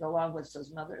committed along with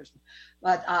those mothers.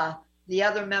 But the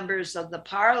other members of the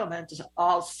parliament,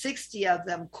 all 60 of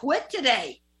them, quit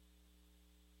today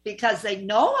because they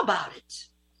know about it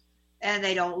and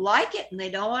they don't like it and they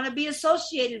don't want to be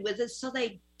associated with it. So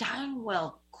they darn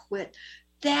well quit.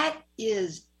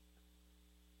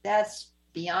 That's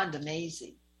beyond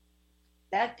amazing.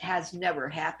 That has never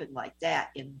happened like that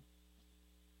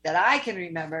that I can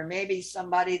remember. Maybe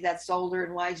somebody that's older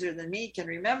and wiser than me can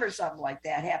remember something like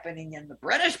that happening in the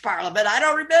British Parliament. I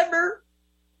don't remember.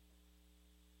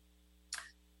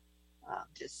 I'm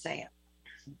just saying.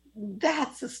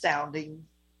 That's astounding.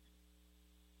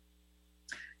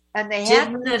 And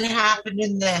didn't it happen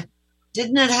in the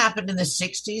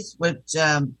 60s with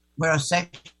where a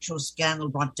sexual scandal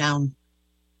brought down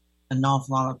an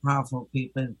awful lot of powerful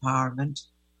people in Parliament?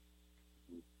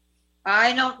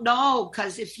 I don't know,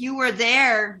 because if you were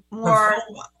there more...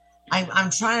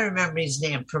 I'm trying to remember his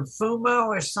name. Profuma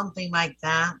or something like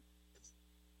that.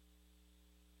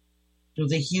 To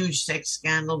the huge sex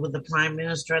scandal with the Prime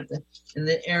Minister in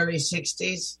the early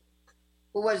 60s.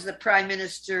 Who was the Prime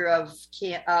Minister of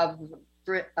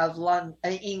London,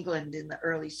 England in the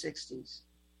early 60s?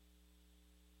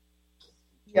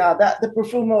 Yeah, the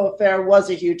Profumo affair was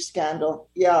a huge scandal.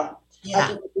 Yeah. I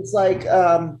think it was like...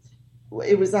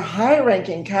 it was a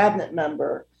high-ranking cabinet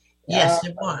member. Yes,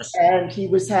 it was. And he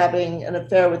was having an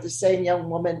affair with the same young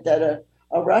woman that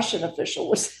a Russian official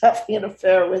was having an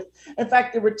affair with. In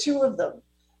fact, there were two of them,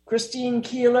 Christine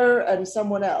Keeler and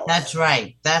someone else. That's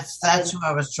right. That's who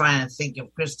I was trying to think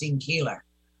of, Christine Keeler.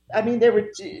 I mean,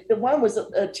 the one was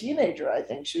a teenager, I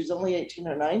think. She was only 18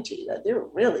 or 19. They were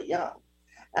really young.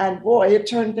 And boy, it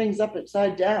turned things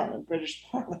upside down in British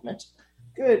Parliament.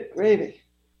 Good gravy.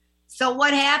 So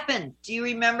what happened? Do you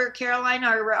remember, Caroline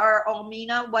or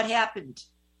Omena? What happened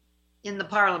in the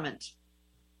Parliament?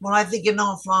 Well, I think an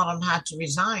awful lot of them had to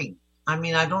resign. I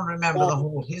mean, I don't remember the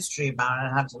whole history about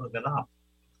it. I have to look it up.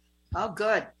 Oh,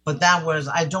 good. But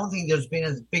I don't think there's been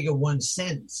a bigger one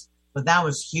since. But that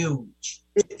was huge.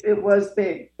 It was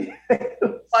big.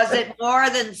 Was it more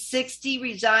than 60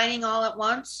 resigning all at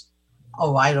once?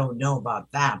 Oh, I don't know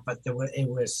about that. But it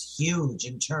was huge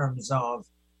in terms of...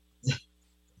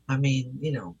 I mean,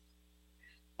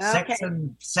 Okay.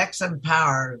 Sex and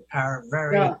power are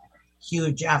very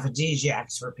huge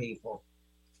aphrodisiacs for people.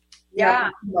 Yeah.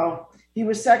 Well, he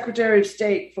was Secretary of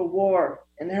State for War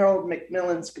in Harold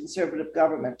Macmillan's conservative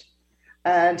government.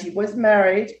 And he was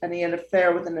married, and he had an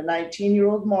affair with a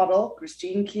 19-year-old model,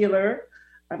 Christine Keeler.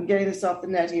 I'm getting this off the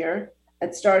net here.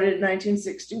 It started in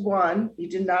 1961. He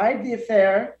denied the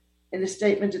affair in a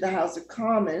statement to the House of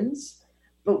Commons,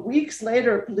 but weeks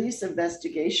later, a police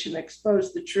investigation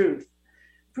exposed the truth,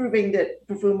 proving that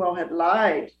Profumo had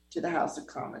lied to the House of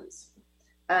Commons.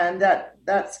 And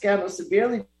that scandal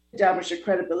severely damaged the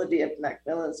credibility of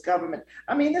Macmillan's government.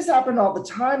 I mean, this happened all the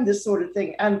time, this sort of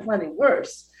thing, and plenty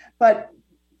worse, but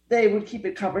they would keep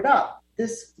it covered up.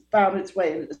 This found its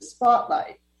way into the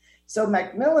spotlight. So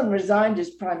Macmillan resigned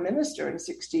as prime minister in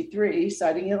 1963,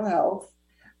 citing ill health,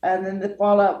 and then the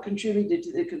fallout contributed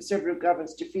to the conservative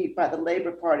government's defeat by the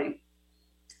Labour Party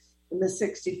in the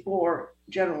 1964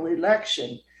 general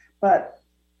election. But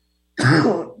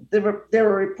there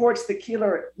were reports that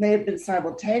Keeler may have been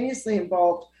simultaneously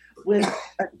involved with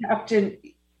a Captain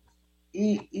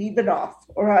Ivanov,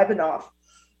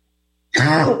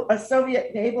 a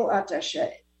Soviet naval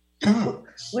attaché,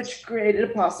 which created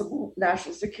a possible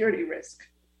national security risk.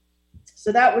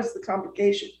 So that was the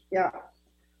complication. Yeah.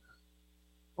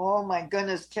 Oh my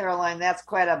goodness, Caroline, that's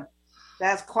quite a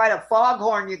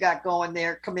foghorn you got going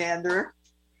there, Commander.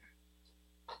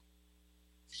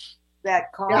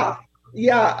 That cough.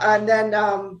 Yeah, and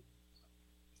then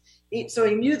so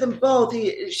he knew them both.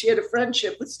 She had a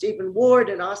friendship with Stephen Ward,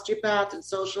 an osteopath and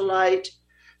socialite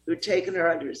who had taken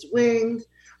her under his wing.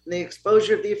 And the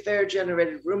exposure of the affair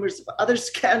generated rumors of other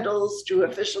scandals, drew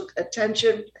official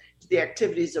attention to the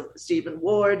activities of Stephen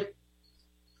Ward.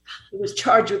 He was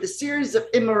charged with a series of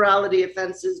immorality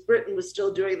offenses. Britain was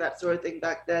still doing that sort of thing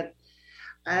back then.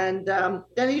 And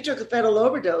then he took a fatal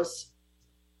overdose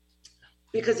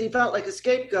because he felt like a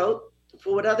scapegoat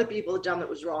for what other people had done that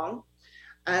was wrong.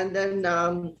 And then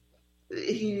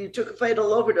he took a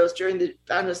fatal overdose during the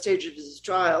final stage of his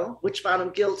trial, which found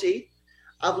him guilty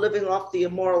of living off the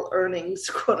immoral earnings,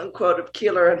 quote unquote, of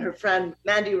Keeler and her friend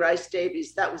Mandy Rice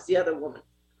Davies. That was the other woman.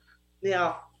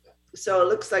 Yeah. So it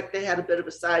looks like they had a bit of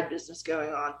a side business going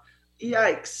on.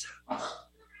 Yikes.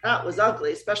 That was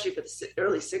ugly, especially for the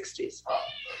early 60s.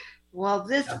 Well,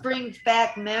 this brings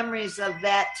back memories of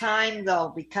that time,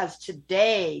 though, because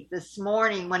today, this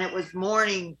morning, when it was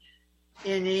morning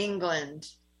in England,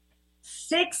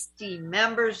 60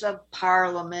 members of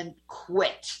parliament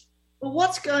quit. Well,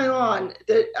 what's going on?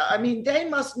 I mean, they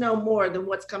must know more than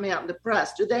what's coming out in the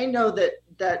press. Do they know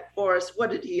that Boris, what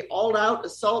did he all out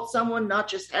assault someone, not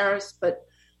just Harris, but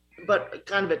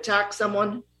kind of attack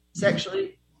someone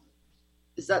sexually?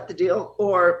 Is that the deal?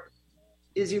 Or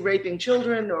is he raping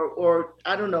children? Or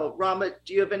I don't know. Rama,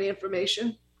 do you have any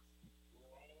information?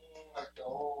 I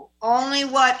don't. Only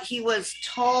what he was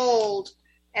told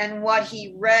and what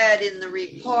he read in the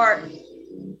report.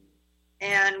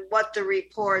 And what the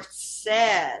report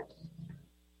said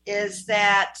is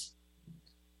that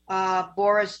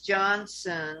Boris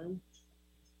Johnson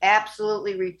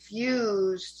absolutely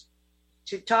refused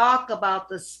to talk about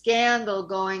the scandal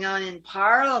going on in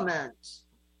Parliament,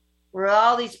 where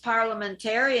all these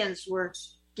parliamentarians were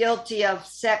guilty of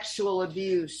sexual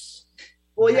abuse.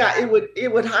 Well, yeah,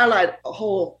 it would highlight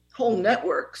whole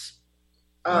networks.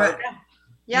 Right.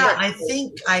 Yeah, I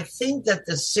think that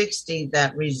the 60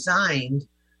 that resigned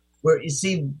were, you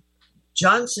see,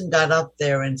 Johnson got up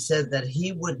there and said that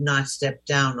he would not step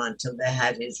down until they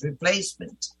had his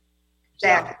replacement.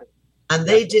 exactly. And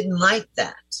they didn't like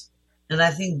that. And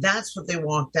I think that's what they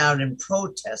walked out in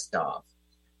protest of.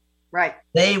 Right.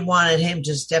 They wanted him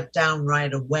to step down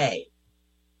right away.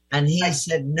 And he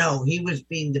said no. He was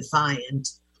being defiant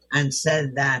and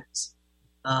said that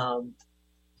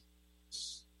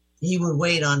he would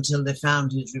wait until they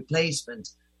found his replacement.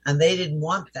 And they didn't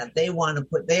want that. They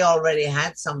already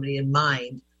had somebody in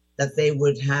mind that they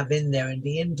would have in there in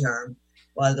the interim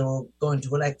while they were going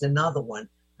to elect another one.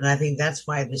 And I think that's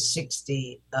why the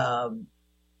 60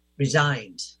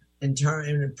 resigned in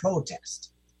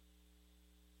protest.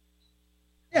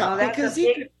 Yeah, because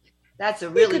that's a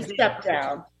really he could step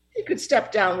down. He could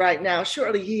step down right now.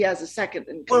 Surely he has a second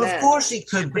in command. Well, of course he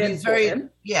could, but he's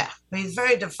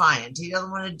very defiant. He doesn't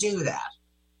want to do that.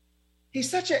 He's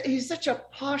such a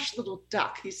posh little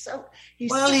duck. He's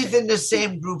in the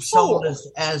same group sold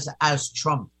as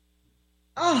Trump.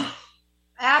 Oh,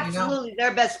 absolutely.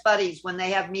 They're best buddies. When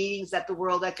they have meetings at the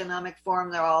World Economic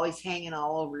Forum, they're always hanging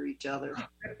all over each other.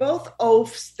 They're both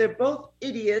oafs. They're both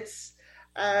idiots,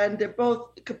 and they're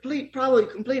both probably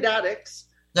complete addicts.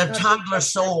 They're toddler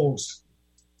souls.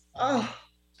 Oh,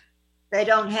 They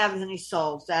don't have any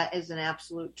souls. That is an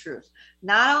absolute truth.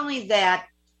 Not only that,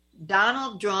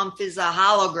 Donald Trump is a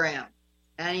hologram.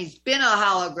 And he's been a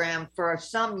hologram for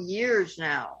some years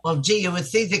now. Well, gee, you would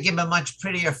think they'd give him a much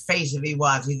prettier face if he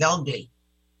was. He's ugly.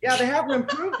 Yeah, they haven't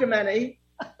improved him any.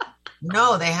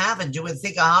 No, they haven't. You would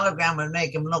think a hologram would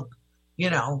make him look,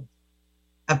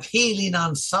 appealing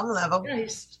on some level. Yeah,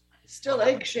 he's still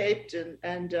egg-shaped and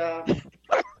and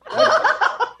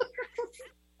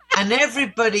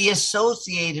everybody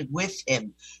associated with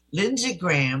him. Lindsey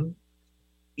Graham,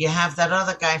 you have that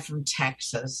other guy from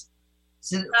Texas.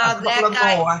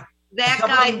 That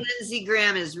guy, Lindsey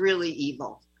Graham, is really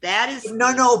evil. That is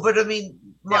but I mean,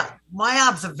 my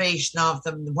observation of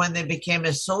them when they became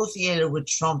associated with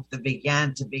Trump, they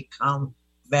began to become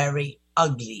very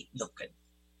ugly looking.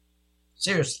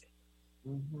 Seriously.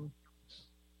 Mm-hmm.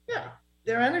 Yeah,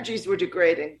 their energies were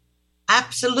degrading.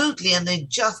 Absolutely, and they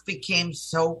just became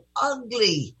so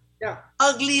ugly. Yeah,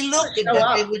 ugly looking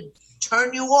that they would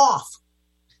turn you off.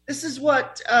 This is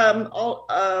what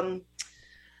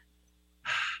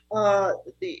the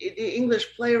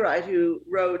English playwright who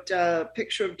wrote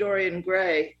Picture of Dorian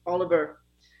Gray, Oliver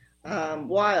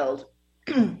Wilde.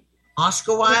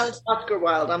 Oscar Wilde? Oscar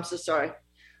Wilde, I'm so sorry.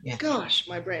 Yeah. Gosh,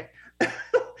 my brain.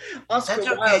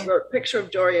 Oscar Wilde wrote Picture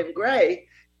of Dorian Gray.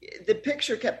 The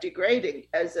picture kept degrading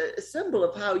as a symbol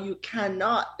of how you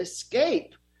cannot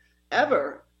escape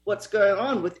ever what's going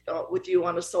on with you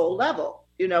on a soul level.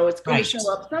 It's going to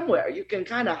show up somewhere. You can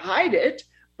kind of hide it,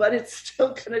 but it's still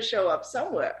going to show up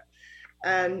somewhere.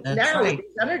 And now with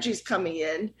these energies coming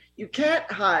in, you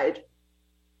can't hide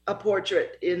a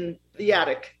portrait in the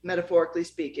attic, metaphorically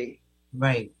speaking.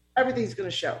 Right. Everything's going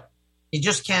to show. You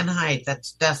just can't hide.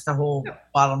 That's the whole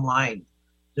bottom line.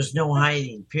 There's no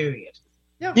hiding, period.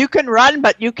 Yeah. You can run,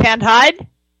 but you can't hide?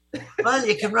 Well,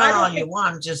 you can run all you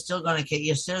want. You're still going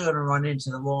to run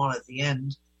into the wall at the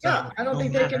end. Yeah, I don't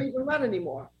think they can even run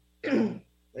anymore. They're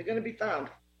going to be found.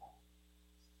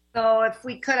 So if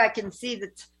we could, I can see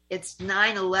that it's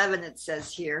 9/11, it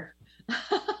says here.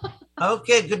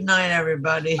 Okay, good night,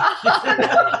 everybody.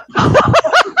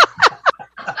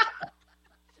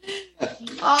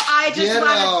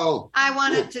 I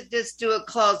wanted to just do a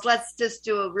close. Let's just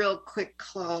do a real quick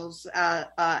close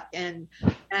and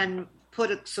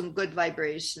put some good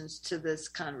vibrations to this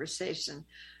conversation.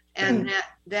 And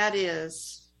that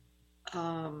is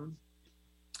for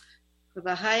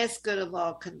the highest good of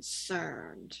all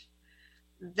concerned,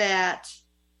 that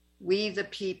we, the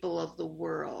people of the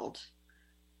world,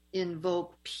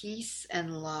 invoke peace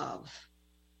and love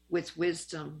with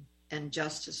wisdom and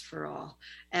justice for all,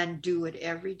 and do it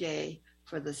every day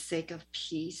for the sake of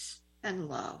peace and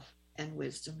love and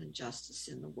wisdom and justice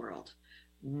in the world.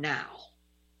 Now,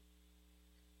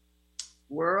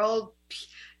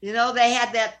 they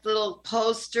had that little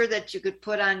poster that you could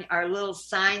put on our little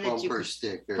sign that you could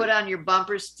put on your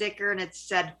bumper sticker, and it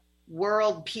said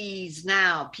 "World Peas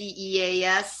Now,"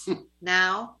 PEAS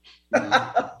now.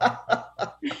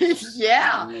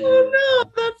 Yeah. Oh no,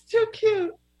 that's too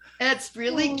cute. It's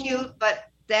really cute, but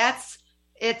it's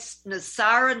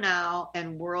Nasara now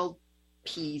and World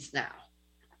Peas Now.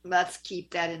 Let's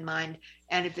keep that in mind.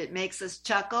 And if it makes us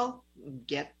chuckle,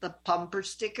 get the bumper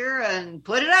sticker and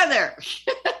put it on there.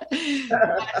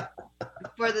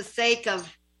 for the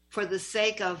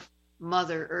sake of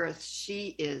Mother Earth,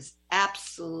 she is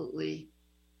absolutely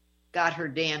got her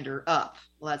dander up.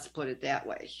 Let's put it that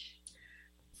way.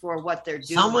 For what they're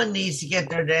doing. Someone needs to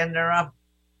get their dander up.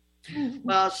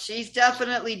 Well, she's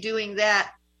definitely doing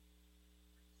that.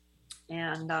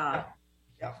 And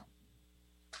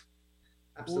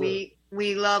we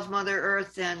love Mother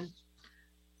Earth, and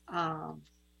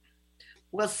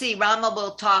we'll see. Rama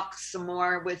will talk some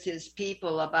more with his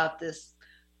people about this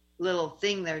little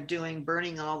thing they're doing,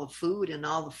 burning all the food and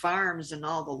all the farms and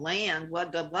all the land.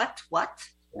 What? Yeah.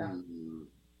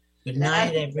 Good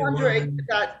night, everyone.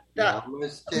 That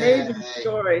amazing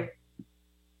story.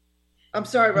 I'm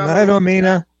sorry, Robert. Good night,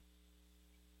 Omena.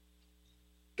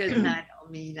 Good night,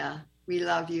 Omena. We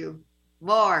love you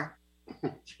more.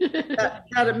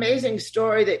 that amazing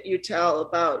story that you tell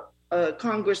about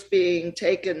Congress being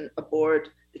taken aboard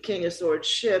the King of Swords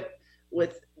ship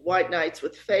with white knights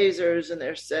with phasers, and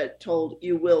they're told,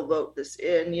 you will vote this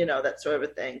in, that sort of a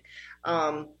thing.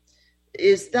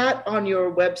 Is that on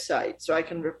your website so I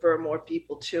can refer more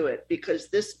people to it? Because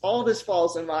all this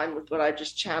falls in line with what I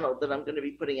just channeled that I'm going to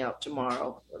be putting out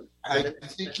tomorrow. I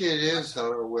think it is on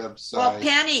our website. Well,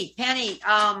 Penny.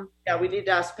 Yeah, we need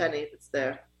to ask Penny if it's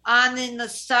there. On the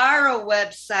Nasara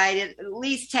website, it at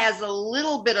least has a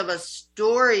little bit of a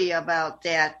story about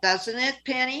that, doesn't it,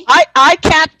 Penny? I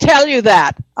can't tell you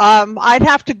that. I'd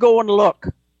have to go and look.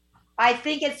 I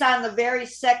think it's on the very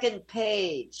second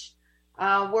page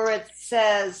where it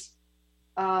says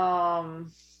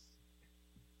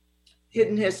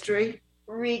Hidden history.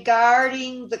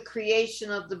 Regarding the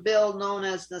creation of the bill known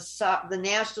as the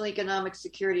National Economic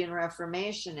Security and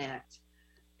Reformation Act.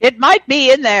 It might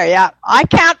be in there, yeah. I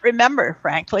can't remember,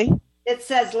 frankly. It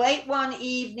says late one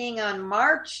evening on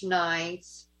March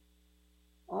 9th.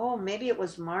 Oh, maybe it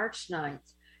was March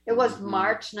 9th. It was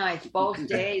March 9th, both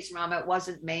days, Rama. It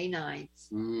wasn't May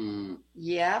 9th.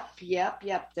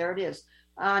 Yep. There it is.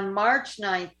 On March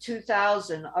 9th,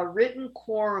 2000, a written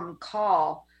quorum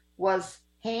call was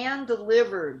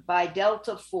hand-delivered by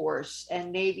Delta Force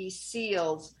and Navy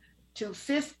SEALs to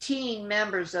 15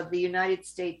 members of the United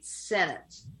States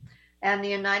Senate and the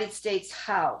United States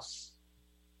House,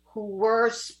 who were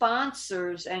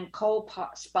sponsors and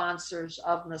co-sponsors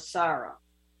of NESARA.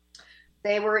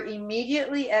 They were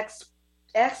immediately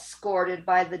escorted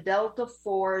by the Delta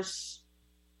Force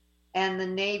and the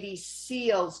Navy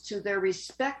SEALs to their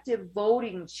respective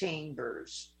voting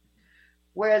chambers,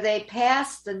 where they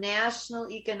passed the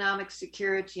National Economic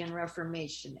Security and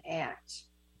Reformation Act.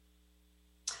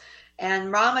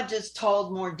 And Rama just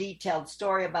told more detailed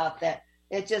story about that.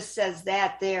 It just says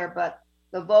that there, but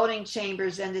the voting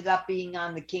chambers ended up being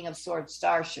on the King of Swords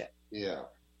starship. Yeah.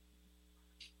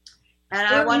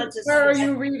 And where are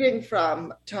you reading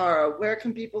from, Tara? Where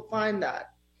can people find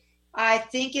that? I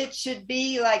think it should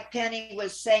be, like Penny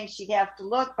was saying, she'd have to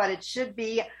look, but it should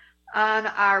be on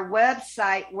our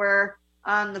website, where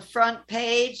on the front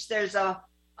page there's a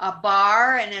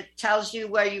bar and it tells you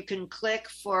where you can click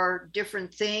for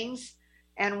different things.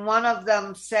 And one of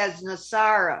them says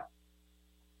NESARA.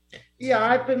 Yeah,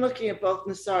 I've been looking at both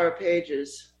NESARA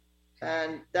pages,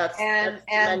 and that's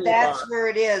where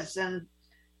it is. And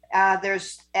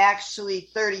there's actually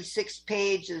 36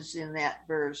 pages in that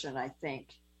version, I think.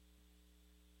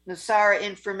 NESARA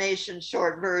information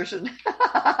short version,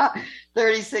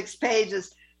 36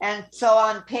 pages. And so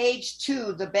on page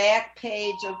 2, the back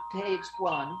page of page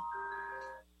 1.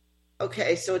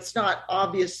 Okay, so it's not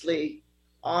obviously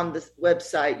on the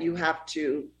website. You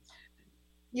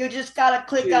just got to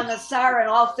click on NESARA and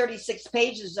all 36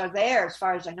 pages are there as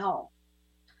far as I know.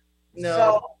 No.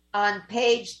 So on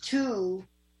page 2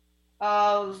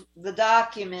 of the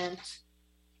document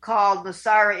called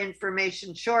NESARA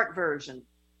information short version.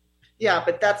 Yeah,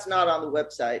 but that's not on the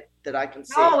website that I can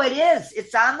see. No, it is.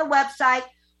 It's on the website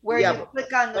where you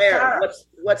click on NESARA.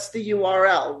 What's the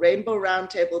URL?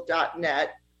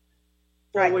 rainbowroundtable.net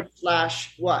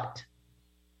 / what?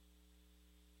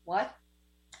 What?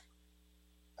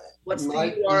 What's the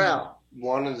URL?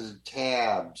 One of the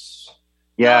tabs.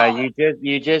 Yeah,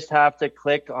 you just have to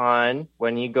click on,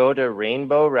 when you go to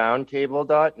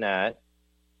rainbowroundtable.net,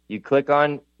 you click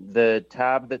on the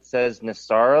tab that says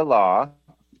NESARA Law,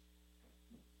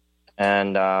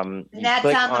 and that's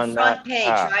click on the front page,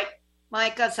 right?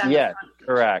 Micah's on the front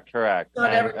page. Correct.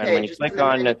 And when you click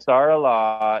on NESARA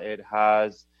Law, it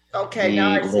has. Okay,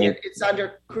 now I see it. It's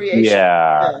under creation.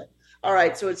 Yeah. All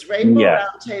right, so it's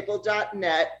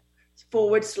rainbowroundtable.net /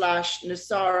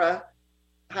 NESARA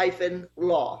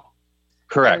 -law.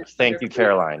 Correct. Thank you,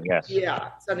 Caroline. Yes.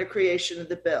 Yeah, it's under creation of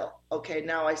the bill. Okay,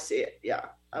 now I see it. Yeah,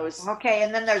 Okay,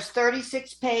 and then there's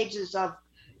 36 pages of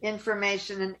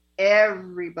information, and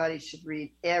everybody should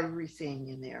read everything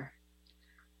in there.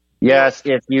 Yes,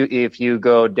 if you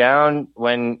go down,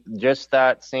 when just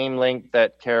that same link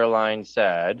that Caroline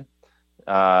said,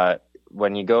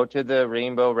 when you go to the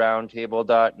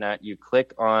rainbowroundtable.net, you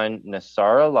click on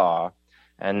NESARA Law,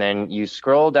 and then you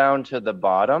scroll down to the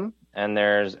bottom, and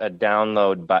there's a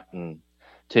download button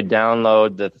to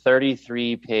download the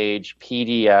 33-page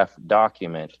PDF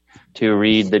document to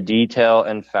read the detail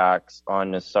and facts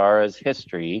on NESARA's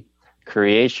history,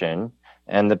 creation,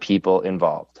 and the people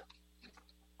involved.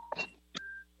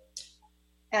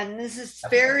 And this is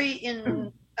very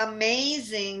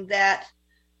amazing that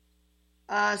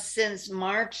since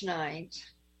March 9th,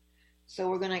 so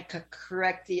we're going to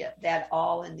correct that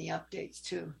all in the updates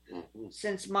too. Mm-hmm.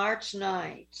 Since March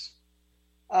 9th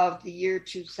of the year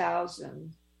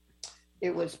 2000,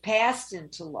 it was passed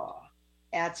into law.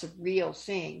 That's a real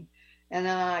thing. And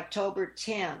then on October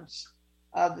 10th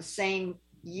of the same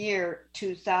year,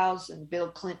 2000, Bill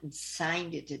Clinton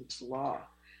signed it into law.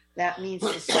 That means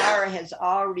NESARA has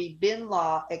already been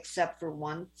law, except for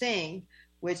one thing,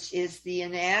 which is the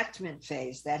enactment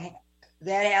phase. That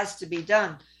has to be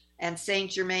done. And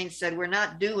Saint Germain said, we're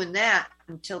not doing that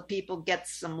until people get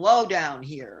some lowdown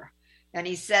here. And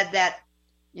he said that,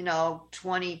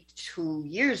 22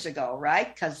 years ago,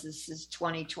 right? Because this is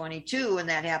 2022 and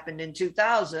that happened in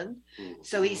 2000.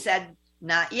 So he said,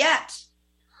 not yet.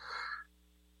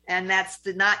 and that's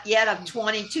the not yet of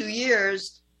 22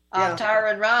 years of Yeah.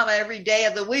 Tara and Rama every day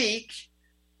of the week,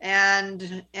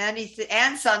 and anything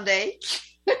and Sunday.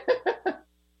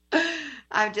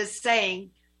 I'm just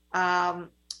saying,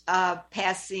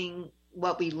 passing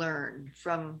what we learn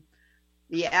from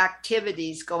the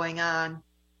activities going on,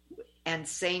 and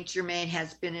Saint Germain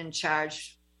has been in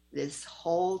charge this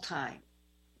whole time.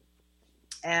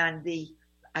 And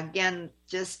again,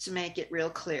 just to make it real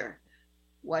clear,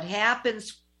 what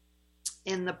happens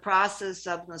in the process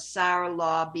of the Nasara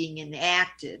law being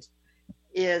enacted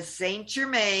is Saint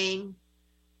Germain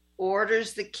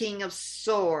orders the King of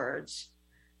Swords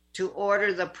to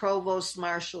order the Provost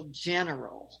Marshal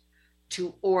General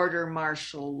to order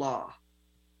martial law.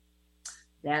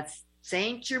 That's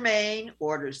Saint Germain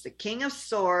orders the King of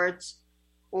Swords,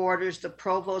 orders the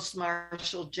Provost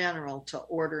Marshal General to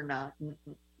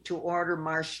order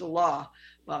martial law.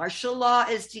 Martial law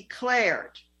is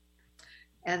declared.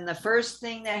 And the first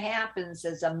thing that happens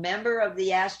is a member of the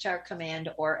Ashtar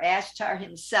Command or Ashtar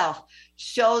himself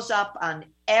shows up on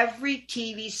every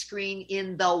TV screen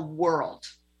in the world.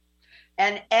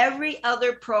 And every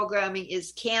other programming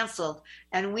is canceled.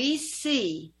 And we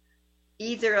see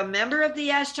either a member of the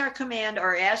Ashtar Command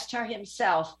or Ashtar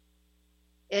himself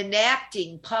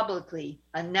enacting publicly,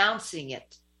 announcing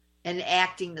it,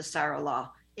 enacting the Nasara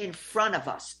law in front of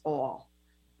us all.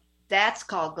 That's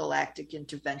called galactic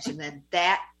intervention, and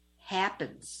that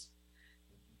happens.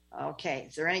 Okay,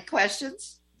 is there any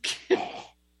questions?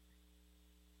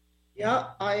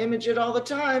 Yeah, I image it all the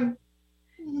time.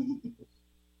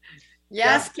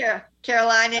 Yes,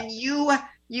 Caroline, and you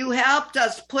helped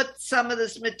us put some of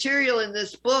this material in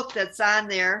this book that's on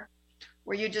there,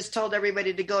 where you just told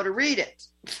everybody to go to read it.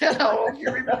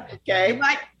 Okay.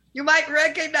 You might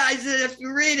recognize it if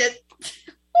you read it.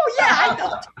 Oh yeah, I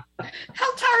know.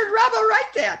 How tired Rama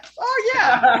write that? Oh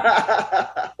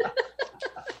yeah.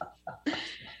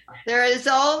 There is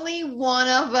only one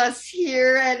of us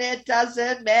here, and it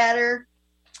doesn't matter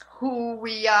who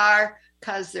we are,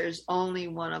 because there's only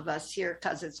one of us here,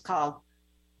 because it's called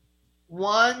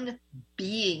one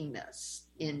beingness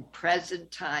in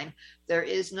present time. There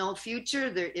is no future,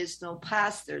 there is no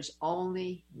past, there's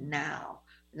only now.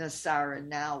 Nasara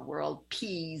now, world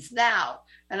peace now.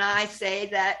 And I say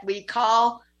that we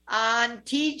call on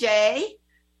TJ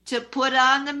to put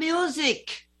on the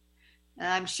music. And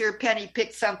I'm sure Penny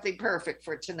picked something perfect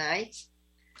for tonight.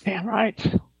 Damn right.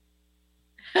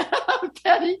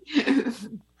 Penny.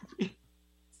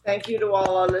 Thank you to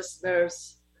all our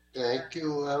listeners. Thank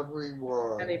you,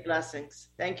 everyone. Many blessings.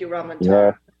 Thank you, Rama.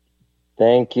 Yeah.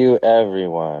 Thank you,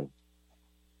 everyone.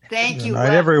 Thank you. Good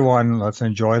night, everyone. Let's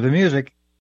enjoy the music.